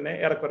പോലെ തന്നെ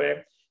ഏറെക്കുറെ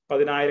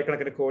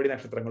 10,000 കോടി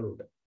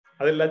നക്ഷത്രങ്ങളുണ്ട്.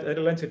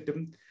 അതിലെല്ലാം ചുറ്റും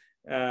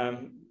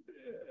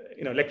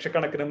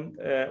ലക്ഷക്കണക്കിനും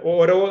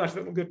ഓരോ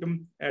നക്ഷത്രങ്ങൾക്കും ചുറ്റും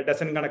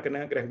ഡസൻ കണക്കിന്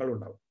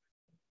ഗ്രഹങ്ങളുണ്ടാവും.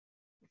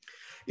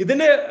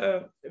 ഇതിന്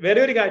വേറെ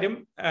ഒരു കാര്യം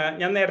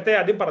ഞാൻ നേരത്തെ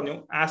ആദ്യം പറഞ്ഞു,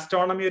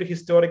 ആസ്ട്രോണമി ഒരു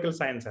ഹിസ്റ്റോറിക്കൽ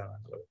സയൻസ് ആണ്.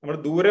 നമ്മൾ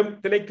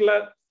ദൂരത്തിലേക്കുള്ള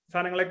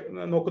സാധനങ്ങളെ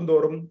നോക്കും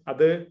തോറും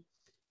അത്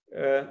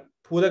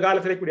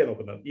ഭൂതകാലത്തിലേക്ക് കൂടിയാണ്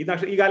നോക്കുന്നത്.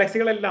 ഈ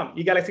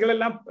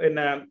ഗാലക്സികളെല്ലാം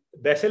പിന്നെ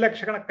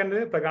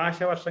ദശലക്ഷക്കണക്കിന്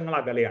പ്രകാശവർഷങ്ങൾ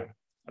അകലെയാണ്.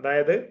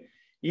 അതായത്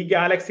ഈ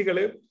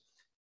ഗാലക്സികള്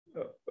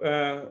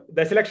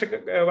ദശലക്ഷ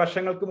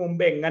വർഷങ്ങൾക്ക്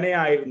മുമ്പ്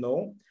എങ്ങനെയായിരുന്നോ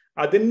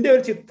അതിന്റെ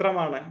ഒരു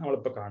ചിത്രമാണ്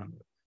നമ്മളിപ്പോൾ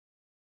കാണുന്നത്.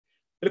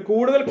 ഇതിൽ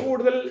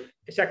കൂടുതൽ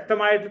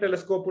ശക്തമായിട്ട്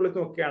ടെലസ്കോപ്പുകൾ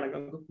നോക്കുകയാണെങ്കിൽ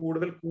നമുക്ക്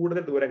കൂടുതൽ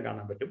ദൂരം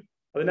കാണാൻ പറ്റും.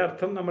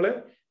 അതിനർത്ഥം നമ്മൾ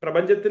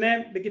പ്രപഞ്ചത്തിനെ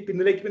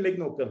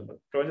പിന്നിലേക്ക് നോക്കുന്നുണ്ട്.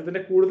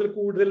 പ്രപഞ്ചത്തിന്റെ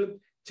കൂടുതൽ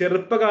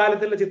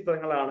ചെറുപ്പകാലത്തിലുള്ള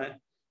ചിത്രങ്ങളാണ്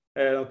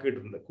നമുക്ക്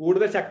കിട്ടുന്നത്.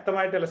 കൂടുതൽ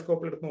ശക്തമായ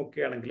ടെലസ്കോപ്പിൽ എടുത്ത്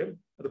നോക്കുകയാണെങ്കിലും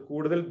അത്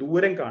കൂടുതൽ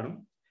ദൂരം കാണും.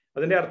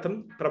 അതിന്റെ അർത്ഥം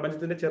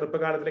പ്രപഞ്ചത്തിന്റെ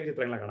ചെറുപ്പകാലത്തിലേക്ക്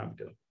ചിത്രങ്ങളെ കാണാൻ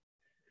പറ്റുന്നു.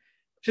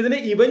 പക്ഷെ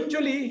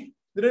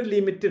ഇതിനൊരു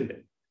ലിമിറ്റ് ഉണ്ട്.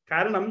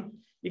 കാരണം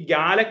ഈ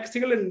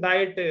ഗാലക്സികൾ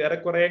ഉണ്ടായിട്ട്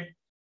ഏറെക്കുറെ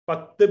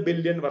 10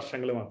 ബില്യൺ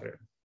വർഷങ്ങൾ മാത്രമേ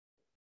ഉള്ളൂ.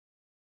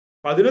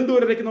 അപ്പൊ അതിനും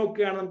ദൂരത്തേക്ക്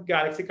നോക്കുകയാണെങ്കിൽ നമുക്ക്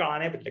ഗാലക്സി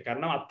കാണാനേ പറ്റില്ല.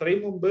 കാരണം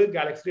അത്രയും മുമ്പ്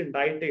ഗാലക്സി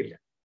ഉണ്ടായിട്ടേ ഇല്ല.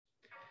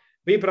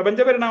 അപ്പൊ ഈ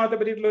പ്രപഞ്ച പരിണാമത്തെ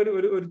പറ്റിയിട്ടുള്ള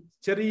ഒരു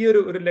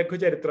ചെറിയൊരു ലഘു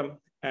ചരിത്രം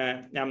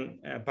ഞാൻ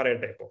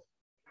പറയട്ടെ. ഇപ്പോ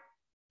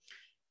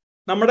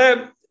നമ്മുടെ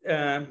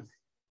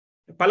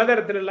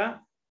പലതരത്തിലുള്ള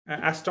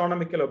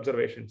ആസ്ട്രോണമിക്കൽ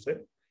ഒബ്സർവേഷൻസ്,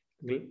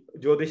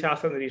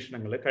 ജ്യോതിശാസ്ത്ര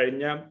നിരീക്ഷണങ്ങൾ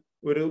കഴിഞ്ഞ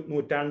ഒരു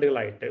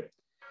നൂറ്റാണ്ടുകളായിട്ട്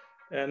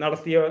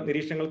നടത്തിയ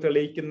നിരീക്ഷണങ്ങൾ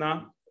തെളിയിക്കുന്ന,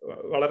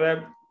 വളരെ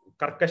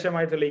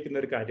കർക്കശമായി തെളിയിക്കുന്ന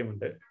ഒരു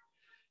കാര്യമുണ്ട്.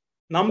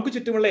 നമുക്ക്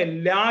ചുറ്റുമുള്ള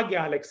എല്ലാ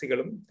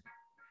ഗാലക്സികളും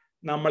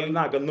നമ്മളിൽ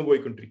നിന്ന് അകന്നു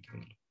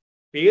പോയിക്കൊണ്ടിരിക്കുന്നു.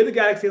 ഏത്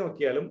ഗാലക്സി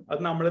നോക്കിയാലും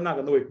അത് നമ്മളിൽ നിന്ന്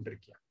അകന്നു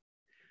പോയിക്കൊണ്ടിരിക്കുക.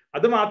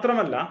 അത്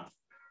മാത്രമല്ല,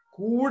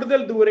 കൂടുതൽ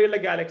ദൂരെയുള്ള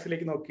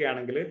ഗാലക്സിയിലേക്ക്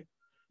നോക്കുകയാണെങ്കിൽ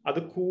അത്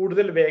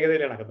കൂടുതൽ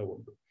വേഗതയിലാണ് അകന്നു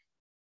പോകുന്നത്.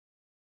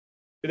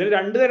 ഇതിന്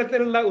രണ്ട്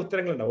തരത്തിലുള്ള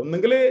ഉത്തരങ്ങളുണ്ടാവും.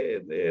 ഒന്നുകിൽ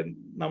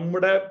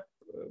നമ്മുടെ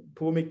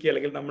ഭൂമിക്ക്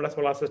അല്ലെങ്കിൽ നമ്മുടെ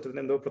സോളാർ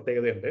സിസ്റ്റത്തിന് എന്തോ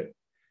പ്രത്യേകതയുണ്ട്,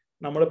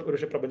 നമ്മുടെ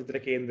പുരുഷ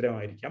പ്രപഞ്ചത്തിന്റെ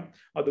കേന്ദ്രമായിരിക്കാം.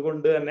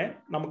 അതുകൊണ്ട് തന്നെ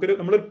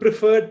നമ്മളൊരു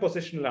പ്രിഫേർഡ്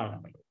പൊസിഷനിലാണ്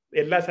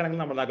എല്ലാ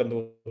സ്ഥലങ്ങളും നമ്മൾ അകന്നു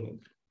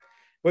പോകുന്നത്.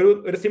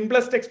 ഒരു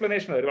സിംപ്ലസ്റ്റ്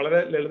എക്സ്പ്ലനേഷൻ, വളരെ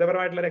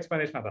ലളിതപരമായിട്ടുള്ള ഒരു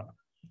എക്സ്പ്ലനേഷൻ അതാണ്.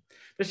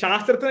 പക്ഷെ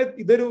ശാസ്ത്രത്തിന്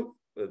ഇതൊരു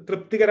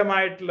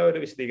തൃപ്തികരമായിട്ടുള്ള ഒരു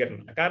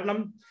വിശദീകരണമാണ്. കാരണം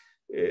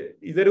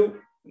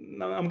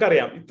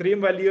നമുക്കറിയാം, ഇത്രയും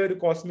വലിയൊരു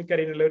കോസ്മിക്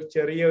അറീനയിലെ ഒരു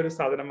ചെറിയ ഒരു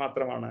സാധനം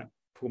മാത്രമാണ്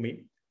ഭൂമി.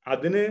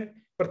 അതിന്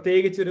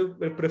പ്രത്യേകിച്ചൊരു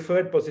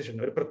പ്രിഫേർഡ് പൊസിഷൻ,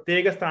 ഒരു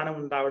പ്രത്യേക സ്ഥാനം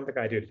ഉണ്ടാവേണ്ട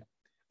കാര്യമില്ല.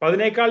 അപ്പൊ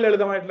അതിനേക്കാൾ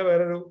ലളിതമായിട്ടുള്ള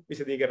വേറൊരു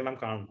വിശദീകരണം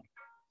കാണണം.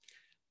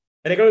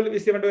 അതിനേക്കാൾ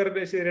വേറൊരു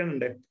വിശദീകരണം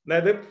ഉണ്ട്.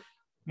 അതായത്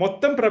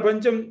മൊത്തം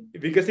പ്രപഞ്ചം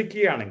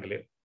വികസിക്കുകയാണെങ്കിൽ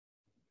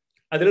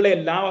അതിലുള്ള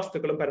എല്ലാ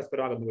വസ്തുക്കളും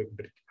പരസ്പരം അകന്നു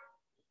പോയിക്കൊണ്ടിരിക്കും.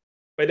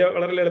 അതിന്റെ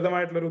വളരെ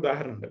ലളിതമായിട്ടുള്ള ഒരു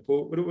ഉദാഹരണം ഉണ്ട്. ഇപ്പോൾ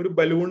ഒരു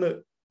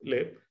ബലൂണില്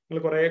നിങ്ങൾ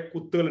കുറെ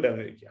കുത്തുകൾ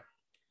ഇടാന്നിരിക്കുക.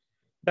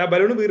 ആ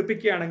ബലൂൺ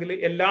വീർപ്പിക്കുകയാണെങ്കിൽ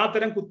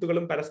എല്ലാത്തരം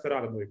കുത്തുകളും പരസ്പരം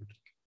അകന്നു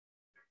പോയിക്കൊണ്ടിരിക്കും.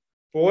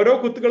 ഓരോ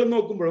കുത്തുകളും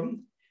നോക്കുമ്പോഴും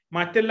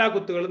മറ്റെല്ലാ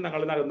കുത്തുകളും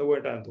ഞങ്ങൾ അകന്നു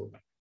പോയിട്ടാണ്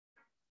തോന്നുന്നത്.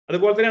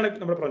 അതുപോലെ തന്നെയാണ്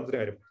നമ്മുടെ പ്രപഞ്ചത്തിന്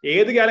കാര്യം.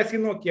 ഏത് ഗാലക്സി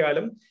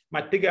നോക്കിയാലും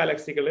മറ്റ്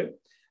ഗാലക്സികൾ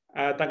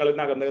തങ്ങളിൽ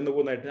നിന്ന് അകന്നു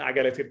പോകുന്നതായിട്ട് ആ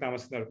ഗാലക്സിയിൽ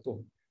താമസിക്കുന്നവർക്ക്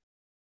തോന്നും.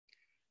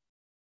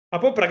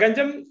 അപ്പോൾ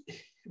പ്രപഞ്ചം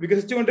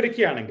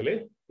വികസിച്ചുകൊണ്ടിരിക്കുകയാണെങ്കിൽ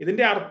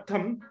ഇതിന്റെ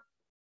അർത്ഥം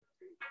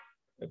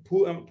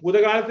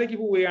ഭൂതകാലത്തേക്ക്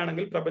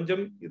പോവുകയാണെങ്കിൽ പ്രപഞ്ചം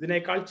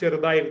ഇതിനേക്കാൾ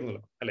ചെറുതായിരുന്നു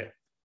അല്ലെ?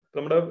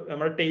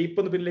 നമ്മുടെ ടേപ്പ്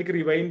ഒന്ന് പിന്നിലേക്ക്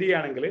റിവൈൻഡ്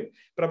ചെയ്യുകയാണെങ്കിൽ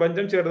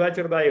പ്രപഞ്ചം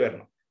ചെറുതായി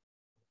വരണം.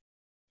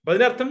 അപ്പൊ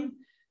അതിനർത്ഥം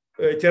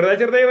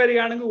ചെറുതായി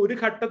വരികയാണെങ്കിൽ ഒരു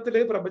ഘട്ടത്തില്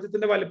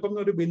പ്രപഞ്ചത്തിന്റെ വലിപ്പം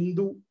ഒരു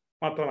ബിന്ദു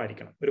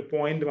മാത്രമായിരിക്കണം, ഒരു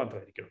പോയിന്റ്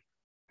മാത്രമായിരിക്കണം.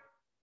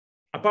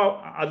 അപ്പൊ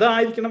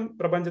അതായിരിക്കണം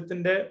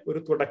പ്രപഞ്ചത്തിന്റെ ഒരു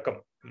തുടക്കം.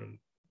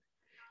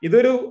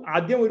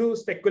 ആദ്യം ഒരു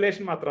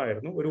സ്പെക്കുലേഷൻ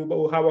മാത്രമായിരുന്നു, ഒരു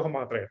ഊഹാപോഹം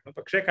മാത്രമായിരുന്നു.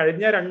 പക്ഷെ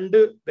കഴിഞ്ഞ 2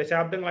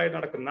 ദശാബ്ദങ്ങളായി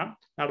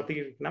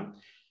നടത്തിയിരിക്കുന്ന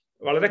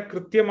വളരെ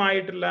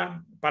കൃത്യമായിട്ടുള്ള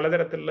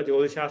പലതരത്തിലുള്ള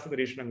ജ്യോതിശാസ്ത്ര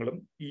നിരീക്ഷണങ്ങളും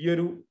ഈ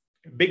ഒരു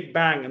ബിഗ്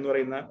ബാങ് എന്ന്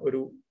പറയുന്ന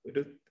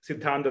ഒരു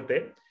സിദ്ധാന്തത്തെ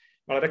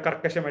വളരെ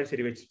കർക്കശമായി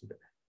ശരിവെച്ചിട്ടുണ്ട്.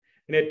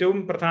 ഇതിന് ഏറ്റവും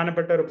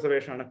പ്രധാനപ്പെട്ട ഒരു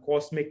ഒബ്സർവേഷനാണ്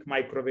കോസ്മിക്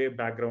മൈക്രോവേവ്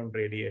ബാക്ക്ഗ്രൗണ്ട്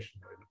റേഡിയേഷൻ.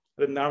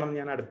 അതെന്താണെന്ന്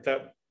ഞാൻ അടുത്ത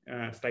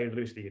സ്ലൈഡിൽ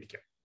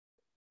വിശദീകരിക്കാം.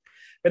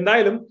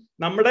 എന്തായാലും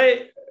നമ്മുടെ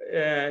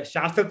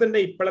ശാസ്ത്രത്തിന്റെ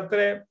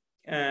ഇപ്പോഴത്തെ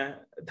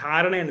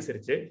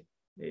ധാരണയനുസരിച്ച്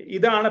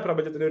ഇതാണ്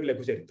പ്രപഞ്ചത്തിന്റെ ഒരു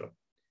ലഘുചരിത്രം.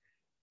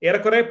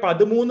 ഏറെക്കുറെ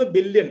 13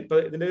 ബില്യൺ, ഇപ്പൊ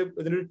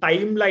ഇതിനൊരു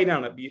ടൈം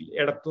ലൈനാണ്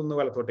ഇടത്തുനിന്ന്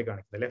വലത്തോട്ട്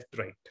കാണിക്കുന്നത്, ലെഫ്റ്റ്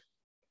റൈറ്റ്.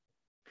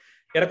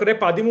 ഏറെക്കുറെ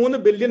 13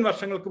 ബില്യൺ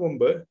വർഷങ്ങൾക്ക്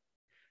മുമ്പ്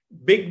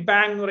ബിഗ്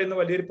ബാങ് എന്ന് പറയുന്ന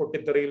വലിയൊരു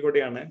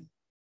പൊട്ടിത്തെറിയിലൂടെയാണ്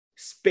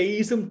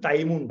സ്പേസും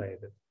ടൈമും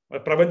ഉണ്ടായത്,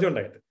 പ്രപഞ്ചം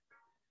ഉണ്ടായത്.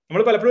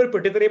 നമ്മൾ പലപ്പോഴും ഒരു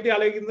പൊട്ടിത്തെറിയെ പറ്റി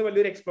ആലോചിക്കുന്നത്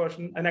വലിയൊരു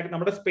എക്സ്പ്ലോഷൻ,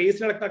 നമ്മുടെ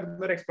സ്പേസിൽ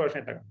നടക്കുന്ന ഒരു എക്സ്പ്ലോഷൻ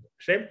ആയിട്ടാണ് കാണുന്നത്.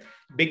 പക്ഷെ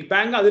ബിഗ്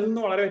ബാങ് അതിൽ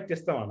നിന്ന് വളരെ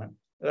വ്യത്യസ്തമാണ്.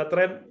 അതത്ര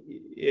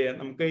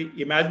നമുക്ക്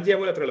ഇമാജിൻ ചെയ്യാൻ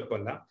പോലും അത്ര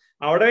എളുപ്പമല്ല.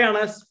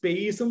 അവിടെയാണ്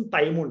സ്പേസും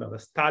ടൈമും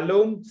ഉണ്ടാവുന്നത്,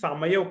 സ്ഥലവും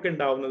സമയവും ഒക്കെ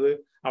ഉണ്ടാവുന്നത്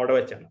അവിടെ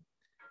വെച്ചാണ്.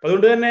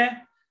 അതുകൊണ്ട് തന്നെ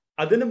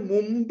അതിന്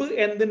മുമ്പ്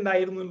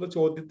എന്തുണ്ടായിരുന്നു എന്നുള്ള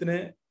ചോദ്യത്തിന്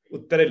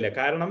ഉത്തരമില്ല.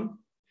 കാരണം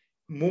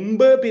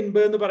മുമ്പ് പിൻപ്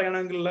എന്ന്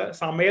പറയണമെങ്കിലുള്ള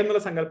സമയം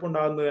എന്നുള്ള സങ്കല്പം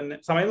ഉണ്ടാകുന്നത് തന്നെ,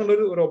 സമയം എന്നുള്ള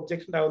ഒരു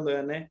ഒബ്ജക്റ്റ് ഉണ്ടാകുന്നത്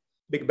തന്നെ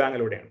ബിഗ്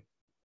ബാങ്ങിലൂടെയാണ്.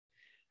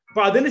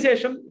 അപ്പൊ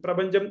അതിനുശേഷം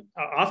പ്രപഞ്ചം,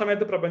 ആ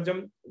സമയത്ത് പ്രപഞ്ചം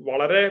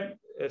വളരെ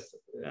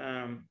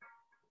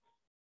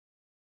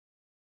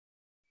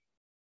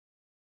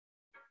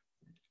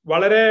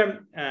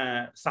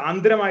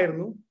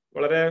സാന്ദ്രമായിരുന്നു,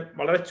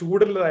 വളരെ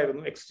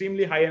ചൂടുള്ളതായിരുന്നു,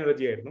 എക്സ്ട്രീംലി ഹൈ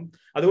എനർജി ആയിരുന്നു.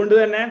 അതുകൊണ്ട്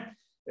തന്നെ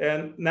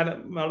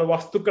നമ്മുടെ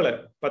വസ്തുക്കള്,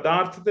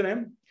 പദാർത്ഥത്തിന്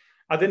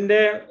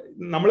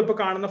നമ്മളിപ്പോ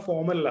കാണുന്ന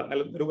ഫോമല്ല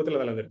രൂപത്തിൽ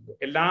നിലനിന്നിരുന്നത്.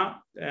 എല്ലാ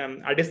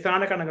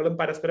അടിസ്ഥാന കണങ്ങളും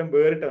പരസ്പരം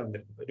വേറിട്ട്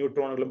നിന്നിരുന്നത്,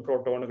 ന്യൂട്രോണുകളും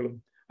പ്രോട്ടോണുകളും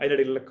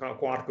അതിനിടയിലുള്ള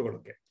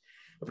ക്വാർക്കുകളൊക്കെ.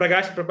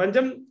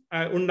 പ്രപഞ്ചം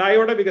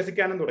ഉണ്ടായോടെ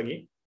വികസിക്കാനും തുടങ്ങി.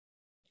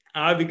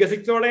 ആ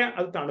വികസിച്ചോടെ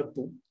അത്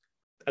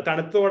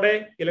തണുത്തോടെ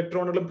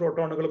ഇലക്ട്രോണുകളും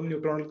പ്രോട്ടോണുകളും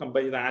ന്യൂട്രോണുകളും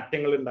കമ്പൈൻ ചെയ്ത്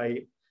ആറ്റങ്ങൾ ഉണ്ടായി.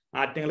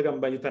 ആറ്റങ്ങൾ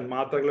കമ്പൈൻ ചെയ്ത്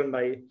തന്മാത്രകൾ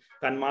ഉണ്ടായി.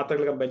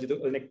 തന്മാത്രകൾ കമ്പൈൻ ചെയ്ത്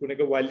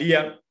അതിനൊക്കെ വലിയ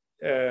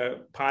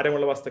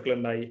ഭാരമുള്ള വസ്തുക്കൾ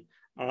ഉണ്ടായി.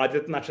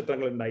 ആദ്യത്തെ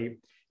നക്ഷത്രങ്ങൾ ഉണ്ടായി.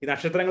 ഈ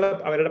നക്ഷത്രങ്ങൾ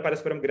അവരുടെ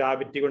പരസ്പരം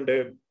ഗ്രാവിറ്റി കൊണ്ട്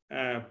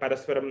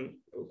പരസ്പരം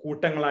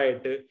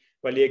കൂട്ടങ്ങളായിട്ട്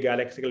വലിയ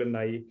ഗാലക്സികൾ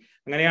ഉണ്ടായി.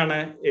 അങ്ങനെയാണ്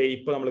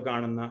ഇപ്പൊ നമ്മൾ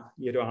കാണുന്ന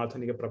ഈ ഒരു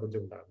ആധുനിക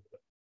പ്രപഞ്ചം ഉണ്ടാകുന്നത്.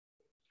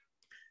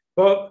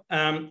 അപ്പോ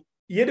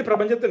ഈ ഒരു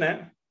പ്രപഞ്ചത്തിന്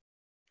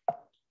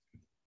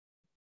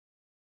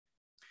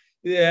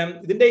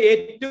ഇതിന്റെ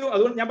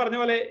അതുകൊണ്ട് ഞാൻ പറഞ്ഞ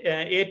പോലെ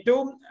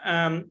ഏറ്റവും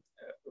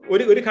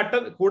ഒരു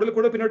ഘട്ടം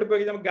കൂടുതൽ പിന്നോട്ട്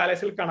പോയി നമുക്ക്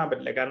ഗാലക്സികൾ കാണാൻ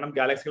പറ്റില്ല. കാരണം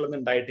ഗാലക്സികളൊന്നും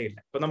ഉണ്ടായിട്ടേ ഇല്ല.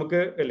 ഇപ്പൊ നമുക്ക്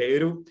അല്ലേ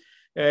ഒരു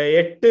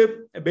 8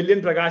 ബില്യൺ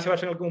പ്രകാശ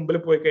വർഷങ്ങൾക്ക് മുമ്പിൽ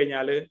പോയി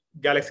കഴിഞ്ഞാൽ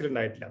ഗാലക്സികൾ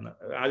ഉണ്ടായിട്ടില്ല.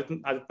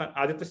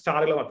 ആദ്യത്തെ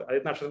സ്റ്റാറുകൾ മാത്രം,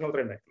 ആദ്യത്തെ നക്ഷത്രങ്ങൾ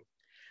മാത്രമേ ഉണ്ടായിട്ടുള്ളൂ.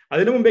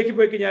 അതിനു മുമ്പേക്ക്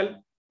പോയി കഴിഞ്ഞാൽ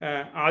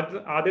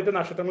ആദ്യത്തെ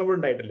നക്ഷത്രങ്ങൾ പോലും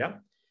ഉണ്ടായിട്ടില്ല.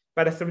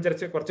 പരസ്പരം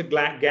കുറച്ച്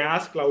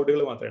ഗ്യാസ്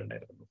ക്ലൗഡുകൾ മാത്രമേ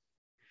ഉണ്ടായിരുന്നുള്ളൂ.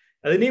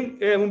 അതിന്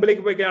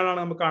മുമ്പിലേക്ക് പോയി കഴിഞ്ഞാലാണ്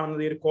നമുക്ക്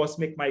കാണുന്നത് ഈ ഒരു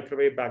കോസ്മിക്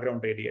മൈക്രോവേവ്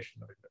ബാക്ക്ഗ്രൗണ്ട് റേഡിയേഷൻ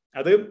എന്ന് പറയുന്നത്.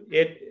 അത്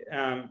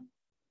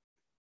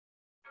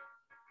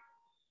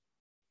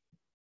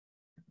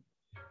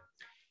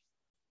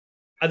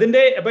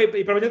അതിന്റെ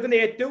ഈ പ്രപഞ്ചത്തിന്റെ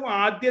ഏറ്റവും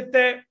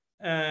ആദ്യത്തെ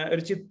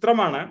ഒരു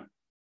ചിത്രമാണ്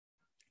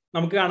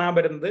നമുക്ക് കാണാൻ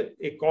പറ്റുന്നത്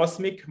ഈ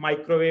കോസ്മിക്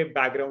മൈക്രോവേവ്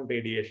ബാക്ക്ഗ്രൗണ്ട്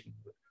റേഡിയേഷൻ.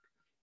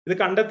 ഇത്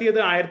കണ്ടെത്തിയത്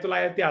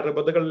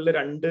 1960കളിൽ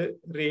 2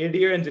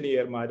 റേഡിയോ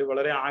എഞ്ചിനീയർമാർ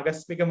വളരെ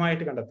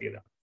ആകസ്മികമായിട്ട്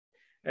കണ്ടെത്തിയതാണ്.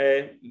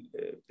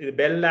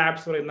 ബെൽ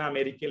ലാബ്സ് പറയുന്ന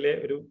അമേരിക്കയിലെ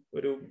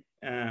ഒരു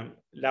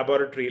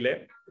ലാബോറട്ടറിയിലെ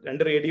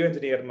 2 റേഡിയോ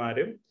എഞ്ചിനീയർമാർ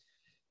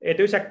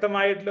ഏറ്റവും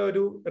ശക്തമായിട്ടുള്ള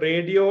ഒരു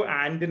റേഡിയോ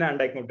ആന്റിന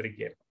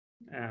ഉണ്ടാക്കിക്കൊണ്ടിരിക്കുകയായിരുന്നു.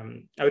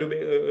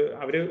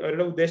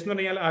 അവരുടെ ഉദ്ദേശം എന്ന്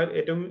പറഞ്ഞാൽ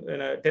ഏറ്റവും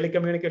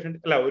ടെലികമ്മ്യൂണിക്കേഷൻ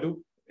അല്ല, ഒരു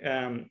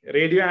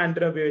റേഡിയോ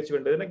ആന്റിന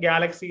ഉപയോഗിച്ചുകൊണ്ട്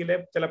ഗാലക്സിയിലെ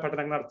ചില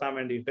പഠനങ്ങൾ നടത്താൻ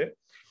വേണ്ടിയിട്ട്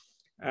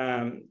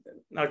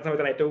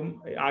നടത്തുന്ന ഏറ്റവും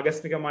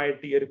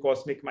ആകസ്മികമായിട്ട് ഈ ഒരു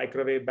കോസ്മിക്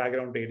മൈക്രോവേവ്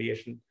ബാക്ക്ഗ്രൗണ്ട്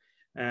റേഡിയേഷൻ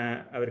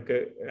അവർക്ക്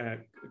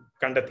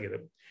കണ്ടെത്തിയത്.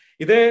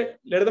 ഇത്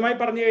ലളിതമായി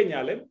പറഞ്ഞു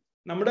കഴിഞ്ഞാൽ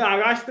നമ്മുടെ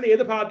ആകാശത്തിൽ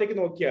ഏത് ഭാഗത്തേക്ക്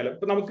നോക്കിയാലും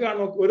ഇപ്പൊ നമുക്ക്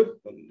ഒരു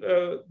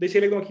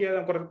ദിശയിലേക്ക് നോക്കിയാൽ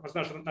കുറച്ച്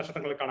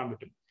നക്ഷത്രങ്ങളെ കാണാൻ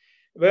പറ്റും.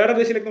 വേറെ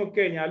ദിശയിലേക്ക് നോക്കി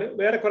കഴിഞ്ഞാൽ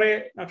വേറെ കുറെ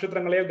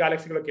നക്ഷത്രങ്ങളെയോ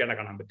ഗാലക്സികളൊക്കെയാണ്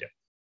കാണാൻ പറ്റുക.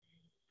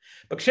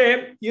 പക്ഷേ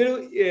ഈ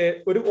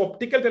ഒരു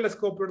ഒപ്റ്റിക്കൽ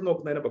ടെലസ്കോപ്പിലൂടെ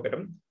നോക്കുന്നതിന്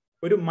പകരം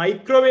ഒരു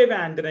മൈക്രോവേവ്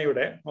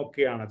ആന്റിനയുടെ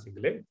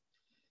നോക്കുകയാണെങ്കിൽ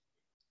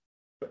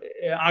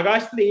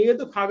ആകാശത്തിന്റെ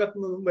ഏത് ഭാഗത്തു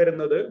നിന്നും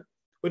വരുന്നത്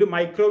ഒരു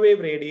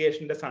മൈക്രോവേവ്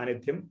റേഡിയേഷന്റെ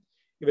സാന്നിധ്യം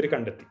ഇവർ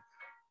കണ്ടെത്തി.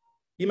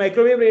 ഈ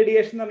മൈക്രോവേവ്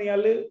റേഡിയേഷൻ എന്ന്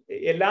പറഞ്ഞാൽ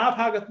എല്ലാ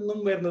ഭാഗത്തു നിന്നും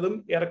വരുന്നതും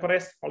ഏറെക്കുറെ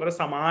വളരെ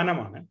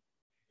സമാനമാണ്.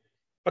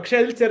 പക്ഷെ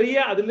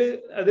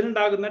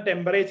അതിലുണ്ടാകുന്ന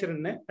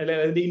ടെമ്പറേച്ചറിന്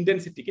അതിന്റെ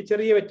ഇന്റൻസിറ്റിക്ക്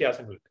ചെറിയ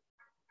വ്യത്യാസങ്ങളുണ്ട്.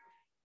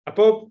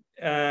 അപ്പോൾ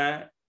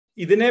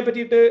ഇതിനെ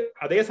പറ്റിയിട്ട്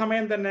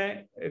അതേസമയം തന്നെ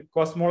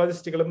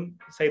കോസ്മോളജിസ്റ്റുകളും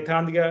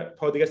സൈദ്ധാന്തിക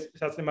ഭൗതിക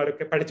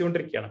ശാസ്ത്രജ്ഞന്മാരൊക്കെ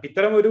പഠിച്ചുകൊണ്ടിരിക്കുകയാണ്.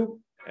 ഇത്തരം ഒരു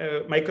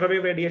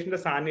മൈക്രോവേവ് റേഡിയേഷന്റെ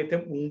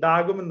സാന്നിധ്യം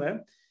ഉണ്ടാകുമെന്ന്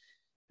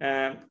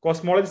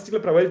കോസ്മോളജിസ്റ്റുകൾ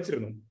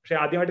പ്രവചിച്ചിരുന്നു. പക്ഷെ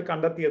ആദ്യമായിട്ട്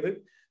കണ്ടെത്തിയത്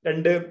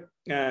 2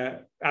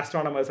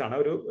 ആസ്ട്രോണമേഴ്സ് ആണ്.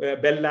 ഒരു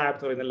ബെൽ ലാബ്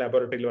എന്ന് പറയുന്ന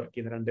ലാബോറട്ടറിയിൽ വർക്ക്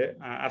ചെയ്യുന്ന 2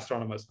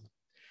 ആസ്ട്രോണമേഴ്സ് ആണ്.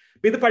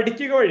 അപ്പൊ ഇത്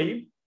പഠിക്കുക വഴി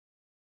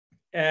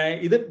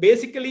ഇത്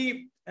ബേസിക്കലി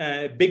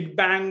ബിഗ്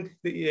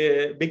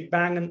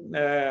ബാങ്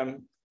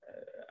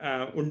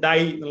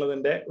ഉണ്ടായി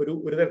എന്നുള്ളതിന്റെ ഒരു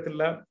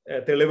തരത്തിലുള്ള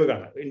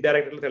തെളിവുകളാണ്,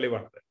 ഇൻഡയറക്റ്റ് ആയിട്ടുള്ള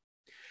തെളിവാണത്.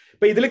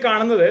 ഇപ്പൊ ഇതിൽ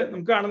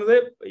നമുക്ക് കാണുന്നത്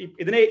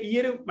ഈ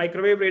ഒരു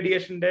മൈക്രോവേവ്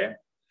റേഡിയേഷന്റെ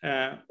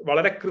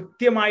വളരെ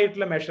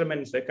കൃത്യമായിട്ടുള്ള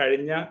മെഷർമെന്റ്സ്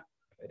കഴിഞ്ഞ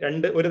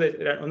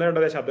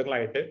 1-2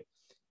 ദശാബ്ദങ്ങളായിട്ട്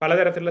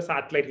പലതരത്തിലുള്ള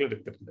സാറ്റലൈറ്റുകൾ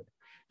എടുത്തിട്ടുണ്ട്.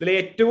 ഇതിൽ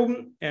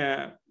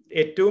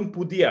ഏറ്റവും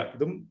പുതിയ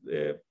ഇതും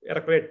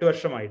ഏറെക്കുറെ 8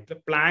 വർഷമായിട്ട്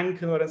പ്ലാങ്ക്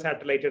എന്ന് പറയുന്ന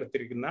സാറ്റലൈറ്റ്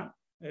എടുത്തിരിക്കുന്ന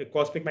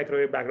കോസ്മിക്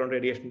മൈക്രോവേവ് ബാക്ക്ഗ്രൗണ്ട്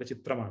റേഡിയേഷന്റെ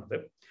ചിത്രമാണിത്.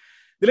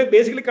 ഇതിൽ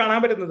ബേസിക്കലി കാണാൻ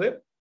പറ്റുന്നത്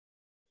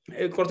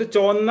കുറച്ച്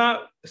ചുവന്ന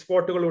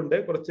സ്പോട്ടുകളുണ്ട്,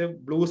 കുറച്ച്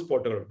ബ്ലൂ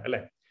സ്പോട്ടുകളുണ്ട് അല്ലെ.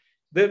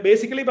 ഇത്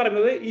ബേസിക്കലി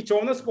പറയുന്നത് ഈ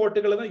ചുവന്ന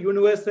സ്പോട്ടുകൾ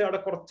യൂണിവേഴ്സ്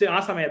അവിടെ ആ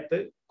സമയത്ത്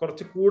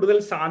കുറച്ച് കൂടുതൽ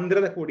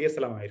സാന്ദ്രത കൂടിയ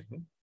സ്ഥലമായിരുന്നു.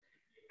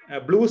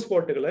 ബ്ലൂ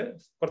സ്പോട്ടുകൾ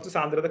കുറച്ച്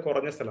സാന്ദ്രത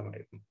കുറഞ്ഞ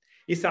സ്ഥലമായിരുന്നു.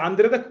 ഈ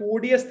സാന്ദ്രത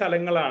കൂടിയ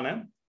സ്ഥലങ്ങളാണ്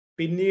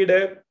പിന്നീട്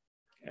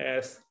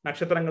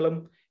നക്ഷത്രങ്ങളും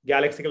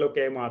ഗാലക്സികളും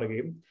ഒക്കെ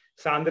മാറുകയും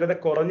സാന്ദ്രത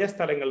കുറഞ്ഞ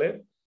സ്ഥലങ്ങള്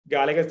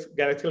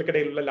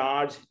ഗാലക്സികൾക്കിടയിലുള്ള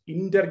ലാർജ്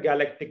ഇന്റർ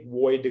ഗാലക്ടിക്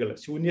വോയിഡുകൾ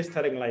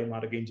ശൂന്യസ്ഥലങ്ങളായി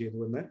മാറുകയും ചെയ്തു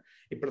എന്ന്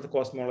ഇപ്പോഴത്തെ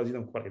കോസ്മോളജി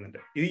നമുക്ക് പറയുന്നുണ്ട്.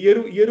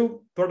 ഈ ഒരു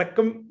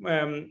തുടക്കം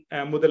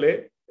മുതല്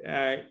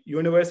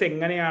യൂണിവേഴ്സ്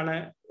എങ്ങനെയാണ്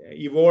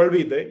ഇവോൾവ്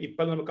ചെയ്ത്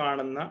ഇപ്പൊ നമ്മൾ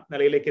കാണുന്ന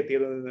നിലയിലേക്ക്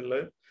എത്തിയത് എന്നുള്ള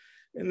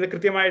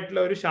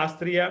കൃത്യമായിട്ടുള്ള ഒരു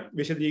ശാസ്ത്രീയ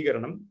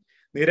വിശദീകരണം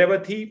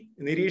നിരവധി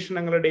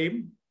നിരീക്ഷണങ്ങളുടെയും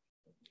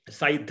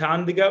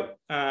സൈദ്ധാന്തിക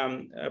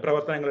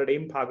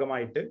പ്രവർത്തനങ്ങളുടെയും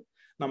ഭാഗമായിട്ട്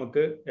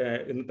നമുക്ക്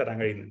ഇന്ന് തരാൻ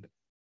കഴിയുന്നുണ്ട്.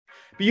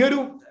 ഈ ഒരു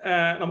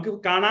നമുക്ക്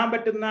കാണാൻ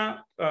പറ്റുന്ന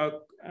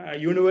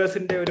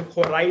യൂണിവേഴ്സിന്റെ ഒരു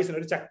ഹൊറൈസൺ,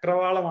 ഒരു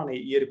ചക്രവാളമാണ്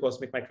ഈ ഒരു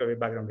കോസ്മിക് മൈക്രോവേവ്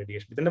ബാക്ക്ഗ്രൗണ്ട്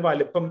റേഡിയേഷൻ. ഇതിന്റെ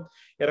വലിപ്പം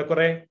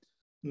ഏറെക്കുറെ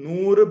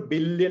 100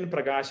 ബില്യൺ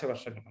പ്രകാശ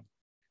വർഷങ്ങളാണ്.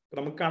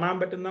 നമുക്ക് കാണാൻ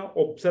പറ്റുന്ന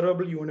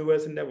ഒബ്സർവബിൾ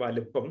യൂണിവേഴ്സിന്റെ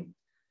വലിപ്പം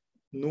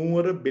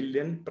 100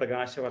 ബില്യൺ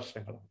പ്രകാശ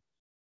വർഷങ്ങളാണ്.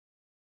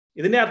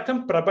 ഇതിന്റെ അർത്ഥം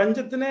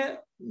പ്രപഞ്ചത്തിന്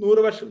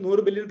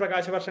 100 ബില്യൺ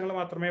പ്രകാശ വർഷങ്ങൾ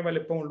മാത്രമേ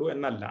വലിപ്പമുള്ളൂ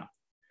എന്നല്ല.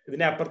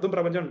 ഇതിന്റെ അപ്പുറത്തും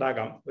പ്രപഞ്ചം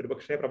ഉണ്ടാകാം,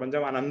 ഒരുപക്ഷെ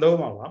പ്രപഞ്ചം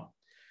അനന്തവുമാവാം.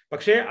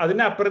 പക്ഷെ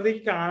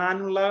അതിനപ്പുറത്തേക്ക്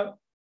കാണാനുള്ള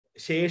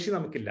ശേഷി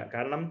നമുക്കില്ല.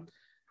 കാരണം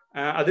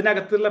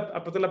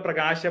അപ്പുറത്തുള്ള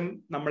പ്രകാശം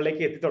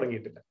നമ്മളിലേക്ക് എത്തി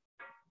തുടങ്ങിയിട്ടില്ല.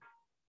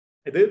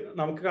 ഇത്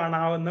നമുക്ക്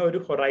കാണാവുന്ന ഒരു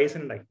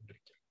ഹൊറൈസൺ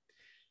ഉണ്ടാക്കിക്കൊണ്ടിരിക്കുക.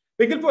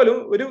 എങ്കിൽ പോലും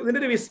ഇതിന്റെ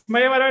ഒരു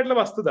വിസ്മയപരമായിട്ടുള്ള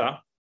വസ്തുത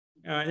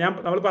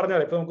നമ്മൾ പറഞ്ഞ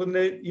പോലെ ഇപ്പൊ നമുക്ക്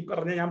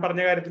ഞാൻ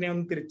പറഞ്ഞ കാര്യത്തിനെ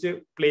ഒന്ന് തിരിച്ച്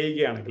പ്ലേ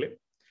ചെയ്യുകയാണെങ്കിൽ,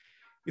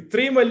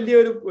 ഇത്രയും വലിയ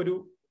ഒരു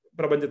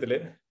പ്രപഞ്ചത്തില്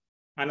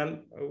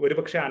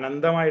ഒരുപക്ഷെ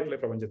അനന്തമായിട്ടുള്ള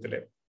പ്രപഞ്ചത്തില്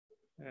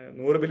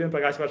 100 ബില്യൺ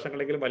പ്രകാശ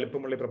വർഷങ്ങളെങ്കിലും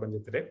വലിപ്പമുള്ള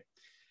പ്രപഞ്ചത്തില്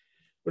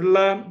ഉള്ള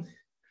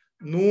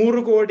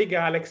 100 കോടി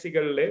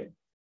ഗാലക്സികളില്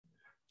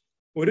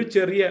ഒരു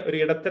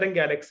ഇടത്തരം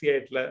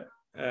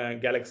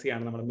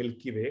ഗാലക്സിയാണ് നമ്മുടെ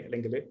മിൽക്കി വേ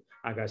അല്ലെങ്കിൽ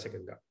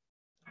ആകാശഗംഗ.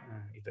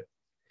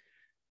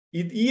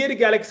 ഈ ഒരു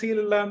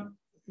ഗാലക്സിയിലുള്ള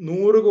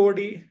 100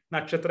 കോടി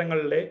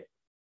നക്ഷത്രങ്ങളിലെ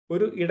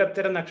ഒരു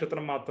ഇടത്തരം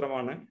നക്ഷത്രം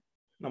മാത്രമാണ്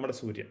നമ്മുടെ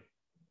സൂര്യൻ.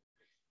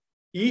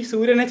 ഈ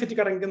സൂര്യനെ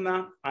ചുറ്റിക്കറങ്ങുന്ന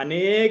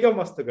അനേകം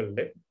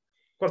വസ്തുക്കളുടെ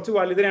കുറച്ച്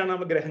വലുതിനാണ്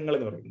നമ്മൾ ഗ്രഹങ്ങൾ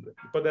എന്ന് പറയുന്നത്.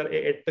 ഇപ്പൊ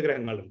 8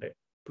 ഗ്രഹങ്ങളുണ്ട്.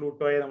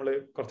 പ്ലൂട്ടോയെ നമ്മൾ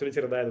കുറച്ചുകൂടി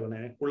ചെറുതായതുകൊണ്ട്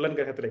തന്നെ കുള്ളൻ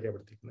ഗ്രഹത്തിലേക്കാണ്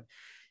പഠിപ്പിക്കുന്നത്.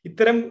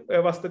 ഇത്തരം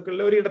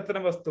വസ്തുക്കളിലെ ഒരു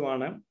ഇടത്തരം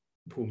വസ്തുവാണ്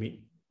ഭൂമി.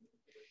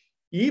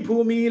 ഈ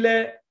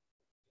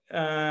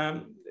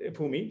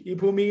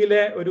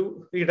ഭൂമിയിലെ ഒരു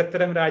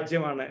ഇടത്തരം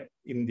രാജ്യമാണ്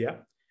ഇന്ത്യ.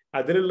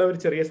 അതിലുള്ള ഒരു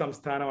ചെറിയ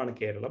സംസ്ഥാനമാണ്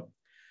കേരളം.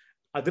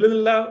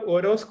 അതിലുള്ള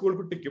ഓരോ സ്കൂൾ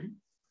കുട്ടിക്കും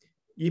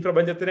ഈ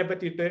പ്രപഞ്ചത്തിനെ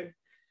പറ്റിയിട്ട്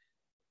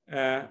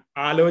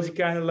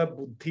ആലോചിക്കാനുള്ള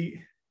ബുദ്ധി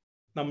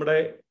നമ്മുടെ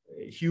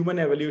ഹ്യൂമൻ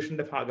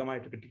എവല്യൂഷന്റെ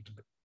ഭാഗമായിട്ട്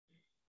കിട്ടിയിട്ടുണ്ട്.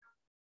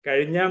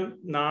 കഴിഞ്ഞ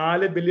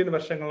 4 ബില്യൺ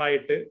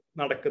വർഷങ്ങളായിട്ട്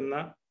നടക്കുന്ന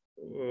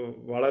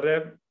വളരെ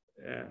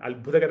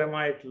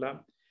അത്ഭുതകരമായിട്ടുള്ള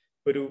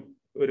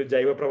ഒരു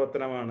ജൈവ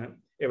പ്രവർത്തനമാണ്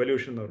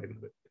എവല്യൂഷൻ എന്ന്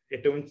പറയുന്നത്.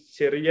 ഏറ്റവും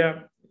ചെറിയ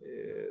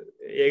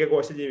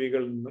ഏകകോശ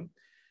ജീവികളിൽ നിന്നും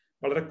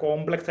വളരെ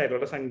കോംപ്ലക്സ് ആയിട്ടുള്ള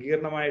വളരെ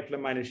സങ്കീർണമായിട്ടുള്ള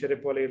മനുഷ്യരെ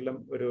പോലെയുള്ള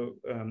ഒരു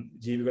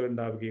ജീവികൾ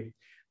ഉണ്ടാവുകയും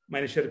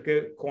മനുഷ്യർക്ക്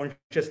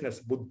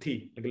കോൺഷ്യസ്നെസ് ബുദ്ധി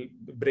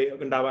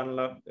അല്ലെങ്കിൽ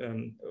ഉണ്ടാവാനുള്ള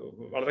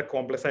വളരെ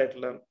കോംപ്ലക്സ്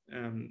ആയിട്ടുള്ള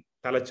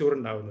തലച്ചോറ്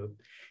ഉണ്ടാവുന്നത്,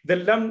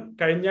 ഇതെല്ലാം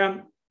കഴിഞ്ഞ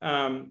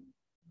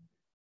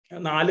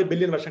 4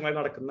 ബില്യൺ വർഷങ്ങളായി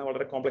നടക്കുന്ന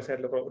വളരെ കോംപ്ലക്സ്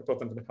ആയിട്ടുള്ള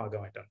പ്രവർത്തനത്തിന്റെ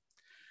ഭാഗമായിട്ടാണ്.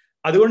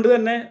 അതുകൊണ്ട്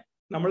തന്നെ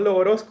നമ്മളിൽ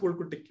ഓരോ സ്കൂൾ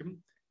കുട്ടിക്കും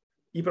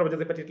ഈ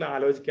പ്രപഞ്ചത്തെ പറ്റിയിട്ടുള്ള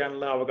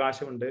ആലോചിക്കാനുള്ള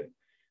അവകാശമുണ്ട്,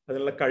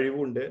 അതിനുള്ള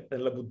കഴിവുണ്ട്,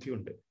 അതിനുള്ള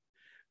ബുദ്ധിയുണ്ട്.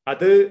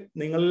 അത്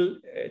നിങ്ങൾ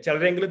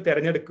ചിലരെങ്കിലും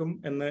തിരഞ്ഞെടുക്കും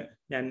എന്ന്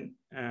ഞാൻ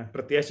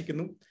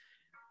പ്രത്യാശിക്കുന്നു.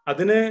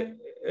 അതിന്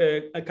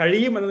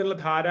കഴിയും എന്നതിനുള്ള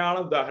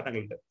ധാരാളം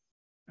ഉദാഹരണങ്ങളുണ്ട്.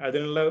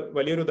 അതിനുള്ള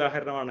വലിയൊരു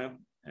ഉദാഹരണമാണ്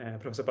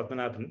പ്രൊഫസർ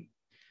പത്മനാഭൻ.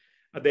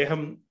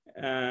 അദ്ദേഹം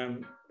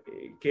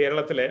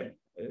കേരളത്തിലെ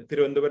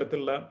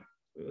തിരുവനന്തപുരത്തുള്ള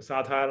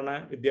സാധാരണ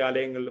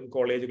വിദ്യാലയങ്ങളിലും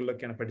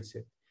കോളേജുകളിലൊക്കെയാണ്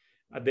പഠിച്ചത്.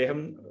 അദ്ദേഹം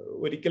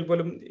ഒരിക്കൽ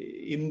പോലും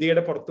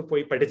ഇന്ത്യയുടെ പുറത്ത്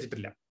പോയി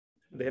പഠിച്ചിട്ടില്ല.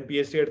 അദ്ദേഹം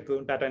PhD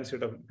എടുത്തതും Tata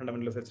institute of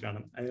fundamental റിസർച്ചിലാണ്.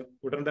 അതിന്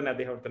ഉടൻ തന്നെ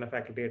അദ്ദേഹം അവിടെ തന്നെ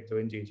ഫാക്കൽറ്റി ആയിട്ട്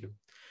ജോയിൻ ചെയ്യിച്ചു.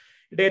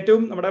 ഇത്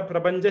ഏറ്റവും നമ്മുടെ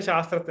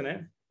പ്രപഞ്ചശാസ്ത്രത്തിന്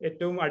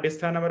ഏറ്റവും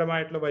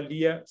അടിസ്ഥാനപരമായിട്ടുള്ള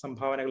വലിയ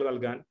സംഭാവനകൾ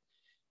നൽകാൻ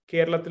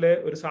കേരളത്തിലെ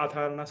ഒരു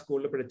സാധാരണ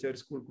സ്കൂളിൽ പഠിച്ച ഒരു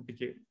സ്കൂൾ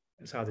കുട്ടിക്ക്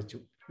സാധിച്ചു.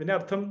 ഇതിന്റെ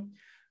അർത്ഥം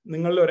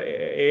നിങ്ങൾ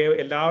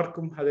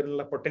എല്ലാവർക്കും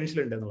അതിനുള്ള പൊട്ടൻഷ്യൽ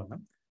ഉണ്ട് എന്നുള്ളതാണ്.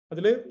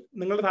 അതിൽ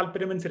നിങ്ങളുടെ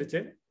താല്പര്യമനുസരിച്ച്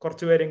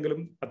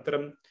കുറച്ചുപേരെങ്കിലും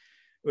അത്തരം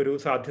ഒരു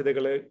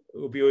സാധ്യതകൾ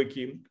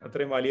ഉപയോഗിക്കുകയും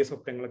അത്രയും വലിയ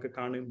സ്വപ്നങ്ങളൊക്കെ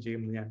കാണുകയും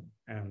ചെയ്യുമെന്ന് ഞാൻ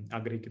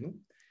ആഗ്രഹിക്കുന്നു.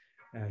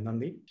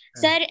 നന്ദി.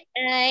 സർ,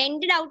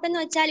 എന്റെ ഡൗട്ട് എന്ന്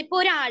വെച്ചാൽ ഇപ്പൊ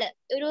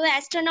ഒരു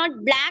ആസ്ട്രോനോട്ട്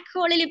ബ്ലാക്ക്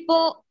ഹോളിൽ ഇപ്പോ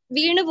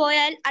വീണു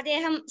പോയാൽ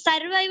അദ്ദേഹം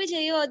സർവൈവ്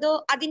ചെയ്യുമോ, അതോ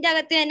അതിന്റെ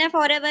അകത്ത് തന്നെ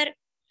ഫോർ എവർ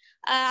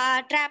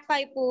ട്രാപ്പ്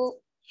ആയി പോവോ?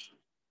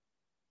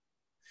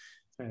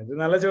 ഇത്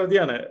നല്ല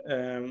ചോദ്യമാണ്.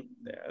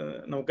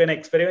 നമുക്ക് അതിനെ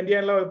എക്സ്പെരിമെന്റ്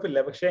ചെയ്യാനുള്ള വകുപ്പില്ല.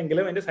 പക്ഷെ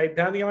എങ്കിലും എന്റെ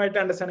സൈദ്ധാന്തികമായിട്ട്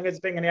അണ്ടർസ്റ്റാൻഡിങ്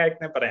വെച്ചിട്ട്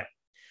എങ്ങനെയായിരിക്കും പറയാം.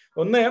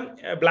 ഒന്ന്,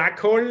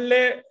 ബ്ലാക്ക്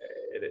ഹോളിലെ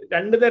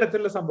 2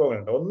 തരത്തിലുള്ള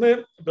സംഭവങ്ങളുണ്ട്. ഒന്ന്,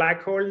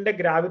 ബ്ലാക്ക് ഹോളിന്റെ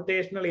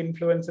ഗ്രാവിറ്റേഷണൽ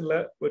ഇൻഫ്ലുവൻസ് ഉള്ള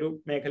ഒരു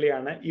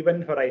മേഖലയാണ്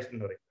ഇവന്റ് ഹൊറൈസൺ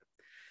എന്ന് പറയുന്നത്.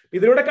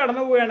 ഇതിലൂടെ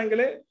കടന്നു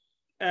പോവുകയാണെങ്കിൽ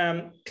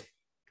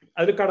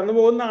അതിൽ കടന്നു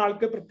പോകുന്ന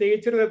ആൾക്ക്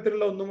പ്രത്യേകിച്ച് ഒരു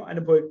തരത്തിലുള്ള ഒന്നും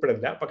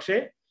അനുഭവപ്പെടില്ല. പക്ഷെ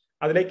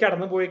അതിലേക്ക്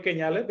കടന്നു പോയി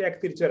കഴിഞ്ഞാൽ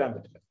അയാൾക്ക് തിരിച്ചു വരാൻ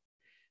പറ്റില്ല.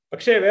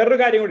 പക്ഷെ വേറൊരു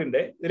കാര്യം കൂടി ഉണ്ട്.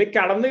 ഇതിലേക്ക്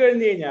കടന്നു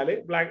കഴിഞ്ഞു കഴിഞ്ഞാൽ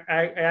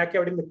അയാൾക്ക്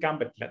അവിടെ നിൽക്കാൻ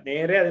പറ്റില്ല.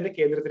 നേരെ അതിന്റെ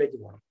കേന്ദ്രത്തിലേക്ക്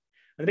പോകണം.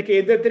 അതിന്റെ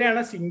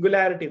കേന്ദ്രത്തിനെയാണ്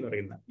സിംഗുലാരിറ്റി എന്ന്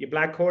പറയുന്നത്. ഈ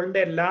ബ്ലാക്ക്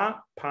ഹോളിന്റെ എല്ലാ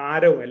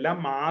ഭാരവും എല്ലാ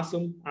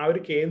മാസും ആ ഒരു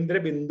കേന്ദ്ര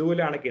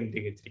ബിന്ദുവിലാണ്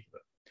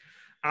കേന്ദ്രീകരിച്ചിരിക്കുന്നത്.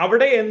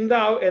 അവിടെ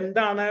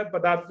എന്താണ്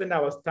പദാർത്ഥത്തിന്റെ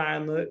അവസ്ഥ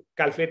എന്ന്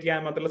കാൽക്കുലേറ്റ്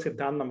ചെയ്യാൻ മാത്രമുള്ള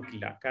സിദ്ധാന്തം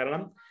നമുക്കില്ല.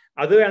 കാരണം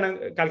അത് വേണം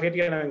കാൽക്കുലേറ്റ്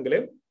ചെയ്യണമെങ്കിൽ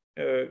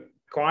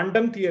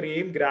ക്വാണ്ടം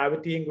തിയറിയെയും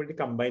ഗ്രാവിറ്റിയെയും കൂടി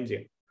കമ്പൈൻ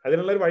ചെയ്യണം.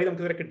 അതിനുള്ള ഒരു വഴി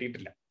നമുക്ക് ഇതുവരെ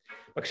കിട്ടിയിട്ടില്ല.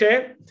 പക്ഷേ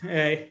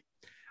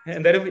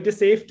എന്തായാലും it is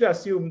safe to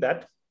assume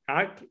that ആ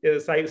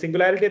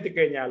സിംഗുലാരിറ്റി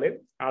എത്തിക്കഴിഞ്ഞാൽ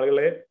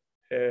ആളുകളെ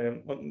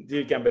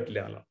ജീവിക്കാൻ പറ്റില്ല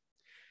എന്നുള്ളത്.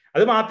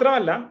 അത്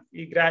മാത്രമല്ല,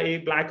 ഈ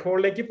ബ്ലാക്ക്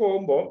ഹോളിലേക്ക്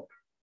പോകുമ്പോൾ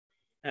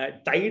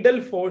ടൈഡൽ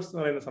ഫോഴ്സ്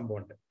എന്ന് പറയുന്ന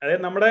സംഭവമുണ്ട്.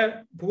 അതായത് നമ്മുടെ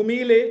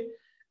ഭൂമിയിൽ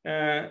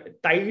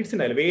ടൈഡ്സ്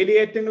ഉണ്ടാവില്ല,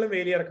 വേലിയേറ്റങ്ങളും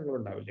വേലിയിറക്കങ്ങളും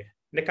ഉണ്ടാവില്ലേ.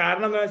 ഇതിന്റെ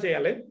കാരണം എന്താണെന്ന്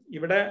വെച്ചാൽ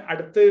ഇവിടെ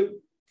അടുത്ത്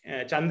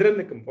ചന്ദ്രൻ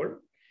നിൽക്കുമ്പോൾ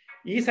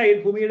ഈ സൈഡ്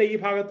ഭൂമിയുടെ ഈ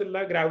ഭാഗത്തുള്ള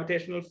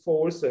ഗ്രാവിറ്റേഷണൽ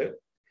ഫോഴ്സ്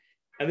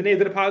അതിന്റെ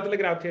എതിർഭാഗത്തുള്ള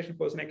ഗ്രാവിറ്റേഷണൽ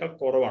ഫോഴ്സിനേക്കാൾ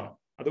കുറവാണ്.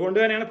 അതുകൊണ്ട്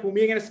തന്നെയാണ് ഭൂമി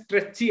ഇങ്ങനെ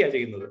സ്ട്രെച്ച് ചെയ്യുക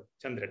ചെയ്യുന്നത്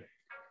ചന്ദ്രൻ.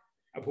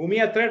 ഭൂമി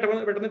അത്ര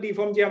പെട്ടെന്ന്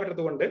ഡീഫോം ചെയ്യാൻ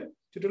പറ്റാത്തതുകൊണ്ട്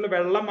ചുറ്റുള്ള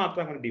വെള്ളം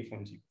മാത്രം അങ്ങനെ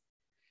ഡീഫോം ചെയ്യും.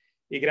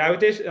 ഈ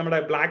ഗ്രാവിറ്റേഷൻ നമ്മുടെ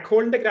ബ്ലാക്ക്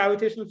ഹോളിന്റെ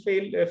ഗ്രാവിറ്റേഷണൽ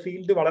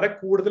ഫീൽഡ് വളരെ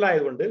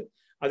കൂടുതലായതുകൊണ്ട്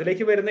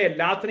അതിലേക്ക് വരുന്ന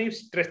എല്ലാത്തിനെയും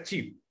സ്ട്രെച്ച്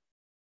ചെയ്യും.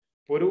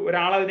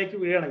 ഒരാൾ അതിലേക്ക്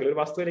വീഴുകയാണെങ്കിൽ, ഒരു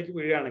വസ്തുവിലേക്ക്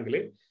വീഴുകയാണെങ്കിൽ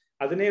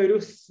അതിനെ ഒരു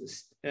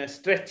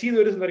സ്ട്രെച്ച് ചെയ്ത്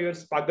ഒരു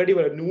സ്പഗടി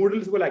പോലെ,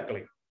 നൂഡിൽസ് പോലെ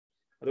ആക്കളയും.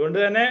 അതുകൊണ്ട്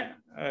തന്നെ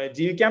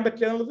ജീവിക്കാൻ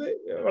പറ്റില്ല എന്നുള്ളത്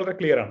വളരെ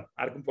ക്ലിയർ ആണ്.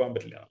 ആർക്കും പോകാൻ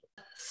പറ്റില്ല.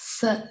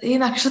 ഈ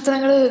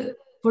നക്ഷത്രങ്ങള്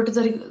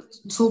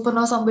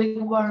സൂപ്പർനോവ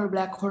സംഭവിക്കുമ്പോഴാണ്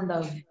ബ്ലാക്ക് ഹോൾ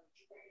ഉണ്ടാവുന്നത്.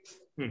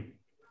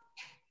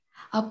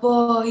 അപ്പോ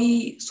ഈ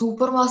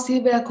സൂപ്പർ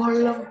മാസീവ് ബ്ലാക്ക്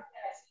ഹോളിലും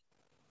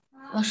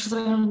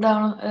നക്ഷത്രങ്ങൾ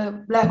ഉണ്ടാവണം,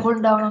 ബ്ലാക്ക് ഹോൾ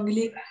ഉണ്ടാവണമെങ്കിൽ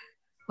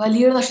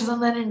വലിയൊരു നക്ഷത്രം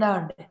തന്നെ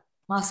ഉണ്ടാവണ്ടേ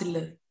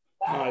മാസിലുള്ളത്?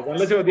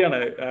 നല്ല ചോദ്യമാണ്.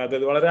 അത്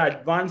വളരെ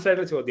അഡ്വാൻസ്ഡ്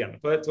ആയിട്ടുള്ള ചോദ്യമാണ്.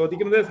 ഇപ്പൊ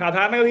ചോദിക്കുന്നത്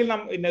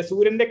സാധാരണഗതിയിൽ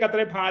സൂര്യന്റെ ഒക്കെ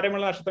അത്രയും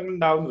ഭാരമുള്ള നക്ഷത്രങ്ങൾ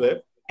ഉണ്ടാവുന്നത്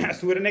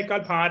സൂര്യനേക്കാൾ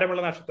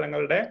ഭാരമുള്ള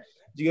നക്ഷത്രങ്ങളുടെ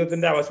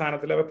ജീവിതത്തിന്റെ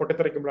അവസാനത്തിൽ അവ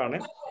പൊട്ടിത്തെറിക്കുമ്പോഴാണ്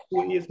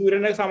ഈ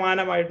സൂര്യന്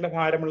സമാനമായിട്ടുള്ള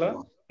ഭാരമുള്ള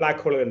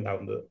ബ്ലാക്ക് ഹോളുകൾ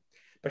ഉണ്ടാവുന്നത്.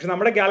 പക്ഷെ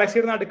നമ്മുടെ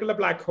ഗാലക്സിയുടെ നടുക്കുള്ള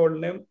ബ്ലാക്ക്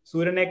ഹോളിന്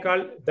സൂര്യനേക്കാൾ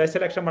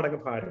ദശലക്ഷം മടങ്ങ്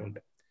ഭാരമുണ്ട്.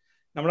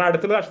 നമ്മുടെ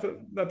അടുത്തുള്ള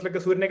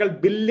നക്ഷത്രത്തിലേക്ക് സൂര്യനേക്കാൾ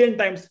ബില്യൺ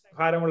ടൈംസ്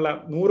ഭാരമുള്ള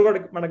 100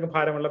 മടങ്ങ്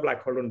ഭാരമുള്ള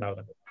ബ്ലാക്ക് ഹോൾ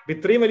ഉണ്ടാവുന്നത്.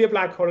 ഇത്രയും വലിയ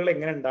ബ്ലാക്ക് ഹോളുകൾ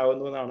എങ്ങനെ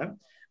ഉണ്ടാവുന്നു എന്നാണ്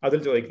അതിൽ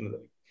ചോദിക്കുന്നത്.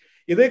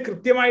 ഇത്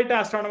കൃത്യമായിട്ട്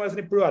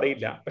ആസ്ട്രോണമേഴ്സിന് ഇപ്പോഴും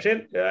അറിയില്ല. പക്ഷെ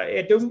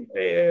ഏറ്റവും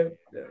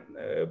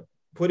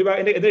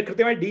ഭൂരിഭാഗം ഇത്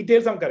കൃത്യമായ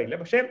ഡീറ്റെയിൽസ് നമുക്കറിയില്ല.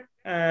 പക്ഷെ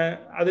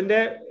അതിന്റെ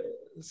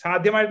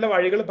സാധ്യമായിട്ടുള്ള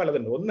വഴികൾ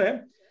പലതുണ്ട്. ഒന്ന്,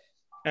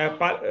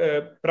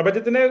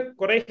 പ്രപഞ്ചത്തിന്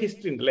കുറെ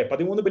ഹിസ്റ്ററി ഉണ്ട് അല്ലെ,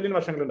 13 ബില്യൺ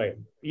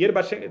വർഷങ്ങളുണ്ടായിരുന്നു. ഈ ഒരു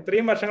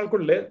ഇത്രയും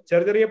വർഷങ്ങൾക്കുള്ളിൽ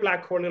ചെറിയ ചെറിയ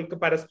ബ്ലാക്ക് ഹോളുകൾക്ക്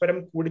പരസ്പരം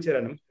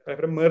കൂടിച്ചേരാനും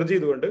പരസ്പരം മെർജ്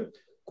ചെയ്തുകൊണ്ട്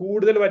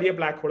കൂടുതൽ വലിയ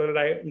ബ്ലാക്ക്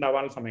ഹോളുകളായി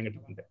ഉണ്ടാവാനുള്ള സമയം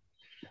കിട്ടുന്നുണ്ട്.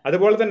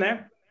 അതുപോലെ തന്നെ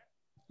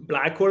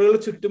ബ്ലാക്ക് ഹോളുകൾ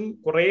ചുറ്റും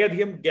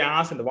കുറേയധികം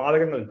ഗ്യാസ് ഉണ്ട്,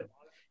 വാതകങ്ങളുണ്ട്.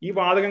 ഈ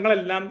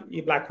വാതകങ്ങളെല്ലാം ഈ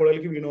ബ്ലാക്ക്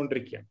ഹോളുകൾക്ക്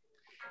വീണുകൊണ്ടിരിക്കുകയാണ്.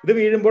 ഇത്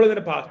വീഴുമ്പോൾ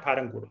ഇതിന്റെ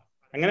ഭാരം കൂടും.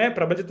 അങ്ങനെ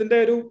പ്രപഞ്ചത്തിന്റെ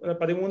ഒരു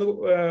 13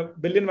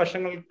 ബില്യൺ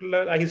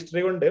വർഷങ്ങൾക്കുള്ള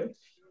ഹിസ്റ്ററി കൊണ്ട്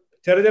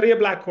ചെറിയ ചെറിയ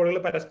ബ്ലാക്ക് ഹോളുകൾ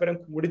പരസ്പരം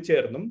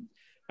കൂടിച്ചേർന്നും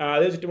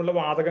അതിന് ചുറ്റുമുള്ള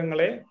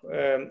വാതകങ്ങളെ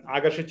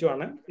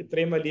ആകർഷിച്ചുമാണ്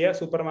ഇത്രയും വലിയ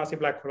സൂപ്പർ മാസീവ്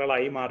ബ്ലാക്ക്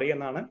ഹോളുകളായി മാറി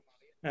എന്നാണ്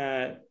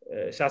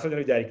ശാസ്ത്രജ്ഞർ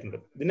വിചാരിക്കുന്നത്.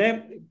 ഇതിനെ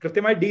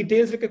കൃത്യമായ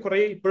ഡീറ്റെയിൽസിലൊക്കെ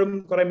ഇപ്പോഴും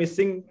കുറെ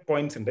മിസ്സിംഗ്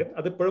പോയിന്റ്സ് ഉണ്ട്.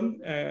 അതിപ്പോഴും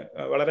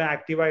വളരെ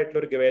ആക്റ്റീവായിട്ടുള്ള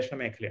ഒരു ഗവേഷണ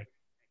മേഖലയാണ്.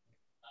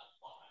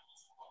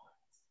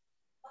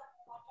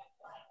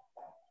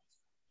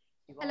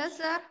 Hello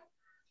sir.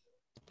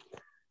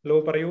 ഹലോ,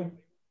 പറയൂ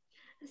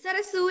സാർ.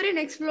 സൂര്യൻ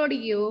എക്സ്പ്ലോഡ്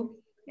ചെയ്യൂ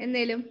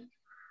എന്തേലും?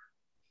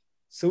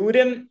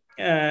 സൂര്യൻ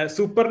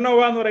സൂപ്പർനോവ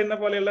എന്ന് പറയുന്ന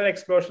പോലെയുള്ള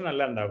എക്സ്പ്ലോഷൻ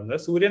അല്ല ഉണ്ടാവുന്നത്.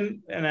 സൂര്യൻ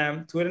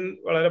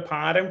വളരെ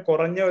ഭാരം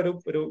കുറഞ്ഞ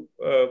ഒരു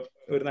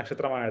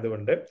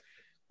നക്ഷത്രമായതുകൊണ്ട്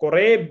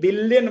കുറെ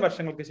ബില്യൺ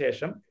വർഷങ്ങൾക്ക്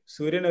ശേഷം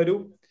സൂര്യൻ ഒരു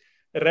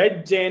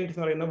റെഡ് ജയന്റ്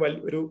എന്ന് പറയുന്ന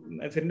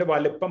സൂര്യന്റെ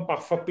വലുപ്പം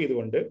പഫപ്പ്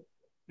ചെയ്തുകൊണ്ട്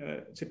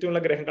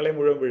ചുറ്റുമുള്ള ഗ്രഹങ്ങളെ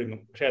മുഴുവൻ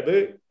വിഴുങ്ങും. പക്ഷെ അത്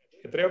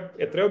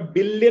എത്രയോ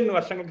ബില്യൺ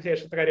വർഷങ്ങൾക്ക്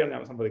ശേഷത്തെ കാര്യമാണ്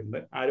ഞാൻ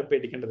സംഭവിക്കുന്നത്. ആരും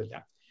പേടിക്കേണ്ടതില്ല.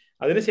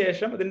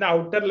 അതിനുശേഷം ഇതിന്റെ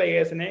ഔട്ടർ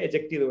ലെയേഴ്സിനെ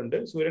എജക്ട് ചെയ്തുകൊണ്ട്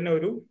സൂര്യൻ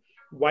ഒരു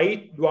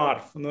വൈറ്റ്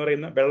ഡ്വാർഫ് എന്ന്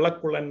പറയുന്ന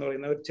വെള്ളക്കുള്ളൻ എന്ന്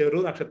പറയുന്ന ഒരു ചെറു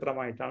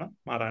നക്ഷത്രമായിട്ടാണ്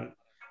മാറാൻ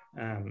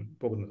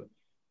പോകുന്നത്.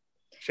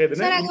 പക്ഷെ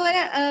ഇതിന്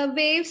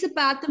വേവ്സ്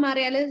പാത്ത്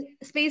മാറിയാൽ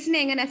സ്പേസിനെ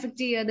എങ്ങനെ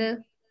എഫക്ട് ചെയ്യത്?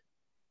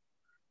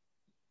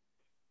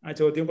 ആ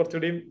ചോദ്യം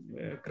കുറച്ചുകൂടി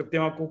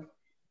കൃത്യമാക്കൂ.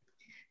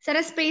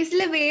 സാറേ,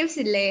 സ്പേസിലെ വേവ്സ്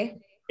ഇല്ലേ?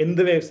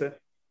 എന്ത് വേവ്സ്?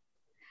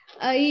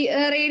 ഈ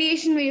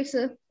റേഡിയേഷൻ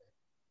വേവ്സ്.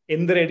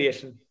 എന്ത്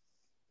റേഡിയേഷൻ?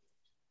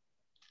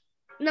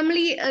 നമ്മൾ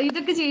ഈ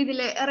ഇതൊക്കെ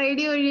ചെയ്തില്ലേ,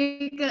 റേഡിയോ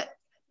വഴിയൊക്കെ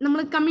നമ്മൾ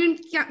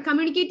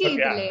കമ്മ്യൂണിക്കേറ്റ്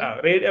ചെയ്തില്ലേ?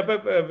 അപ്പൊ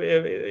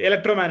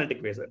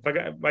ഇലക്ട്രോമാഗ്നറ്റിക് വേവ്സ്,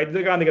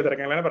 വൈദ്യുതകാന്തിക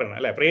തരംഗങ്ങളാണ് പറയുന്നത്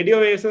അല്ലെ. റേഡിയോ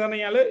വേവ്സ് എന്ന്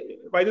പറഞ്ഞാൽ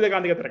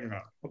വൈദ്യുതകാന്തിക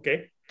തരംഗങ്ങളാണ്. ഓക്കെ,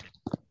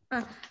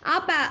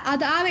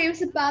 ആ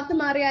വേവ്സ് പാത്ത്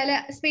മാറിയാല്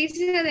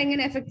സ്പേസിനെ അത്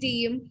എങ്ങനെ എഫക്ട്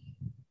ചെയ്യും?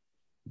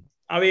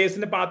 ആ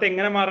വേവ്സിന്റെ പാത്ത്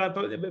എങ്ങനെ മാറാൻ?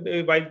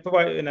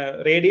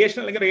 റേഡിയേഷൻ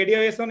അല്ലെങ്കിൽ റേഡിയോ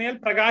വേവ്സ് എന്ന് പറഞ്ഞാൽ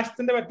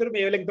പ്രകാശത്തിന്റെ മറ്റൊരു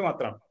വേവ് ലെങ്ത്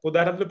മാത്രമാണ്.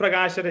 ഉദാഹരണത്തിന്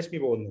പ്രകാശരശ്മി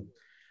പോകുന്നു.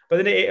 അപ്പൊ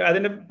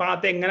അതിന്റെ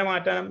പാത്ത് എങ്ങനെ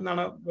മാറ്റാൻ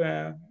എന്നാണ്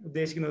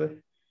ഉദ്ദേശിക്കുന്നത്?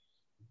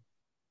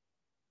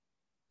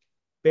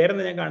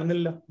 പേരെന്താ ഞാൻ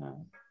കാണുന്നില്ല.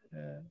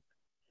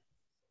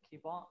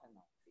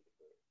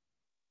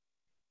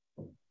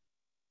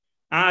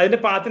 അതിന്റെ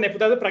പാത്തിന്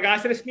അത്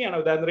പ്രകാശരശ്മിയാണ്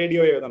ഉദാഹരണം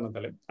റേഡിയോ വേവ് എന്ന്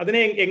പറഞ്ഞാൽ. അതിനെ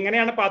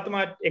എങ്ങനെയാണ്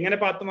എങ്ങനെ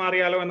പാത്ത്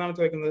മാറിയാലോ എന്നാണ്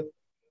ചോദിക്കുന്നത്.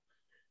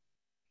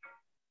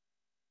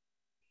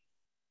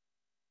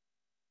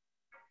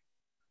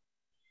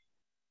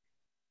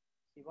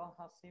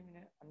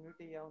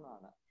 അൺമ്യൂട്ട്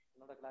ചെയ്യാവുന്നതാണ്.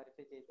 ഒന്നുകൂടെ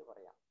ക്ലാരിഫൈ ചെയ്ത്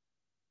പറയാം.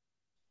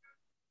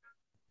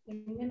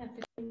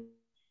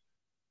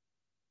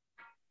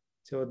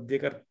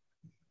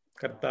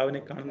 ചോദ്യകർത്താവിനെ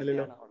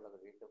കാണുന്നില്ലല്ലോ.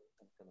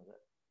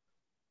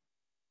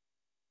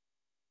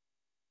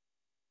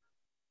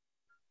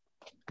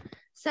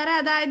 സാറേ,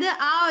 അതായത്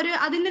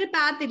അതിന്റെ ഒരു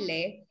പാത്ത്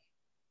ഇല്ലേ?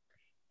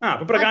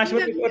 അപ്പൊ പ്രകാശം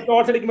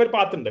ടോർച്ച് അടിക്കുമ്പോൾ ഒരു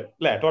പാത്ത് ഉണ്ട്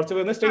അല്ലെ? ടോർച്ച്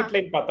വരുന്ന സ്ട്രെയിറ്റ്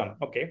ലൈൻ പാത്താണ്.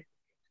 ഓക്കെ,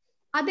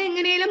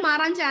 അതെങ്ങനെയും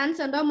മാറാൻ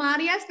ചാൻസ് ഉണ്ടോ?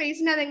 മാറിയ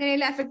സ്പേസിനെ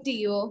അതെങ്ങനെയും എഫക്ട്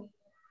ചെയ്യുമോ?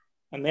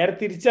 നേരെ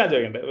തിരിച്ചാ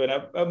ചോദിക്കേണ്ടത്.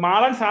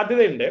 മാറാൻ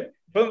സാധ്യതയുണ്ട്.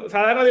 ഇപ്പൊ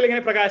സാധാരണ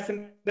ഇങ്ങനെ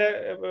പ്രകാശത്തിന്റെ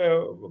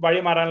വഴി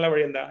മാറാനുള്ള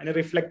വഴി എന്താ? അതിനെ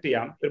റിഫ്ലക്ട്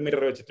ചെയ്യാം ഒരു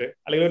മിറർ വെച്ചിട്ട്,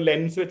 അല്ലെങ്കിൽ ഒരു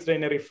ലെൻസ് വെച്ചിട്ട്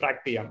അതിനെ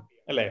റിഫ്രാക്ട് ചെയ്യാം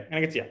അല്ലെ,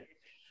 അങ്ങനെയൊക്കെ ചെയ്യാം.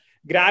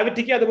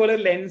 ഗ്രാവിറ്റിക്ക് അതുപോലെ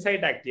ലെൻസ്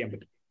ആയിട്ട് ആക്ട് ചെയ്യാൻ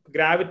പറ്റും.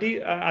 ഗ്രാവിറ്റി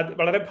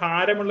വളരെ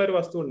ഭാരമുള്ള ഒരു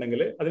വസ്തു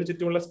ഉണ്ടെങ്കിൽ അതിന്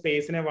ചുറ്റുമുള്ള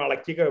സ്പേസിനെ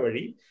വളയ്ക്കുക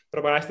വഴി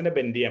പ്രകാശത്തിനെ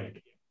ബെൻഡ് ചെയ്യാൻ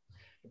പറ്റും.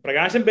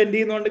 പ്രകാശം ബെൻഡ്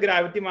ചെയ്യുന്നതുകൊണ്ട്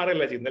ഗ്രാവിറ്റി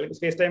മാറില്ല ചെയ്യുന്നത്, അല്ലെങ്കിൽ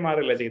സ്പേസ് ടൈം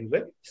മാറില്ല ചെയ്യുന്നത്.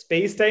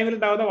 സ്പേസ് ടൈമിൽ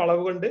ഉണ്ടാകുന്ന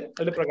വളവ് കൊണ്ട്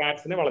അതിൽ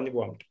പ്രകാശത്തിനെ വളഞ്ഞു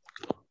പോകാൻ പറ്റും.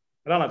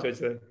 അതാണോ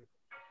ചോദിച്ചത്?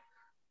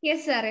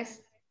 Yes sir, yes.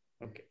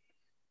 Okay,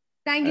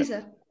 thank you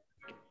sir.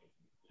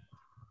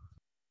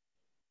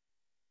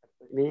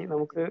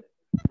 നമുക്ക്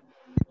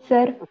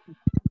സർ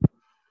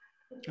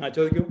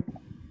ചോദിക്കൂ.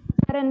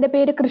 സാർ, എന്റെ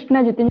പേര് കൃഷ്ണ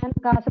അജിത്ത്. ഞാൻ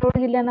കാസർഗോഡ്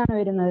ജില്ലയിൽ നിന്നാണ്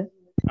വരുന്നത്.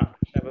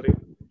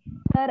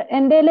 സാർ,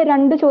 എന്റെ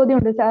 2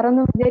 ചോദ്യമുണ്ട്.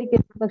 സാറൊന്നും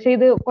വിചാരിക്കരുത്, പക്ഷെ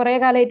ഇത് കുറെ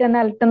കാലമായിട്ട് തന്നെ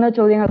അലട്ടുന്ന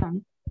ചോദ്യങ്ങളാണ്.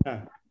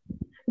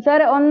 സാർ,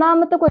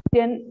 ഒന്നാമത്തെ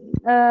ക്വസ്റ്റ്യൻ,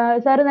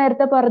 സാർ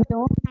നേരത്തെ പറഞ്ഞു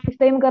സ്പേസ്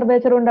ടൈം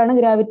കർവേച്ചർ കൊണ്ടാണ്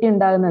ഗ്രാവിറ്റി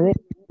ഉണ്ടാകുന്നത്.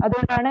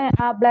 അതുകൊണ്ടാണ്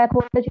ആ ബ്ലാക്ക്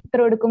ഹോളിന്റെ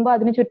ചിത്രം എടുക്കുമ്പോൾ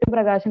അതിന് ചുറ്റും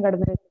പ്രകാശം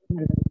കടന്നു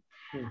വരുന്നത്.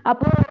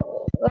 അപ്പോ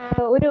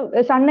ഒരു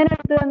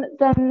സണ്ണിനെടുത്ത്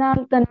തന്നാൽ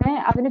തന്നെ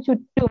അതിന്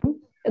ചുറ്റും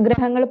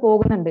ഗ്രഹങ്ങൾ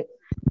പോകുന്നുണ്ട്.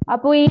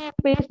 അപ്പൊ ഈ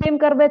സ്പേസ് ടൈം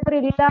കർവേച്ചർ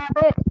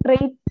ഇല്ലാതെ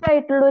സ്ട്രെയിറ്റ്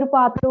ആയിട്ടുള്ള ഒരു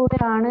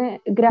പാത്തിലൂടെയാണ്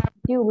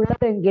ഗ്രാവിറ്റി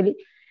ഉള്ളതെങ്കിൽ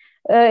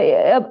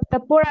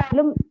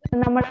എപ്പോഴായാലും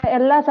നമ്മുടെ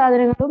എല്ലാ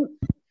സാധനങ്ങളും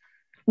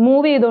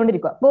മൂവ്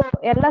ചെയ്തുകൊണ്ടിരിക്കും. അപ്പോ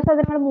എല്ലാ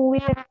സാധനങ്ങളും മൂവ്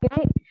ചെയ്യണമെങ്കിൽ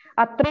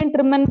അത്രയും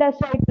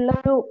ട്രിമൻഡസ് ആയിട്ടുള്ള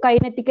ഒരു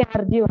കൈനറ്റിക്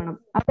എനർജി വേണം.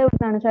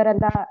 അതെവിടുന്നാണ് സാർ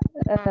എല്ലാ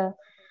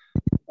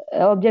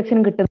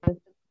ഒബ്ജക്ട്സിനും കിട്ടുന്നത്?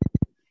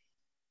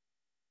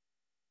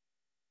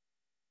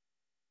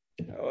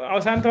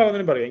 അവസാനത്തെ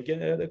ഭാഗം പറയാം, എനിക്ക്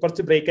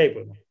കുറച്ച് ബ്രേക്ക് ആയി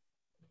പോകുന്നു.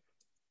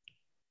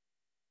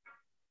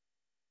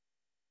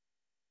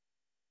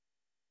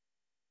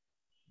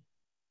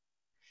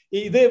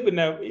 ഇത്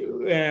പിന്നെ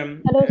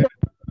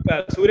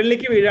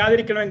സൂര്യനിലേക്ക്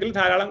വീഴാതിരിക്കണമെങ്കിൽ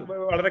ധാരാളം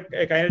വളരെ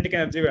കൈനറ്റിക്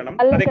എനർജി വേണം.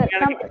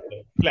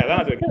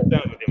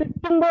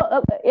 ചുറ്റുമ്പോ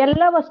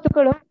എല്ലാ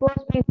വസ്തുക്കളും ഇപ്പോൾ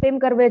സ്പേസ് ടൈം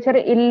കർവേച്ചർ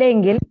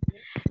ഇല്ലെങ്കിൽ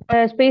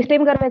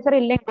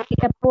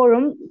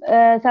എപ്പോഴും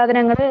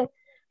സാധനങ്ങൾ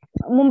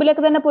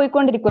മുമ്പിലേക്ക് തന്നെ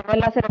പോയിക്കൊണ്ടിരിക്കും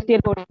എല്ലാ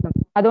സെലസ്റ്റിയൽ ബോഡീസും.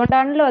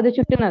 അതുകൊണ്ടാണല്ലോ അത്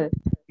ചുറ്റുന്നത്.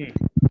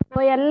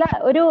 അപ്പോൾ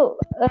ഒരു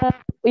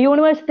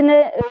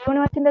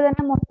യൂണിവേഴ്സിന്റെ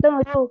തന്നെ മൊത്തം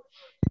ഒരു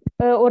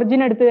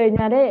ഒറിജിൻ എടുത്തു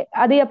കഴിഞ്ഞാൽ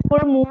അത്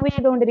എപ്പോഴും മൂവ്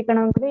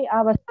ചെയ്തുകൊണ്ടിരിക്കണമെങ്കിൽ ആ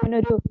വസ്തുവിന്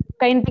ഒരു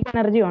കൈനറ്റിക്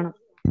എനർജി വേണം.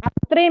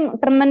 അത്രയും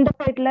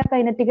ട്രെമൻഡസ് ആയിട്ടുള്ള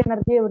കൈനറ്റിക്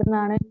എനർജി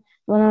എവിടുന്നാണ്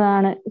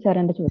എന്നതാണ് സാർ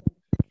എന്റെ ചോദ്യം.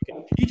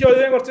 ഈ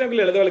ചോദ്യത്തെ കുറച്ച് നമുക്ക്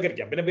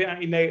ലളിതവൽക്കരിക്കാം.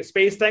 പിന്നെ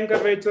സ്പേസ് ടൈം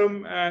കർവേച്ചറും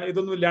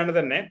ഇതൊന്നും ഇല്ലാണ്ട്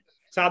തന്നെ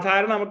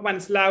സാധാരണ നമുക്ക്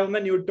മനസ്സിലാവുന്ന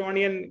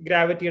ന്യൂട്ടോണിയൻ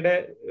ഗ്രാവിറ്റിയുടെ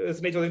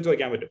ചോദ്യം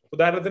ചോദിക്കാൻ പറ്റും.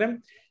 ഉദാഹരണത്തിന്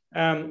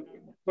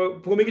ഇപ്പൊ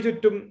ഭൂമിക്ക്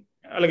ചുറ്റും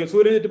അല്ലെങ്കിൽ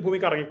സൂര്യന് ചുറ്റും ഭൂമി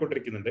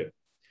കറങ്ങിക്കൊണ്ടിരിക്കുന്നുണ്ട്.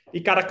 ഈ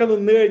കറക്കം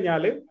നിന്ന്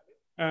കഴിഞ്ഞാൽ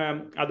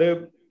അത്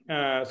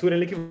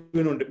സൂര്യനിലേക്ക്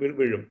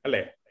വീഴും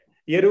അല്ലെ?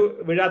 ഈ ഒരു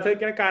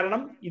വീഴാത്ത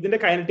കാരണം ഇതിന്റെ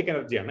കൈനറ്റിക്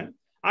എനർജിയാണ്.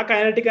 ആ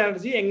കൈനറ്റിക്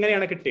എനർജി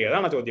എങ്ങനെയാണ് കിട്ടിയത്?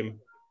 അതാണ് ചോദ്യം.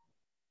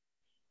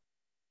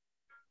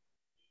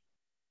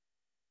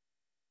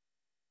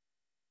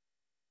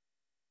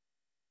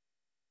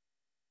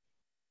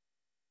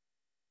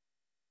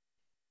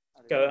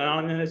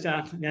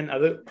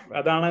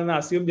 അതാണെന്ന്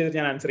അസ്യൂം ചെയ്തിട്ട്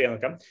ഞാൻ ആൻസർ ചെയ്യാൻ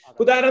നോക്കാം.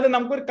 ഉദാഹരണത്തിന്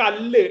നമുക്കൊരു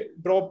കല്ല്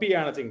ഡ്രോപ്പ്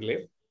ചെയ്യുകയാണെന്ന് വെച്ചെങ്കിൽ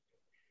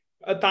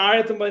താഴെ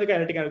എത്തുമ്പോൾ അതിന്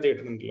കൈനറ്റിക് എനർജി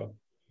കിട്ടുന്നുണ്ടല്ലോ.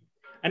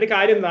 അതിന്റെ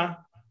കാര്യം എന്താ?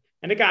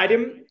 അതിന്റെ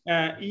കാര്യം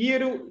ഈ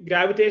ഒരു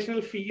ഗ്രാവിറ്റേഷണൽ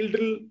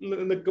ഫീൽഡിൽ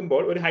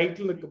നിൽക്കുമ്പോൾ, ഒരു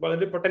ഹൈറ്റിൽ നിൽക്കുമ്പോൾ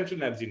അതിന്റെ പൊട്ടൻഷ്യൽ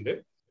എനർജി ഉണ്ട്.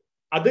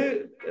 അത്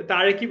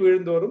താഴേക്ക്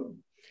വീഴുന്തോറും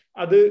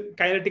അത്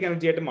കൈനറ്റിക്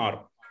എനർജി ആയിട്ട്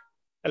മാറും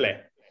അല്ലെ?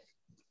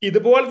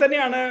 ഇതുപോലെ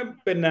തന്നെയാണ്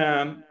പിന്നെ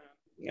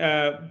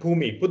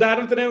ഭൂമി.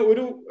 ഉദാഹരണത്തിന്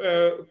ഒരു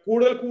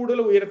കൂടുതൽ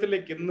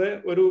ഉയരത്തിലേക്ക് ഇന്ന്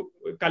ഒരു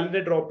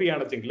കല്ലിനെ ഡ്രോപ്പ്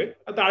ചെയ്യുകയാണെന്നുവെച്ചെങ്കിൽ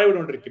അത് താഴെ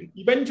വീണുകൊണ്ടിരിക്കും.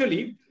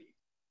 ഇവഞ്ച്വലി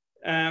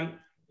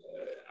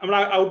നമ്മൾ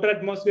ഔട്ടർ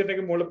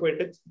അറ്റ്മോസ്ഫിയറിലേക്ക് മുകളിൽ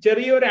പോയിട്ട്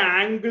ചെറിയൊരു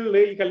ആംഗിളിൽ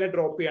ഈ കല്ലിനെ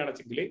ഡ്രോപ്പ്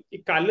ചെയ്യുകയാണെന്നുവെച്ചെങ്കിൽ ഈ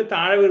കല്ല്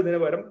താഴെ വീഴുന്നതിന്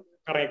പകരം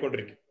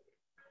കറങ്ങിക്കൊണ്ടിരിക്കും.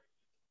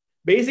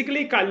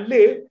 ബേസിക്കലി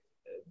കല്ല്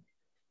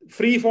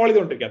ഫ്രീ ഫോൾ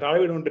ചെയ്തുകൊണ്ടിരിക്കുക, താഴെ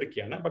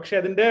വീണുകൊണ്ടിരിക്കുകയാണ്. പക്ഷെ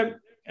അതിന്റെ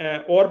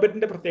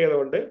ഓർബിറ്റിന്റെ പ്രത്യേകത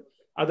കൊണ്ട്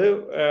അത്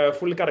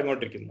ഫുൾ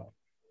കറങ്ങിക്കൊണ്ടിരിക്കുന്നു.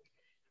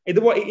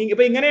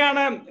 ഇപ്പൊ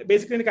ഇങ്ങനെയാണ്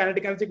ബേസിക്കലി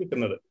കൈനറ്റിക് എനർജി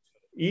കിട്ടുന്നത്.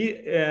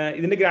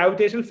 ഇതിന്റെ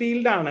ഗ്രാവിറ്റേഷണൽ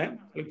ഫീൽഡാണ്,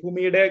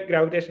 ഭൂമിയുടെ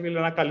ഗ്രാവിറ്റേഷൻ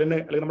ഫീൽഡാണ് ആ കല്ലിന്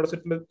അല്ലെങ്കിൽ നമ്മുടെ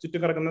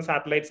ചുറ്റും കിടക്കുന്ന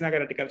സാറ്റലൈറ്റ്സിന്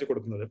കൈനറ്റിക് എനർജി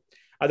കൊടുക്കുന്നത്.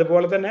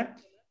 അതുപോലെ തന്നെ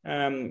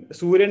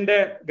സൂര്യന്റെ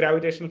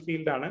ഗ്രാവിറ്റേഷണൽ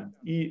ഫീൽഡാണ്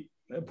ഈ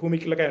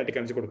ഭൂമിക്കുള്ള കൈനറ്റിക്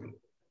എനർജി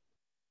കൊടുക്കുന്നത്.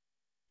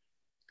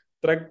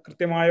 ഇത്ര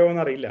കൃത്യമായോ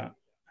എന്നറിയില്ല.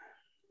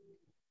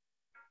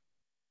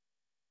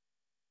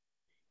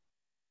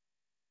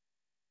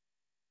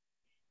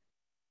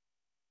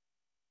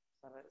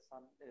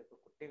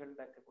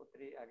 കുട്ടികളുടെ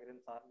ഒത്തിരി ആഗ്രഹം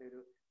സാറിന്റെ ഒരു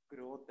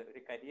ഗ്രോത്ത്, ഒരു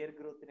കരിയർ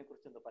ഗ്രോത്തിനെ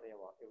കുറിച്ച് ഒന്ന്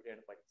പറയാമോ?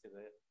 എവിടെയാണ്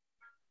പഠിച്ചത്,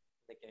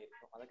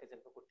 എന്തൊക്കെയായിരുന്നു? അതൊക്കെ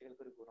ചിലപ്പോൾ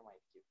കുട്ടികൾക്ക് ഒരു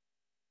ഗുണമായിരിക്കും.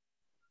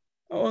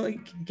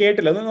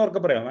 കേട്ടില്ല, അതൊന്നും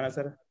ഓർക്കെ പറയാമോ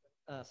സാർ?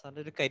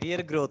 സാറിന്റെ ഒരു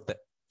കരിയർ ഗ്രോത്ത്,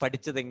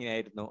 പഠിച്ചത്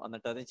എങ്ങനെയായിരുന്നു,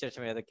 എന്നിട്ട്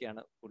അതിനുശേഷം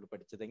ഏതൊക്കെയാണ് കൂടുതൽ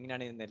പഠിച്ചത്,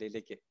 എങ്ങനെയാണ് ഈ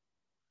നിലയിലേക്ക്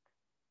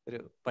ഒരു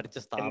പഠിച്ച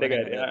സ്ഥാപനം?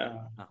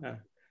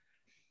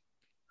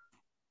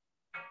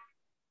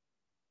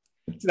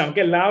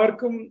 നമുക്ക്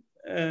എല്ലാവർക്കും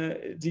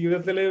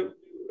ജീവിതത്തില്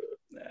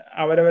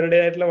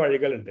അവരവരുടേതായിട്ടുള്ള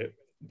വഴികളുണ്ട്.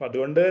 അപ്പൊ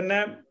അതുകൊണ്ട് തന്നെ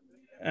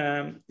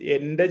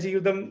എന്റെ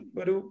ജീവിതം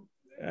ഒരു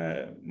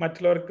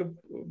മറ്റുള്ളവർക്ക്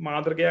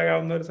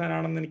മാതൃകയാകാവുന്ന ഒരു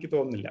സാധനമാണെന്ന് എനിക്ക്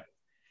തോന്നുന്നില്ല.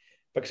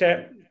 പക്ഷെ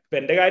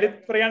എന്റെ കാര്യം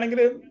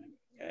പറയുകയാണെങ്കിൽ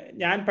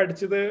ഞാൻ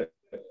പഠിച്ചത്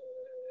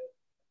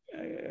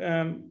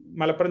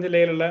മലപ്പുറം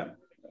ജില്ലയിലുള്ള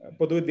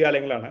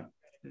പൊതുവിദ്യാലയങ്ങളാണ്.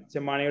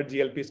 ചെമ്മാണിയൂർ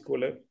GLP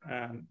school,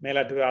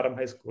 Melattur RM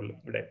high school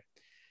ഇവിടെ.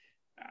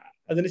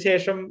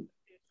 അതിനുശേഷം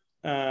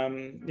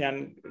ഞാൻ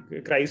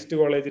ക്രൈസ്റ്റ്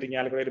കോളേജ്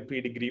ഇരിങ്ങാലക്കുടയിൽ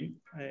പ്രീ-ഡിഗ്രിയും,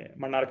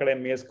 മണ്ണാർക്കാട്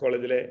MES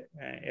കോളേജിലെ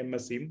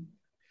MSCയും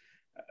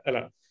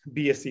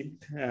BSCയും,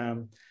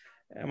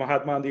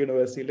 മഹാത്മാഗാന്ധി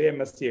യൂണിവേഴ്സിറ്റിയിലെ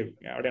MSc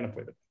അവിടെയാണ്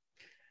പോയത്.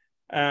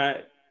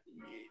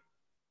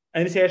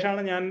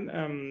 അതിനുശേഷമാണ് ഞാൻ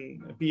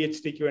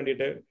PhDക്ക്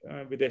വേണ്ടിയിട്ട്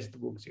വിദേശത്ത്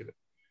ബുക്ക് ചെയ്തത്.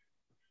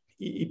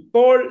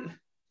 ഇപ്പോൾ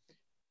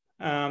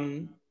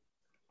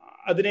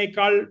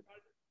അതിനേക്കാൾ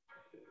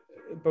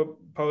ഇപ്പൊ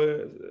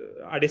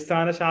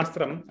അടിസ്ഥാന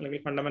ശാസ്ത്രം അല്ലെങ്കിൽ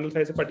ഫണ്ടമെന്റൽ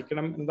സയൻസ്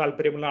പഠിക്കണം എന്ന്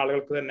താല്പര്യമുള്ള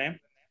ആളുകൾക്ക് തന്നെ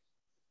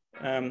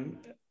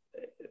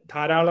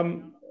ധാരാളം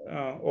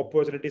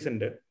ഓപ്പർച്യൂണിറ്റീസ്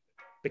ഉണ്ട്.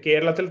 ഇപ്പൊ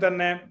കേരളത്തിൽ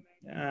തന്നെ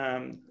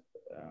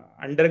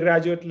അണ്ടർ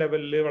ഗ്രാജുവേറ്റ്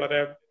ലെവലിൽ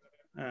വളരെ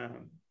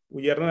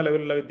ഉയർന്ന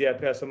ലെവലിലുള്ള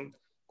വിദ്യാഭ്യാസം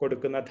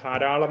കൊടുക്കുന്ന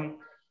ധാരാളം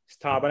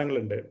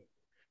സ്ഥാപനങ്ങളുണ്ട്.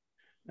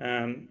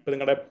 ഇപ്പൊ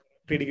നിങ്ങളുടെ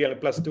പ്രീ-ഡിഗ്രി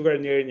 +2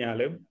 കഴിഞ്ഞു കഴിഞ്ഞാൽ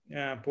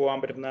പോകാൻ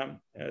പറ്റുന്ന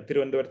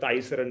തിരുവനന്തപുരത്ത്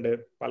ഐസർ ഉണ്ട്,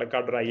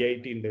 പാലക്കാട് ഒരു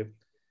IIT ഉണ്ട്,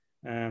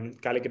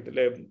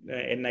 കാലിക്കറ്റില്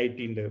NIT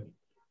ഉണ്ട്,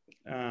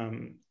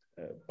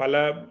 പല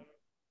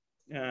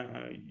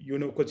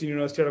കൊച്ചിൻ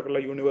യൂണിവേഴ്സിറ്റി അടക്കമുള്ള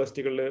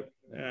യൂണിവേഴ്സിറ്റികളിൽ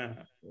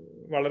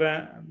വളരെ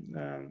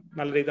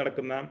നല്ല രീതിയിൽ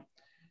നടക്കുന്ന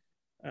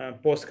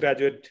പോസ്റ്റ്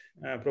ഗ്രാജുവേറ്റ്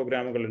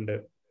പ്രോഗ്രാമുകളുണ്ട്.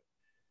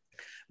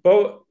 അപ്പോൾ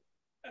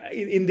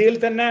ഇന്ത്യയിൽ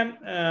തന്നെ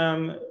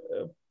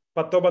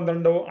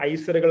 10-12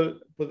 ഐസറുകൾ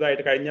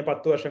പുതുതായിട്ട് കഴിഞ്ഞ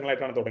 10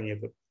 വർഷങ്ങളായിട്ടാണ്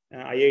തുടങ്ങിയത്.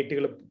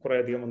 IIT-കൾ കുറെ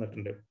അധികം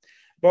വന്നിട്ടുണ്ട്.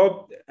 അപ്പോൾ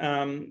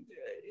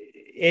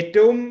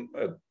ഏറ്റവും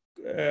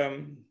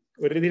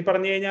ഒരു രീതിയിൽ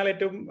പറഞ്ഞു കഴിഞ്ഞാൽ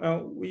ഏറ്റവും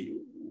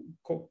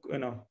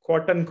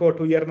കോട്ട് ആൻഡ് കോട്ട്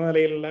ഉയർന്ന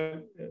നിലയിലുള്ള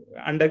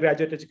അണ്ടർ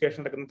ഗ്രാജുവേറ്റ്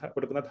എഡ്യൂക്കേഷൻ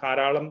കൊടുക്കുന്ന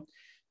ധാരാളം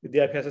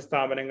വിദ്യാഭ്യാസ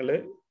സ്ഥാപനങ്ങൾ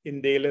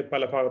ഇന്ത്യയിൽ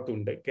പല ഭാഗത്തും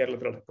ഉണ്ട്,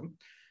 കേരളത്തിലടക്കം.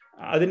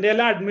 അതിൻ്റെ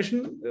എല്ലാം അഡ്മിഷൻ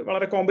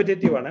വളരെ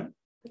കോമ്പറ്റേറ്റീവ് ആണ്.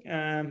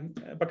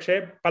 പക്ഷേ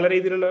പല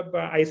രീതിയിലുള്ള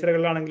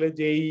ഐസറുകളിലാണെങ്കിൽ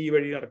JEE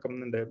വഴി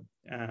നടക്കുന്നുണ്ട്,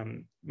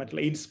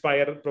 മറ്റുള്ള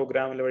ഇൻസ്പയർ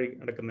പ്രോഗ്രാമിൽ വഴി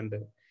നടക്കുന്നുണ്ട്.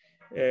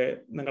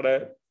 നിങ്ങളുടെ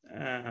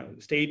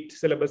സ്റ്റേറ്റ്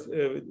സിലബസ്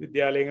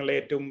വിദ്യാലയങ്ങളിലെ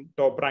ഏറ്റവും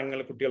ടോപ്പ്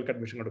റാങ്കുകളിൽ കുട്ടികൾക്ക്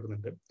അഡ്മിഷൻ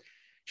കൊടുക്കുന്നുണ്ട്.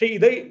 പക്ഷെ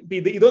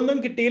ഇതൊന്നും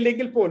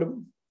കിട്ടിയില്ലെങ്കിൽ പോലും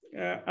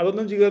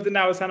അതൊന്നും ജീവിതത്തിന്റെ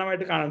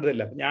അവസാനമായിട്ട്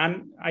കാണേണ്ടതില്ല. ഞാൻ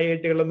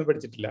IIT-കളിലൊന്നും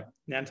പഠിച്ചിട്ടില്ല,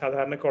 ഞാൻ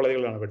സാധാരണ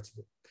കോളേജുകളിലാണ്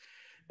പഠിച്ചത്.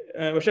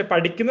 പക്ഷെ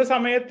പഠിക്കുന്ന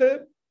സമയത്ത്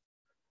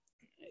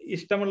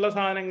ഇഷ്ടമുള്ള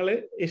സാധനങ്ങൾ,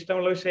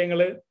 ഇഷ്ടമുള്ള വിഷയങ്ങൾ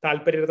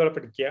താല്പര്യത്തോടെ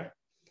പഠിക്കുക,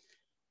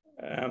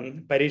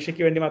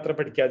 പരീക്ഷയ്ക്ക് വേണ്ടി മാത്രം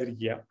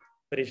പഠിക്കാതിരിക്കുക,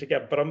 പരീക്ഷയ്ക്ക്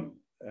അപ്പുറം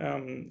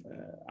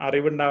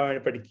അറിവുണ്ടാവാൻ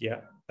വേണ്ടി പഠിക്കുക,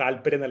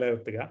 താല്പര്യം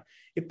നിലനിർത്തുക.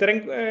 ഇത്തരം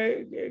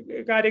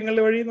കാര്യങ്ങൾ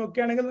വഴി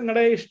നോക്കുകയാണെങ്കിൽ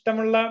നിങ്ങളുടെ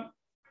ഇഷ്ടമുള്ള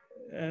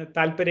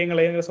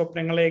താല്പര്യങ്ങളെ,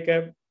 സ്വപ്നങ്ങളെയൊക്കെ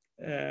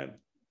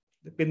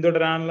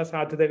പിന്തുടരാനുള്ള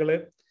സാധ്യതകൾ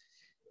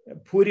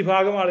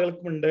ഭൂരിഭാഗം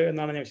ആളുകൾക്കും ഉണ്ട്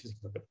എന്നാണ് ഞാൻ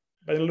വിശ്വസിക്കുന്നത്.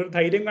 അപ്പൊ അതിനുള്ളൊരു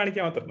ധൈര്യം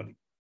കാണിക്കാൻ മാത്രം മതി.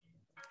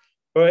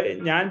 ഇപ്പോൾ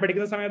ഞാൻ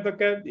പഠിക്കുന്ന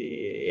സമയത്തൊക്കെ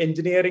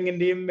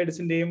എഞ്ചിനീയറിംഗിന്റെയും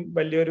മെഡിസിന്റെയും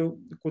വലിയൊരു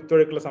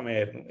കുത്തൊഴുക്കുള്ള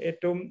സമയമായിരുന്നു.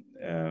 ഏറ്റവും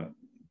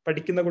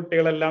പഠിക്കുന്ന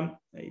കുട്ടികളെല്ലാം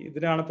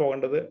ഇതിനാണ്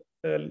പോകേണ്ടത്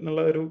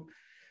എന്നുള്ള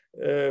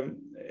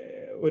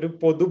ഒരു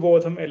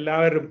പൊതുബോധം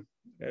എല്ലാവരും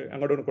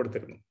അങ്ങോട്ട്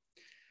കൊടുത്തിരുന്നു.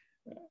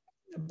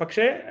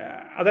 പക്ഷെ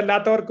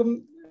അതല്ലാത്തവർക്കും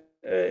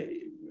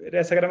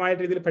രസകരമായ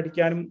രീതിയിൽ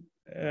പഠിക്കാനും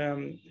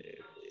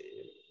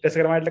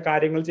രസകരമായിട്ടുള്ള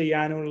കാര്യങ്ങൾ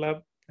ചെയ്യാനുമുള്ള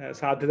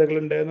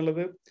സാധ്യതകളുണ്ട്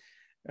എന്നുള്ളത്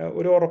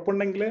ഒരു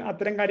ഉറപ്പുണ്ടെങ്കിൽ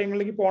അത്തരം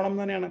കാര്യങ്ങളിലേക്ക് പോകണം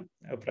എന്ന് തന്നെയാണ്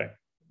അഭിപ്രായം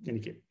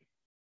എനിക്ക്.